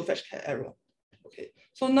unable to fetch cat error. Okay,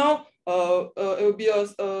 so now it will be a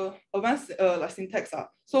advanced like syntax.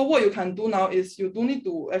 So what you can do now is you don't need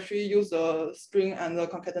to actually use the string and the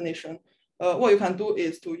concatenation. What you can do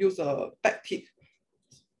is to use a backtick.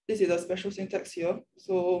 This is a special syntax here.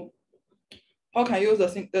 So how can I use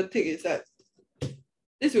the tick is that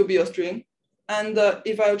this will be a string. And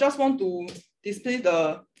if I just want to display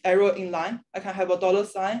the error in line, I can have a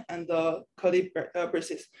 $ and the curly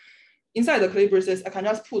braces. Inside the curly braces, I can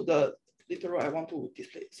just put the literal I want to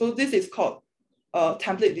display. So this is called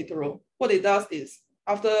template literal. What it does is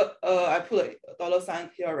after I put a $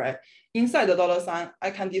 here, right? Inside the $,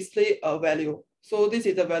 I can display a value. So this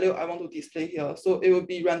is the value I want to display here. So it will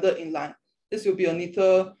be rendered in line. This will be a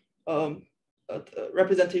neater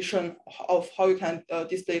representation of how you can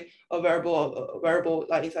display a variable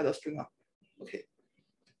like inside the string. Okay.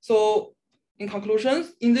 So in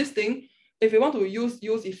conclusions, in this thing, if you want to use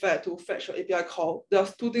effect to fetch an API call,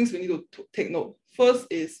 there's two things we need to take note. First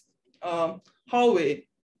is how we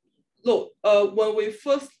load. When we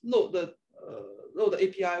first load the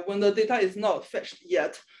API, when the data is not fetched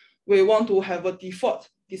yet, we want to have a default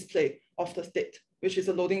display of the state, which is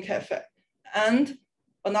a loading cat flag. And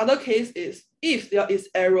another case is if there is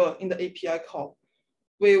error in the API call,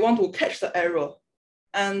 we want to catch the error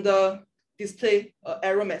and display an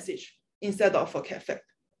error message instead of a cat flag.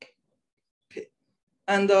 Okay.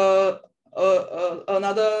 And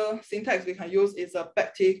another syntax we can use is a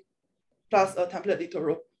backtick plus a template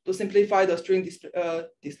literal to simplify the string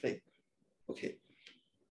display. Okay.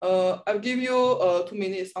 I'll give you 2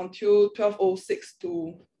 minutes until 12:06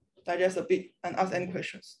 to digest a bit and ask any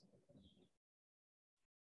questions.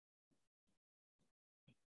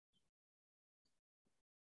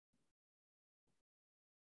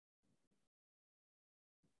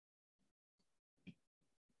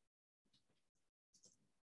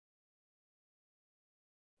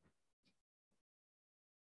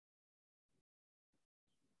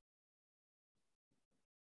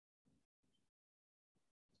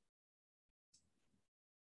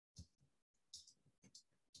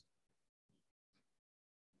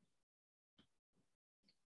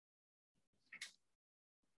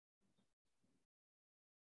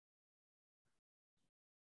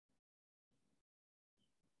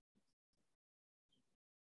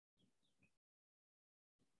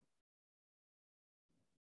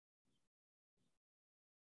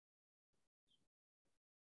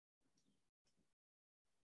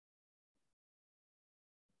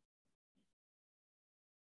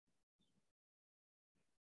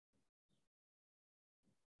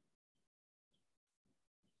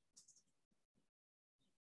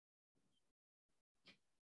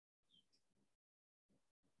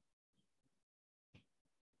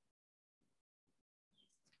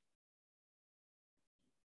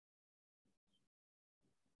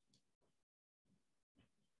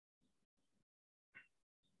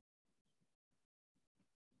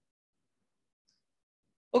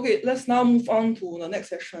 Okay, let's now move on to the next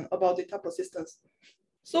section about data persistence.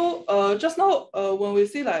 So just now, when we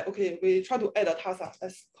see like, okay, we try to add a task,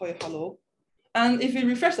 let's call it hello. And if we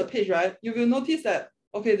refresh the page, right, you will notice that,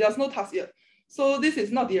 okay, there's no task yet. So this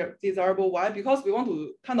is not desirable. Why? Because we want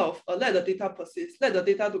to kind of let the data persist, let the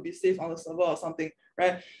data to be saved on the server or something,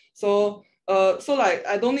 right? So like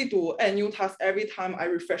I don't need to add new tasks every time I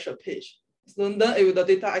refresh a page. So then the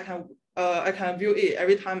data I can view it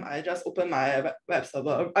every time I just open my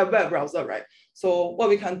web browser, right? So what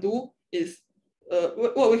we can do is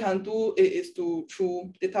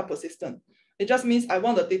through data persistence. It just means I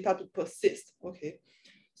want the data to persist. Okay.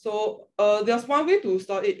 So there's one way to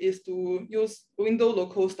store it is to use window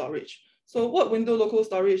local storage. So what window local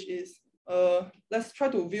storage is? Let's try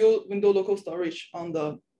to view window local storage on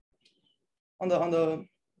the web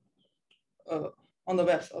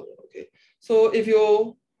server. Okay. So if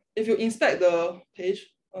you inspect the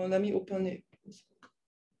page, let me open it.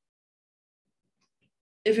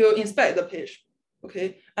 If you inspect the page,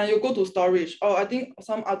 okay, and you go to storage, or I think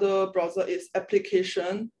some other browser is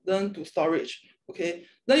application, then to storage, okay,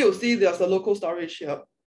 then you'll see there's a local storage here.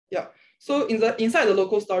 Yeah. So inside the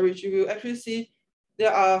local storage, you will actually see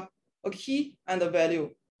there are a key and a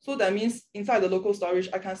value. So that means inside the local storage,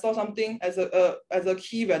 I can store something as a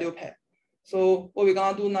key value pair. So what we're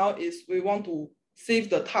gonna do now is we want to save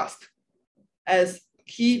the task as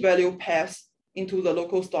key value pairs into the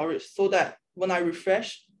local storage so that when I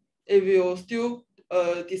refresh, it will still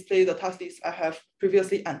display the task list I have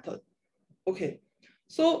previously entered. Okay,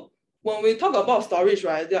 so when we talk about storage,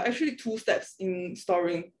 right, there are actually 2 steps in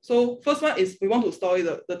storing. So first one is we want to store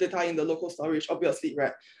the data in the local storage, obviously,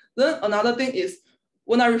 right? Then another thing is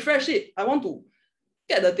when I refresh it, I want to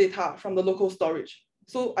get the data from the local storage.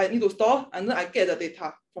 So I need to store and then I get the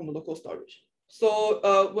data from the local storage. So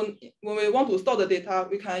when we want to store the data,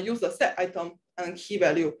 we can use the set item and key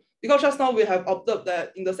value. Because just now we have observed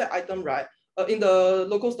that in the set item, right, in the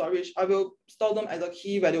local storage, I will store them as a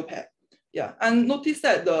key value pair. Yeah, and notice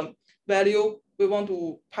that the value we want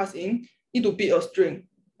to pass in need to be a string.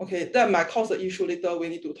 Okay, that might cause an issue later we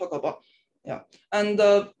need to talk about. Yeah, and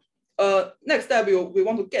the next step, we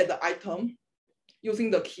want to get the item using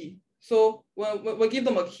the key. So when we give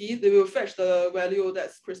them a key, they will fetch the value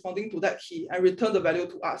that's corresponding to that key and return the value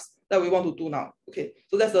to us that we want to do now. Okay,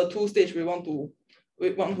 so that's the 2 stage we want to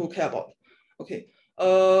care about. Okay,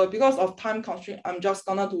 because of time constraint, I'm just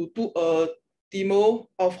gonna do a demo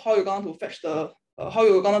of how you're going to fetch the how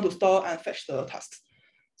you're going to store and fetch the tasks.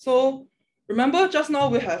 So remember just now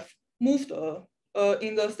we have moved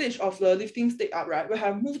in the stage of the lifting state up, right? We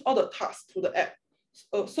have moved all the tasks to the app.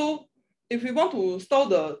 So if we want to store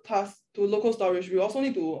the task to local storage, we also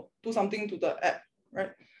need to do something to the app,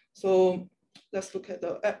 right? So let's look at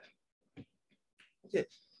the app. Okay,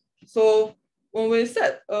 so when we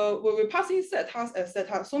pass in set task as set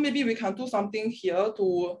task, so maybe we can do something here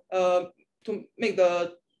to make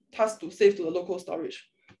the task to save to the local storage.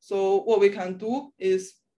 So what we can do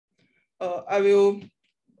is I will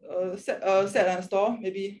set and store,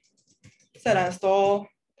 maybe set and store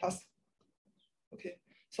task. Okay.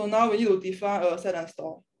 So now we need to define a set and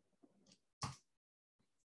store.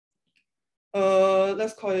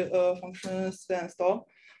 Let's call it a function set and store.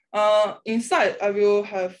 Inside, I will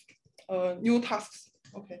have new tasks.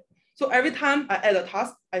 Okay. So every time I add a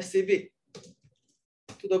task, I save it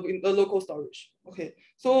to the local storage. Okay.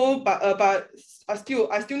 So but I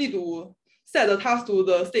still need to set the task to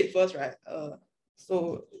the state first, right?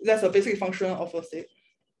 So that's a basic function of a state.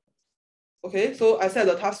 Okay, so I set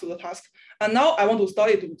the task to the task, and now I want to store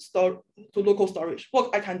it to local storage.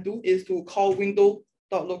 What I can do is to call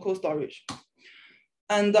window.local storage,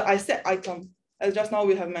 and I set item, as just now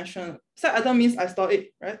we have mentioned. Set item means I store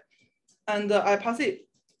it, right? And I pass it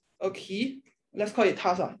a key. Let's call it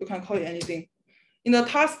task. You can call it anything. In the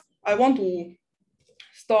task, I want to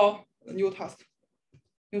store a new tasks,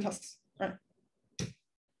 right?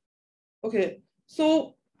 Okay,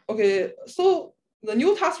 so the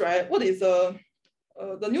new task, right? What is the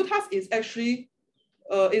new task is actually,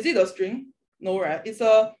 is it a string? No, right? It's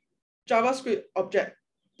a JavaScript object.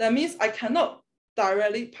 That means I cannot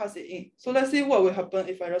directly pass it in. So let's see what will happen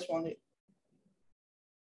if I just run it.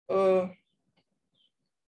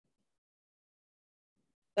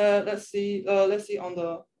 Let's see on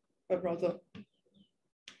the web browser.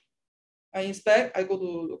 I inspect, I go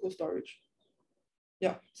to local storage.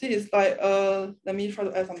 Yeah, see, it's like, let me try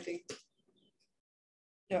to add something.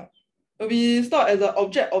 Yeah, we start as an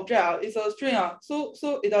object. It's a string.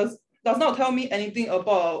 So it does not tell me anything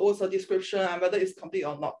about what's the description and whether it's complete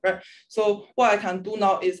or not, right? So what I can do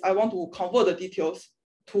now is I want to convert the details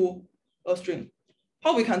to a string.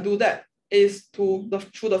 How we can do that is through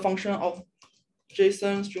the function of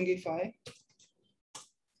JSON stringify.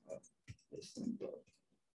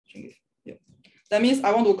 Yeah. That means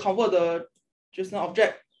I want to convert the JSON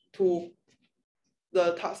object to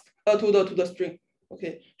the task, to the string.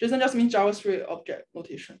 Okay, JSON just means JavaScript object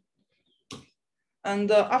notation. And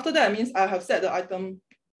after that, it means I have set the item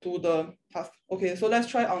to the task. Okay, so let's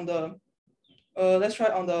try on the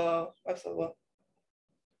web server.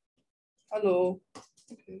 Hello.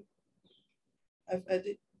 Okay, I've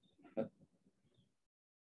added.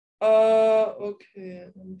 Okay,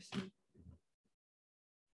 let me see.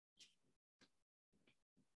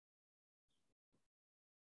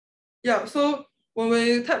 Yeah, so when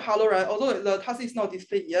we type hello, right, although the task is not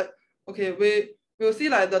displayed yet, okay, we'll see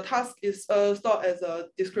like the task is stored as a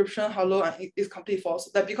description hello and it is complete false.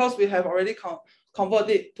 That because we have already converted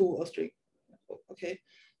it to a string. Okay,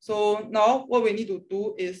 so now what we need to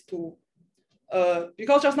do is to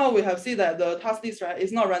because just now we have seen that the task list, right,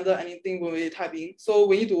 is not render anything when we type in. So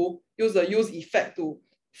we need to use the use effect to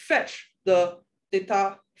fetch the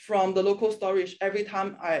data from the local storage every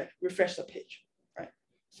time I refresh the page.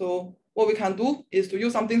 So what we can do is to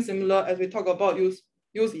use something similar as we talk about use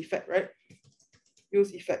effect, right?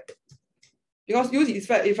 Use effect. Because use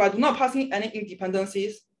effect, if I do not pass in any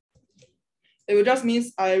independencies, it will just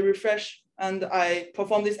means I refresh and I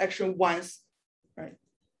perform this action once, right?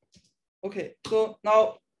 Okay, so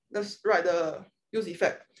now let's write the use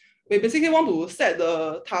effect. We basically want to set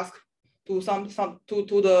the task to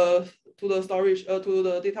the storage, to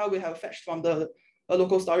the data we have fetched from the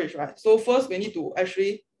local storage, right? So first we need to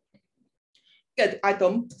actually get the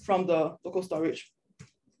item from the local storage.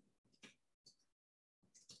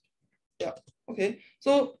 Yeah, okay.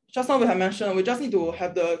 So just now we have mentioned, we just need to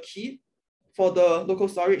have the key for the local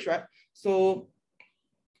storage, right? So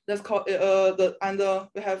that's called,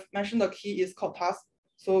 we have mentioned the key is called task.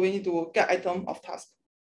 So we need to get item of task.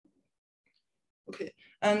 Okay,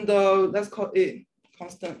 and let's call it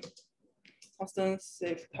constant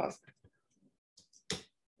save task.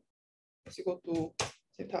 Let's go to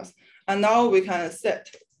save task. And now we can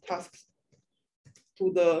set tasks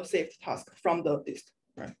to the saved task from the list,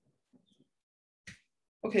 right?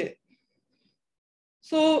 Okay.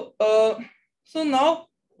 So so now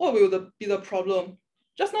what will be the problem?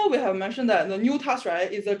 Just now we have mentioned that the new task,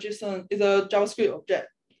 right, is a JavaScript object.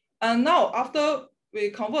 And now after we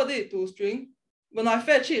convert it to string, when I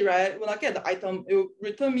fetch it, right, when I get the item, it will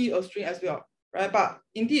return me a string as well, right? But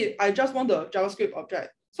indeed, I just want the JavaScript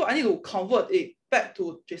object. So I need to convert it back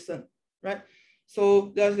to JSON, right?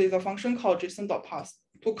 So there is a function called JSON.parse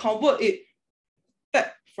to convert it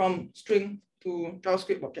back from string to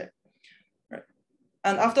JavaScript object, right?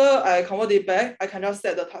 And after I convert it back, I can just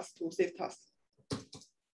set the task to save task.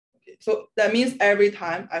 Okay, so that means every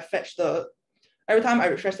time I refresh the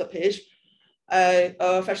page, I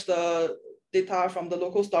fetch the data from the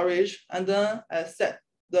local storage, and then I set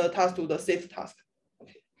the task to the saved task.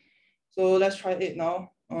 Okay, so let's try it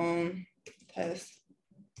now. Test.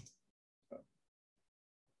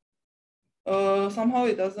 Somehow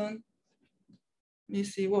it doesn't. Let me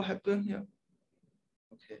see what happened here.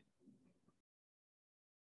 Okay.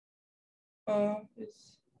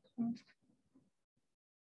 It's okay.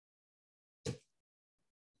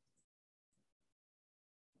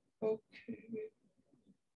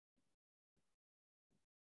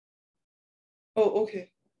 Oh,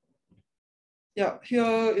 okay. Yeah,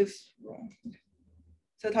 here is wrong.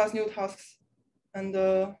 Set task, new tasks, and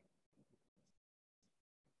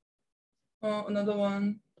another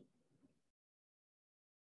one.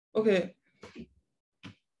 Okay.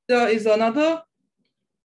 There is another.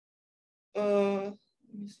 Let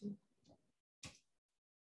me see.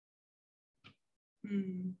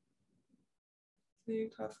 New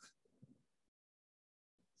tasks.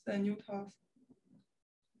 Set new task.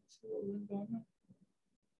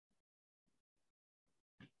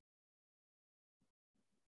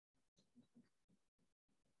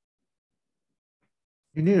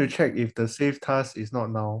 You need to check if the save task is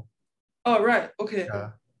not null. Oh, right. Okay. Yeah.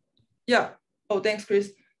 Yeah. Oh, thanks,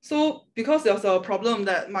 Chris. So because there's a problem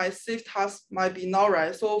that my save task might be null,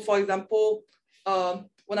 right? So for example,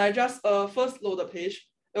 when I just first load the page,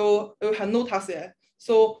 it will have no task there.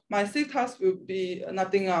 So my save task will be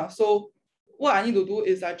nothing. So what I need to do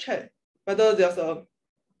is I check whether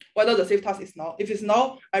whether the save task is null. If it's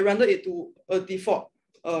null, I render it to a default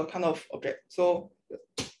kind of object. So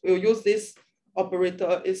we'll use this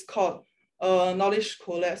operator. It's called knowledge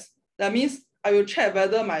coalesce. That means I will check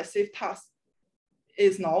whether my save task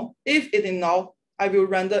is null. If it is null, I will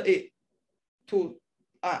render it to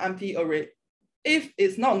an empty array. If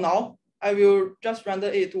it's not null, I will just render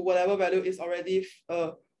it to whatever value is already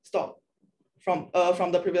stored from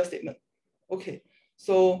the previous statement. Okay,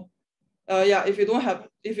 so yeah, if you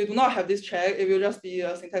do not have this check, it will just be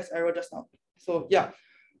a syntax error just now. So yeah,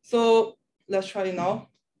 so let's try it now.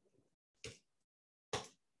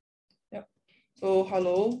 Yeah, so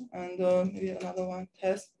hello, and maybe another one,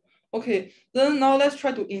 test. Okay, then now let's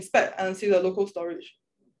try to inspect and see the local storage.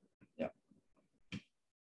 Yeah.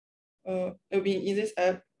 It will be in this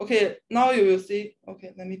app. Okay, now you will see.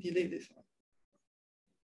 Okay, let me delete this one.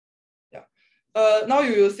 Yeah. Now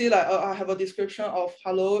you will see like I have a description of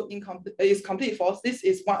hello incomplete is complete false. This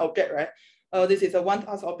is one object, right? This is a one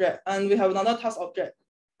task object, and we have another task object,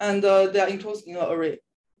 and they are enclosed in an array.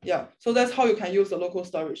 Yeah. So that's how you can use the local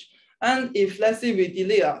storage. And if let's say we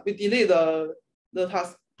delete the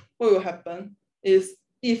task, what will happen is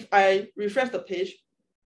if I refresh the page,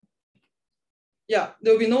 yeah,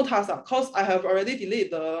 there will be no task because I have already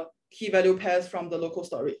deleted the key value pairs from the local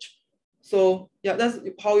storage. So yeah, that's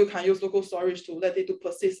how you can use local storage to let it to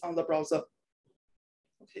persist on the browser.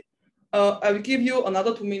 Okay, I will give you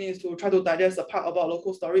another 2 minutes to try to digest the part about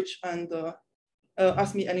local storage and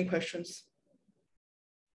ask me any questions.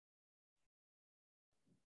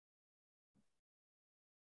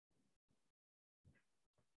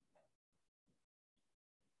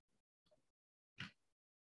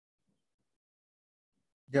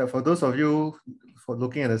 Yeah, for those of you for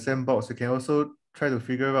looking at the sandbox, you can also try to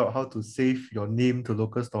figure out how to save your name to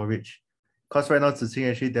local storage. Because right now,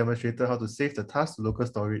 Ziqing actually demonstrated how to save the task to local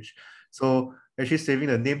storage. So actually saving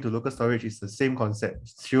the name to local storage is the same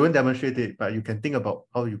concept. She won't demonstrate it, but you can think about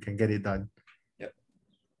how you can get it done. Yeah.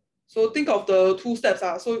 So think of the two steps.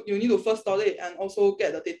 So you need to first store it and also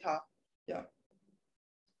get the data. Yeah.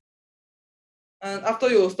 And after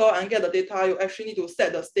you store and get the data, you actually need to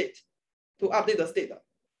set the state to update the state.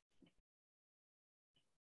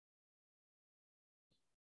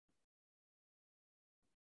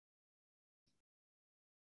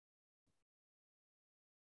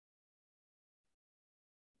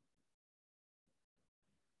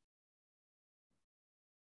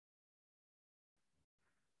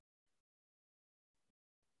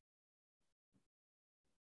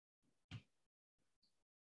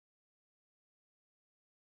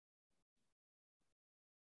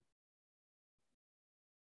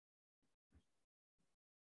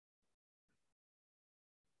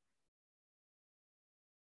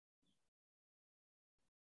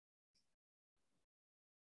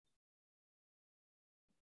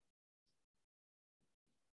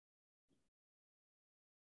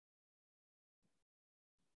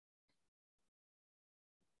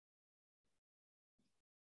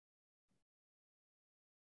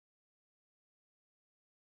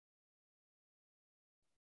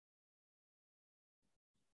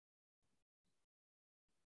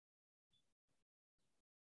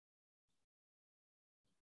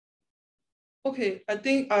 Okay, I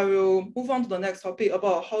think I will move on to the next topic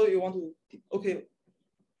about how you want to, okay.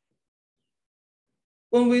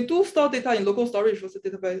 When we do store data in local storage versus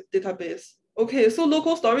database, okay, so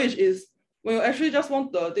local storage is when you actually just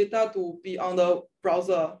want the data to be on the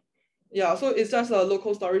browser. Yeah, so it's just a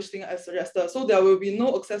local storage thing as suggested. So there will be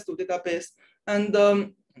no access to database. And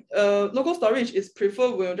local storage is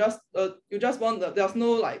preferred when you just want there's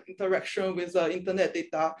no like interaction with the internet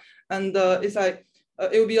data. And it's like,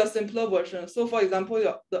 it will be a simpler version. So for example,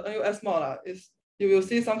 the NUS mod is, you will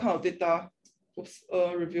see some kind of data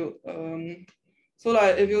review. So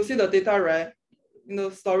like if you see the data, right, in the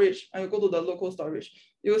storage and you go to the local storage,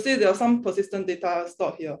 you will see there are some persistent data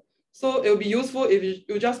stored here. So it will be useful if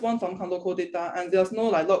you just want some kind of local data and there's no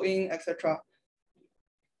like login, etc.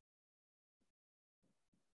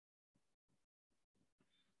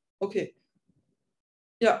 Okay.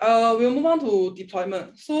 Yeah, we'll move on to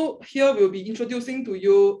deployment. So here we'll be introducing to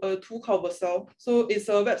you a tool called Vercel. So it's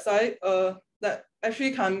a website that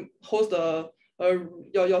actually can host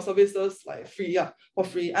your services like for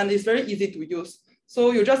free, and it's very easy to use.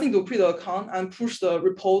 So you just need to create an account and push the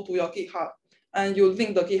repo to your GitHub, and you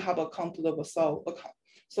link the GitHub account to the Vercel account.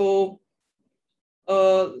 So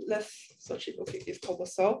let's search it. Okay, it's called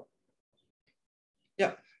Vercel.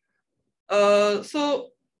 Yeah.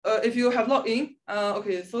 If you have logged in,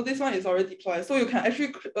 okay, so this one is already deployed. So you can actually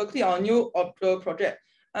click on new project,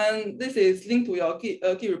 and this is linked to your Git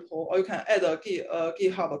repo, or you can add a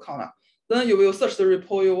GitHub account. Then you will search the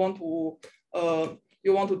repo you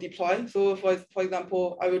want to deploy. So for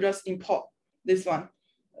example, I will just import this one.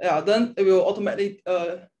 Yeah, then it will automatically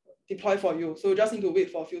deploy for you. So you just need to wait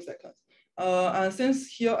for a few seconds. And since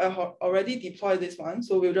here I have already deployed this one,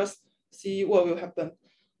 so we'll just see what will happen.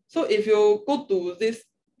 So if you go to this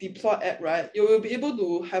deploy app, right, you will be able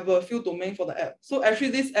to have a few domains for the app. So actually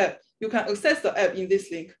this app, you can access the app in this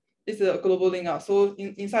link. This is a global link. So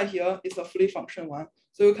inside here is a fully function one.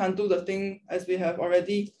 So you can do the thing as we have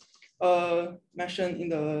already mentioned in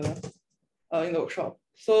the workshop.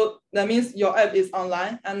 So that means your app is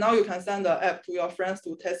online, and now you can send the app to your friends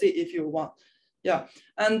to test it if you want. Yeah,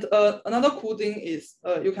 and another cool thing is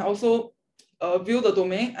you can also view the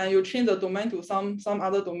domain, and you change the domain to some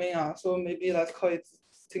other domain. So maybe let's call it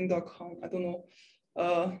thing.com. I don't know.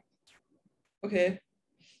 Okay.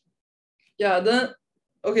 Yeah. Then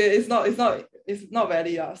okay, it's not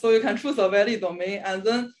valid. So you can choose a valid domain, and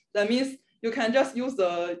then that means you can just use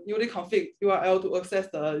the newly configured URL to access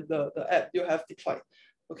the app you have deployed.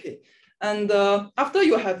 Okay. And after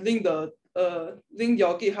you have linked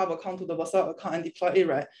your GitHub account to the Vercel account and deploy it,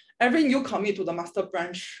 right? Every new commit to the master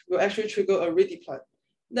branch will actually trigger a redeploy.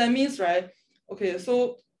 That means, right? Okay,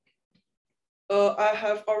 so I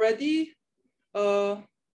have already have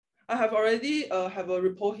a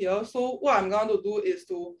repo here. So what I'm going to do is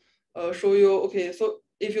to show you. Okay, so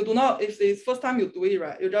if it's first time you do it,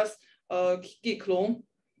 right? You just git clone.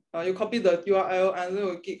 You copy the URL and then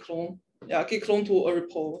you git clone. Yeah, git clone to a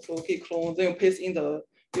repo. So git clone, then you paste in the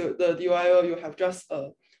URL you have just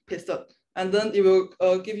pasted, and then it will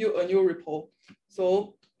give you a new repo.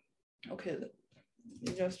 So, okay, let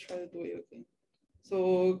me just try to do it again.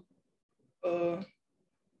 So,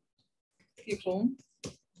 git clone.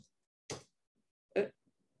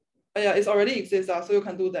 Yeah, it's already exists, so you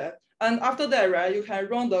can do that. And after that, right, you can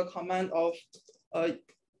run the command of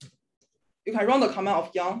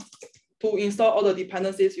yarn to install all the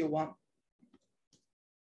dependencies you want.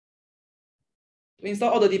 And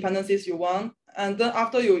then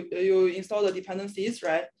after you install the dependencies,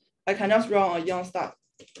 right, I can just run a yarn start.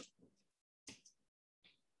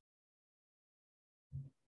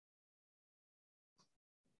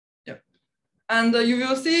 Yeah. And you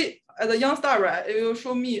will see at the yarn start, right, it will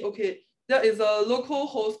show me, okay, there is a local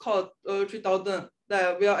host called 3000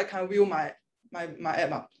 that where I can view my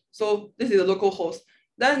app. So this is a local host.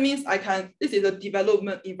 That means this is a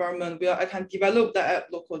development environment where I can develop the app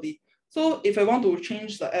locally. So if I want to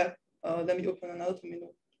change the app, let me open another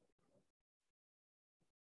terminal.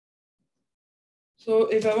 So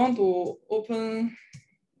if I want to open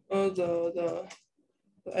the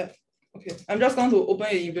app, okay, I'm just going to open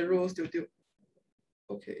it in Visual Studio.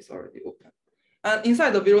 Okay, it's already open. And inside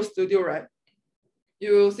the Visual Studio, right,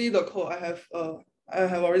 you will see the code I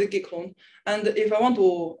have already git cloned. And if I want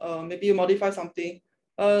to maybe modify something,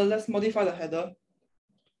 let's modify the header.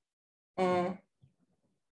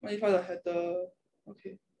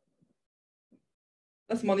 Okay.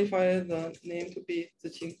 Let's modify the name to be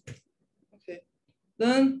Ziqing. Okay.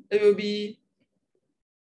 Then it will be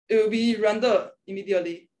rendered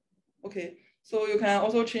immediately. Okay. So you can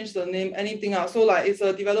also change the name, anything else. So like it's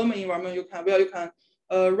a development environment where you can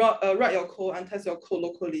write your code and test your code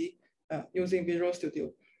locally using Visual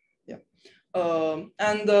Studio. Yeah.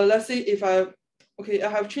 And let's see if I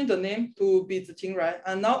have changed the name to be Ziqing, right?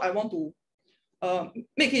 And now I want to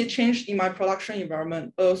make it change in my production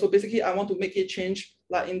environment. So basically I want to make it change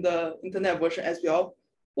like in the internet version as well.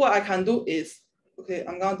 What I can do is, okay,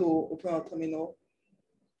 I'm going to open a terminal.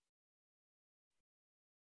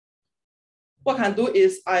 What I can do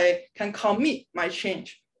is I can commit my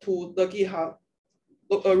change to the GitHub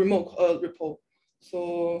remote repo.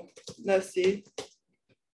 So let's see.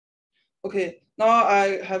 Okay, now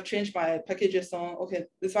I have changed my package.json. Okay,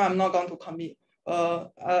 this one I'm not going to commit.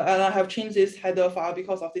 And I have changed this header file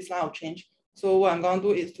because of this line of change. So what I'm going to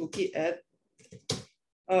do is to git add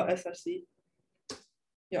src.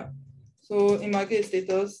 Yeah. So in my git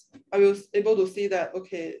status, I will able to see that,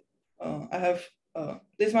 okay, I have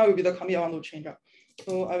this one will be the commit I want to change.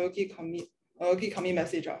 So I will git commit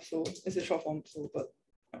message. So this is short form. So but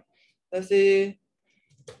let's say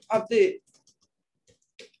update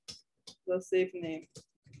the save name.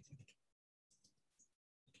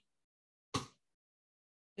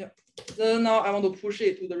 Yeah. Then now I want to push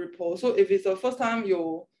it to the repo. So if it's the first time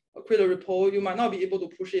you create a repo, you might not be able to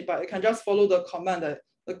push it, but you can just follow the command that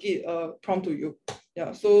the git prompt to you.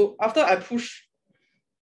 Yeah. So after I push,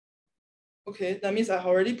 okay, that means I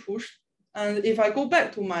already pushed. And if I go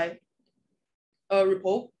back to my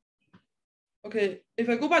repo, okay, if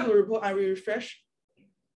I go back to the repo and refresh,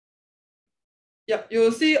 yeah,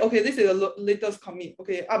 you'll see, okay, this is the latest commit.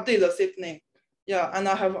 Okay, update the save name. Yeah, and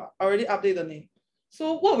I have already updated the name.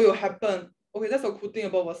 So what will happen? Okay, that's a cool thing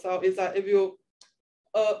about Vercel is that if you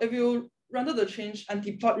render the change and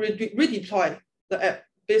redeploy the app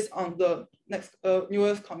based on the next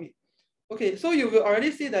newest commit. Okay, so you will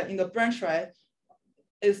already see that in the branch, right,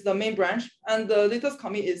 is the main branch, and the latest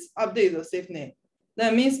commit is update the save name.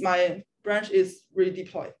 That means my branch is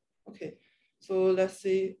redeployed. Okay, so let's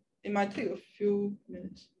see. It might take a few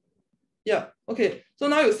minutes. Yeah, okay. So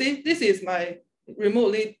now you see, this is my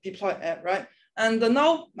remotely deployed app, right? And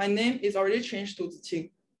now my name is already changed to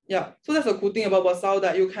Ziqing. Yeah, so that's a cool thing about Vercel,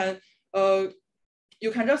 that you can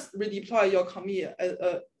just redeploy your commit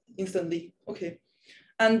instantly. Okay,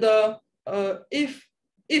 and if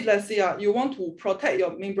let's say you want to protect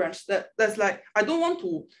your main branch, that's like, I don't want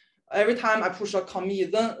to every time I push a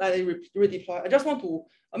commit then I redeploy. I just want to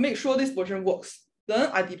make sure this version works.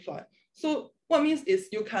 Then I deploy. So what means is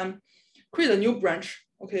you can create a new branch.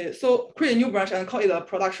 Okay, so create a new branch and call it a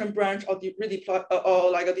production branch or redeploy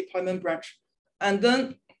or like a deployment branch. And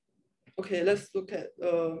then, okay, let's look at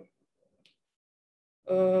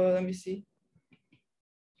let me see.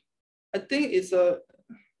 I think it's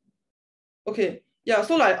okay. Yeah,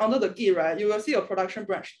 so like under the git, right, you will see a production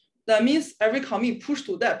branch. That means every commit pushed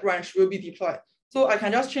to that branch will be deployed. So I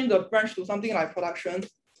can just change the branch to something like production.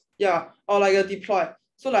 Yeah, or like a deploy.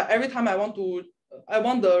 So like every time I want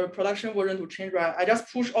the production version to change, right, I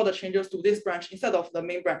just push all the changes to this branch instead of the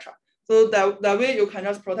main branch. So that way you can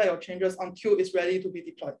just protect your changes until it's ready to be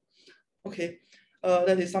deployed. Okay,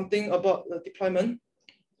 that is something about the deployment.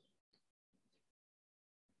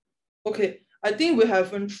 Okay, I think we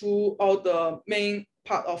have went through all the main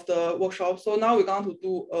part of the workshop. So now we're going to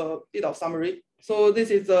do a bit of summary. So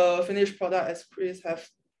this is the finished product as Chris have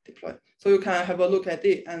deployed. So you can have a look at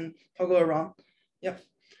it and toggle around. Yeah.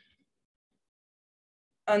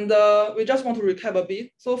 And we just want to recap a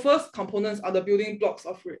bit. So first, components are the building blocks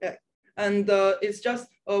of React. And it's just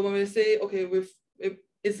when we say, okay,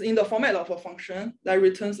 it's in the format of a function that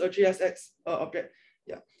returns a JSX object.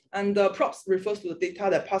 Yeah. And props refers to the data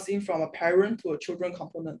that pass in from a parent to a children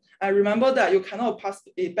component. And remember that you cannot pass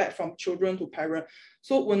it back from children to parent.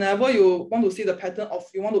 So whenever you want to see the pattern of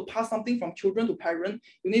you want to pass something from children to parent,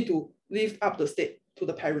 you need to lift up the state to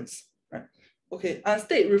the parents, right? Okay, and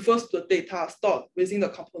state refers to the data stored within the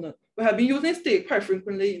component. We have been using state quite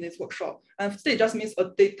frequently in this workshop, and state just means a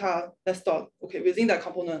data that's stored, okay, within that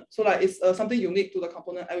component. So like it's something unique to the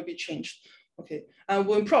component and will be changed. Okay, and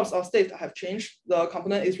when props or states have changed, the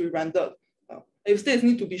component is re-rendered. If states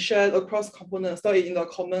need to be shared across components, store it in the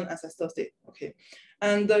common ancestor state. Okay,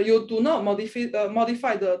 and you do not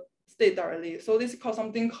modify the state directly. So this is called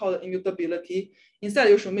something called immutability. Instead,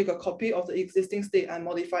 you should make a copy of the existing state and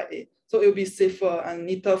modify it. So it will be safer and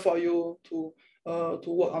neater for you to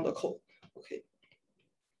work on the code. Okay.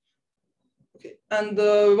 Okay, and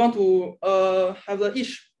we want to have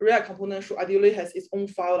each React component should ideally has its own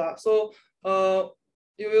file. So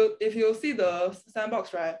if you see the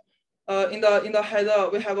sandbox, right? In the header,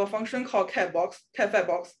 we have a function called cat fat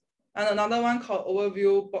box, and another one called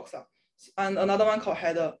overview box, and another one called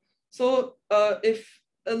header. So if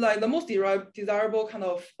like the most desirable kind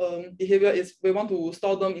of behavior is we want to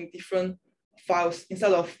store them in different files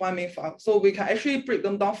instead of one main file. So we can actually break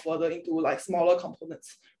them down further into like smaller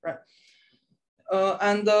components, right?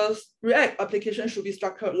 And the React application should be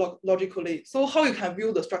structured logically. So how you can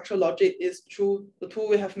view the structured logic is through the tool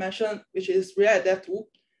we have mentioned, which is React Dev tool.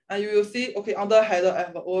 And you will see, okay, under header, I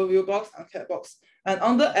have an overview box and cat box. And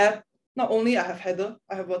under app, not only I have header,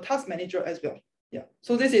 I have a task manager as well. Yeah.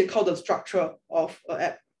 So this is called the structure of an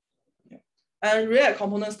app. Yeah. And React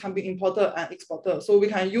components can be imported and exported. So we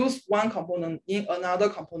can use one component in another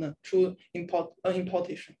component through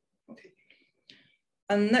importation. Okay.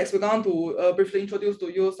 And next, we're going to briefly introduce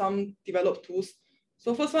to you some developed tools.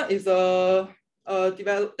 So first one is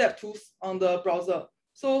develop dev tools on the browser.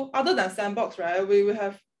 So other than Sandbox, right, we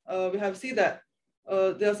have seen that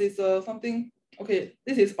there's this something. Okay,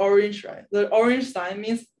 this is orange, right? The orange sign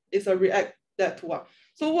means it's a React dev tool.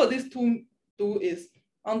 So what this tool do is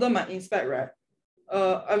under my inspect, right?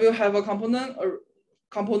 I will have a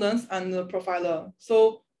components and the profiler.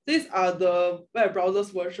 So these are the web browser's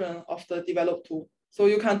version of the developed tool. So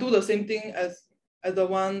you can do the same thing as the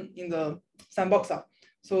one in the sandbox.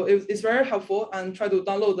 So it's very helpful, and try to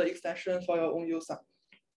download the extension for your own use.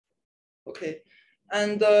 Okay,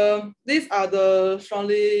 and these are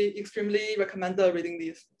the extremely recommended reading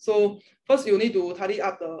list. So first you need to tidy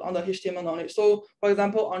up on the HTML knowledge. So for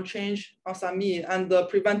example, on change, on submit, and the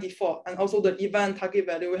prevent default, and also the event target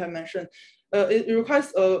value we have mentioned. It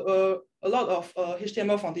requires a lot of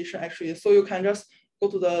HTML foundation actually. So you can just go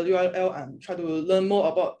to the URL and try to learn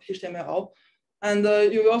more about HTML. And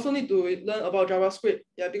you also need to learn about JavaScript,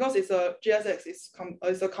 yeah, because it's a JSX,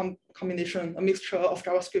 it's a combination, a mixture of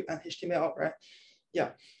JavaScript and HTML, right?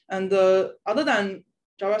 Yeah, and other than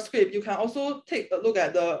JavaScript, you can also take a look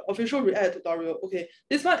at the official React tutorial. Okay,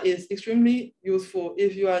 this one is extremely useful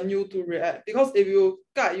if you are new to React, because if you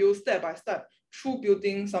guide you step by step through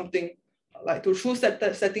building something, like through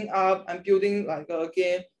setting up and building like a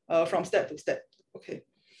game from step to step. Okay,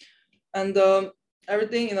 and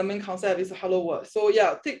everything in the main concept is a hello world. So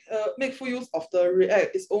yeah, make full use of the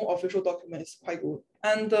React, its own official document is quite good.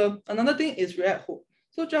 And another thing is React hook.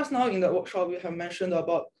 So just now in the workshop, we have mentioned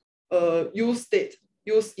about use state,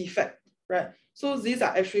 use effect, right? So these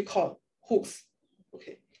are actually called hooks.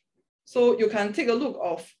 Okay, so you can take a look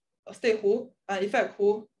of a state hook, an effect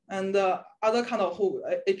hook, and other kind of hook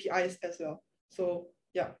APIs as well. So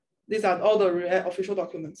yeah, these are all the React official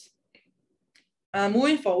documents. And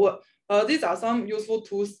moving forward, these are some useful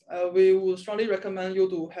tools. We would strongly recommend you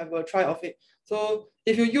to have a try of it. So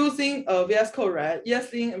if you're using VS Code, right,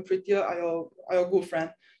 ESLint and Prettier are your good friend.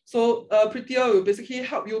 So Prettier will basically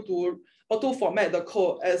help you to auto-format the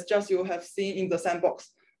code as just you have seen in the sandbox.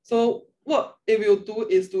 So what it will do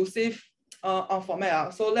is to save on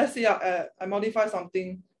format. So let's say I modify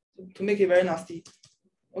something to make it very nasty.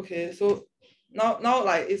 Okay, so now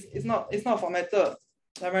like it's not formatted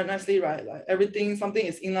very nicely, right? Like everything, something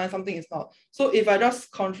is inline, something is not. So if I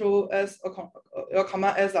just Control S or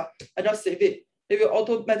Command S, I just save it. It will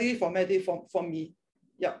automatically format it for me.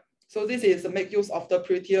 Yeah. So this is make use of the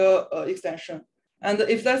Prettier extension. And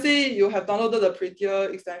if let's say you have downloaded the Prettier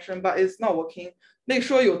extension but it's not working, make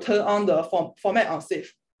sure you turn on the format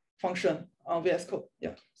unsafe function on VS Code.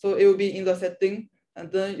 Yeah. So it will be in the setting,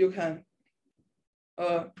 and then you can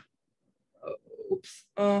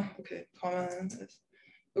okay, Command S.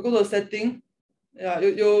 We go to the setting, Yeah,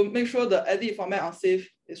 you make sure the edit format on save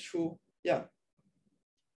is true. Yeah.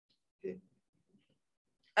 Okay.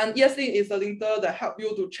 And ESLint is a linter that help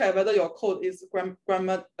you to check whether your code is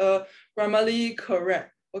grammarly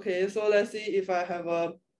correct. Okay, so let's see if I have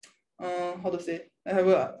a how to say, I have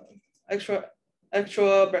a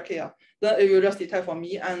extra bracket. Yeah. Then it will just detect for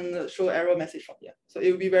me and show error message from here. So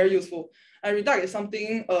it will be very useful. And Redact is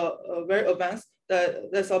something very advanced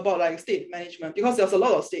that's about like state management, because there's a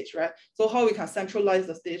lot of states, right? So how we can centralize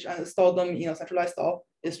the stage and store them in a centralized store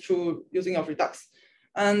is through using of Redux.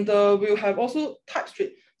 And we'll have also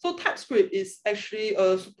TypeScript. So TypeScript is actually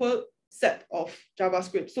a superset of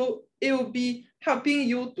JavaScript. So it will be helping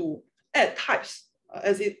you to add types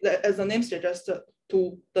as the name suggested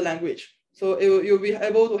to the language. So you'll be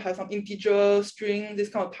able to have some integer, string, this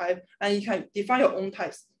kind of type, and you can define your own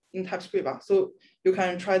types in TypeScript. So you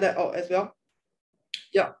can try that out as well.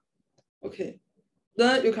 Yeah, okay.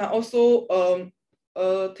 Then you can also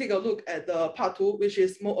take a look at the part 2, which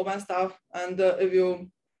is more advanced stuff, and it will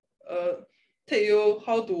tell you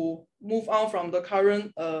how to move on from the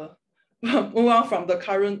current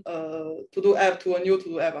to-do app to a new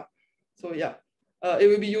to-do app. So yeah, it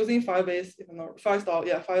will be using Firebase, if not Firestore,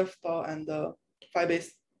 yeah, Firestore and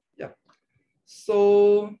Firebase, yeah.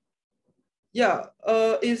 So yeah,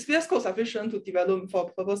 is VS Code sufficient to develop for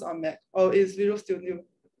purpose on Mac, or is Visual Studio?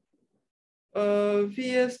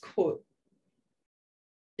 VS Code.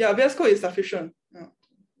 Yeah, VS Code is sufficient. Yeah.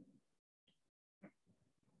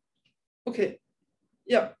 Okay.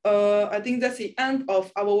 Yeah, I think that's the end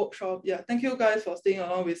of our workshop. Yeah, thank you guys for staying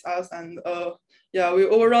along with us. And yeah, we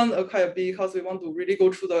overrun quite a bit because we want to really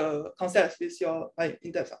go through the concepts with your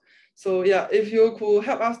in depth. So yeah, if you could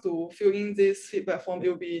help us to fill in this feedback form, it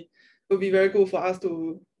will be very good for us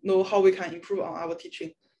to know how we can improve on our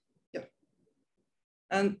teaching. Yeah,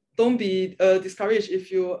 and don't be discouraged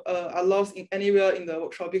if you are lost in anywhere in the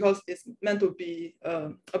workshop, because it's meant to be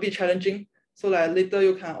a bit challenging. So like later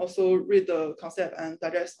you can also read the concept and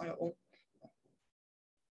digest on your own.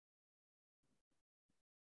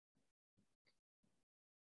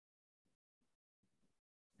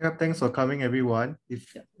 Yeah, thanks for coming, everyone.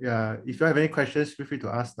 If you have any questions, feel free to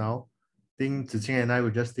ask now. I think Ziqing and I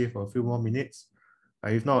will just stay for a few more minutes.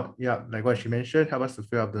 If not, yeah, like what she mentioned, help us to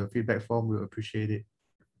fill up the feedback form. We'll appreciate it.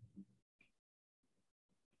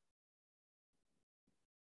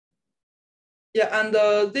 Yeah, and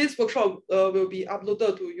this workshop will be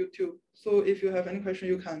uploaded to YouTube. So if you have any question,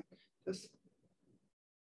 you can just.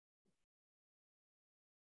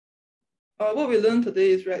 What we learned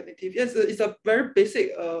today is React Native. Yes, it's a very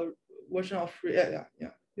basic version of React.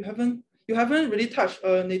 Yeah. You haven't really touched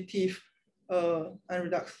native and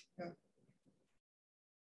Redux. Yeah.